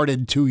think,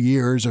 started 2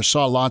 years or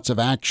saw lots of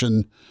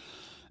action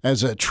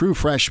as a true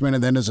freshman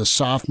and then as a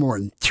sophomore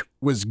and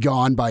was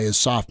gone by his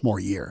sophomore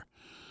year.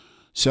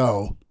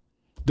 So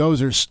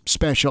those are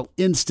special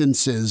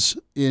instances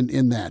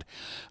in that.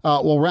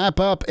 We'll wrap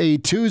up a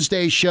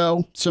Tuesday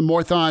show. Some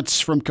more thoughts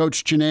from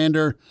Coach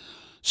Chinander.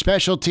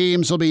 Special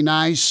teams will be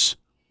nice.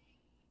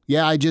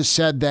 Yeah, I just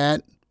said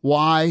that.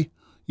 Why?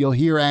 You'll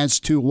hear as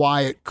to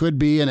why it could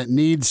be and it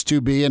needs to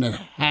be and it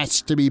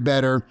has to be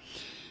better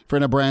for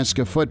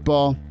Nebraska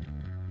football.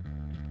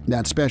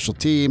 That's special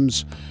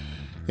teams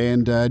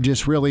and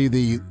just really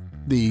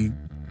the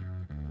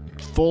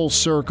full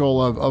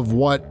circle of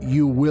what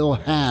you will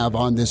have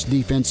on this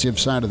defensive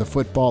side of the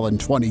football in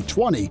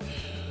 2020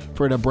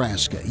 for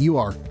Nebraska. You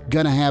are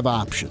going to have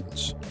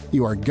options.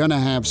 You are going to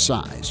have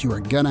size. You are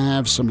going to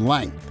have some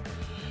length.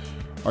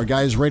 Our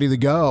guys ready to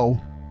go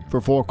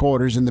for 4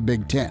 quarters in the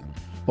Big Ten.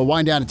 We'll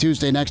wind down to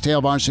Tuesday next.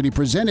 Hail Varsity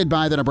presented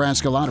by the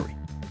Nebraska Lottery.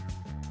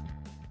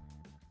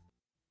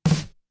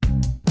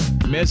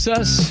 Miss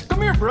us?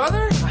 Come here,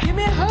 brother. Give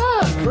me a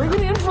hug. Bring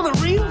it in for the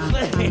real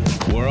thing.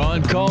 We're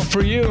on call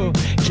for you.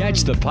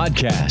 Catch the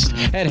podcast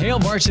at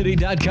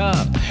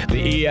hailvarsity.com,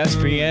 the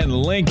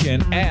ESPN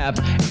Lincoln app,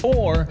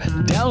 or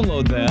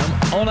download them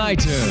on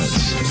iTunes.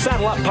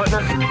 Saddle up, partner.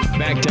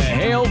 Back to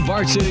Hail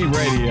Varsity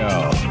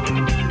Radio.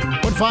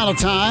 One final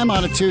time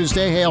on a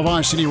Tuesday, Hail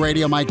Varsity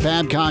Radio. Mike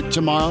Babcock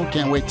tomorrow.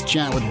 Can't wait to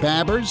chat with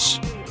Babbers.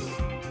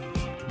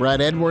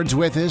 Brad Edwards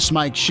with us.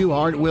 Mike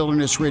Schuhart,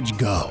 Wilderness Ridge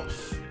Golf.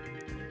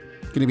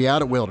 Going to be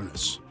out at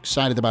Wilderness.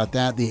 Excited about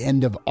that. The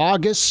end of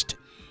August.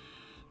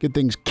 Get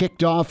things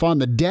kicked off on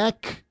the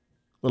deck.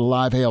 Little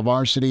live Hail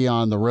Varsity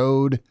on the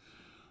road.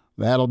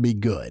 That'll be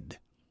good.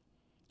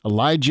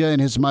 Elijah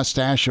and his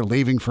mustache are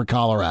leaving for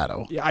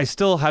Colorado. Yeah, I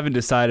still haven't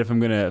decided if I'm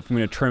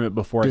gonna trim it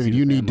before I see the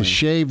you family. need to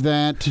shave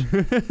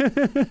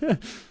that.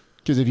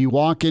 Because if you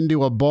walk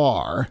into a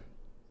bar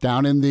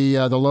down in the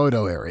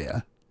Lodo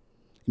area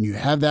and you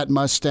have that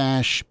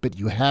mustache but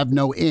you have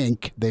no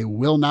ink, they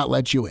will not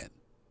let you in.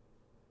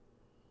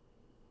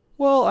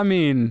 Well, I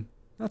mean,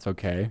 that's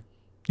okay.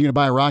 You gonna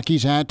buy a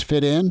Rockies hat to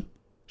fit in?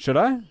 Should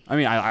I? I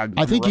mean,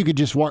 I think you could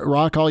just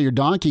rock all your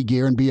donkey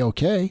gear and be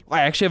okay.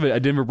 I actually have a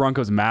Denver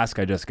Broncos mask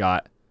I just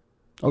got.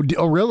 Oh,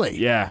 really?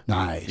 Yeah.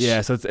 Nice.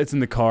 Yeah, so it's in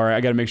the car. I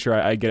got to make sure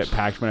I get it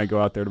packed when I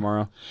go out there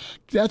tomorrow.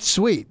 That's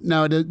sweet.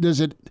 Now, does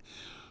it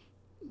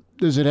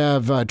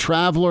have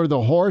Traveler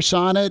the horse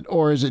on it,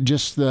 or is it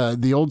just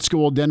the old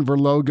school Denver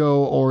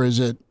logo, or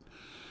is it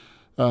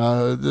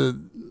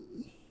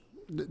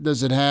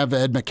does it have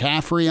Ed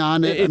McCaffrey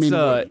on it?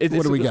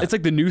 What do we got? It's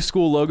like the new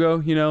school logo,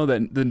 you know,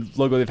 the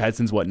logo they've had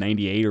since,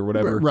 98 or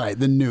whatever. Right,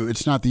 the new.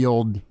 It's not the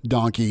old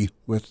donkey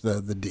with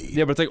the D.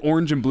 Yeah, but it's like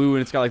orange and blue,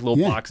 and it's got like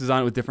little boxes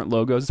on it with different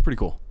logos. It's pretty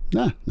cool.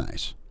 Yeah,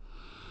 nice.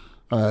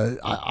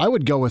 I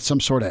would go with some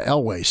sort of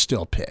Elway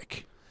still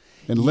pick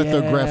and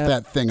lithograph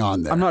that thing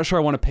on there. I'm not sure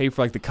I want to pay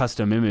for like the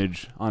custom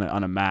image on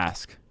a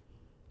mask.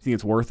 You think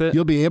it's worth it?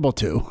 You'll be able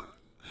to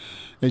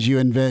as you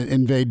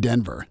invade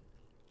Denver.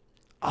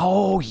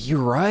 Oh,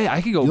 you're right.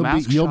 I could go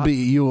mask shopping.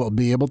 You will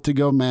be able to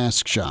go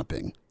mask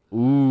shopping.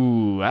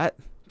 Ooh, that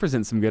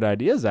presents some good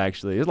ideas,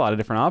 actually. There's a lot of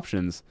different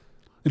options.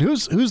 And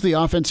who's the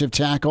offensive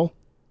tackle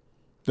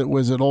that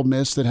was at Ole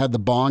Miss that had the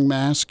bong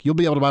mask? You'll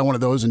be able to buy one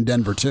of those in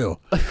Denver, too.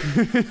 Do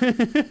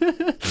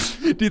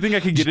you think I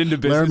could get into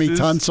businesses?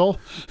 Laramie Tunsil?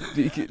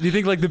 Do you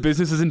think like the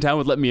businesses in town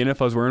would let me in if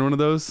I was wearing one of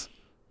those?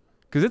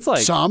 Because it's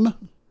like...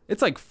 Some.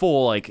 It's like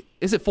full, like,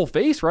 is it full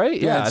face, right?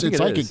 Yeah,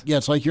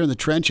 it's like you're in the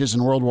trenches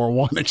in World War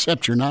I,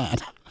 except you're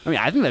not. I mean,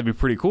 I think that'd be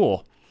pretty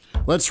cool.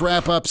 Let's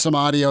wrap up some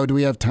audio. Do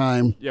we have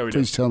time? Yeah, we do.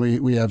 Please tell me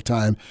we have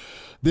time.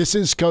 This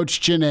is Coach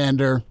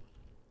Chinander,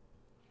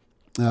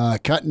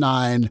 cut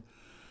 9.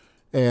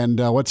 And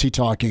what's he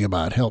talking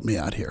about? Help me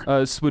out here.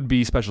 This would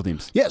be special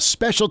teams. Yes,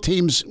 special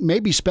teams may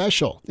be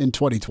special in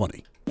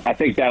 2020. I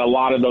think that a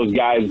lot of those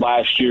guys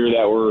last year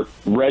that were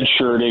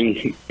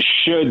redshirting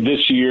should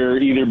this year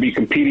either be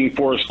competing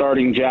for a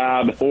starting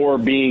job or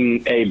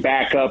being a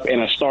backup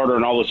and a starter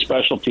in all the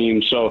special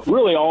teams. So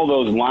really all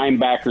those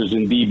linebackers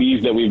and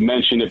DBs that we've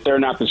mentioned, if they're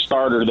not the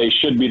starter, they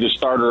should be the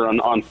starter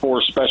on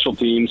 4 special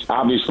teams.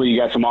 Obviously, you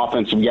got some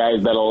offensive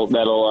guys that'll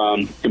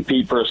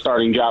compete for a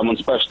starting job on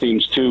special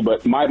teams too.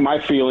 But my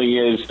feeling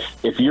is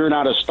if you're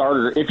not a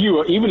starter,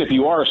 even if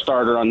you are a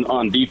starter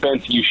on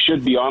defense, you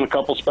should be on a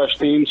couple special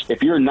teams.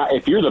 If you're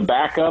the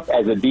backup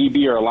as a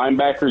DB or a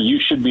linebacker, you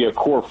should be a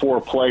core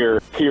 4 player,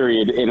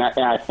 period. And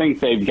I think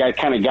they've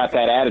kind of got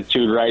that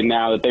attitude right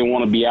now that they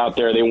want to be out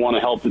there, they want to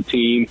help the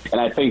team, and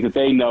I think that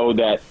they know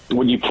that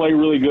when you play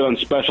really good on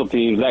special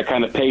teams, that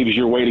kind of paves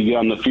your way to get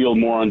on the field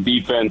more on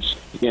defense,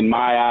 in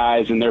my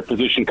eyes, in their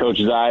position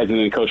coach's eyes, and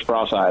in Coach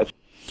Frost's eyes.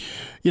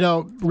 You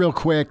know, real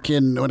quick,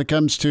 and when it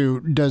comes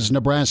to does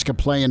Nebraska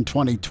play in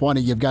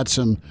 2020, you've got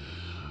some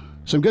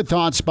good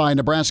thoughts by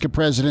Nebraska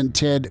President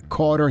Ted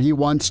Carter. He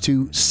wants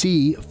to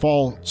see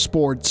fall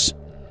sports,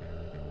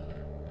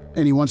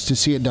 and he wants to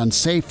see it done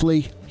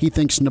safely. He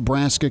thinks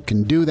Nebraska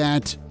can do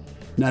that.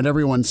 Not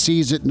everyone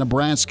sees it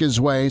Nebraska's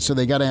way, so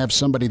they got to have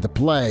somebody to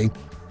play.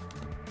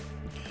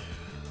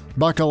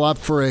 Buckle up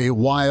for a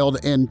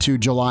wild end to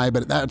July,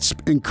 but that's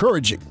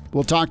encouraging.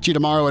 We'll talk to you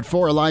tomorrow at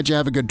 4. Elijah,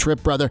 have a good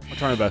trip, brother. I'll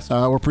try my best.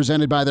 We're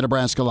presented by the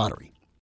Nebraska Lottery.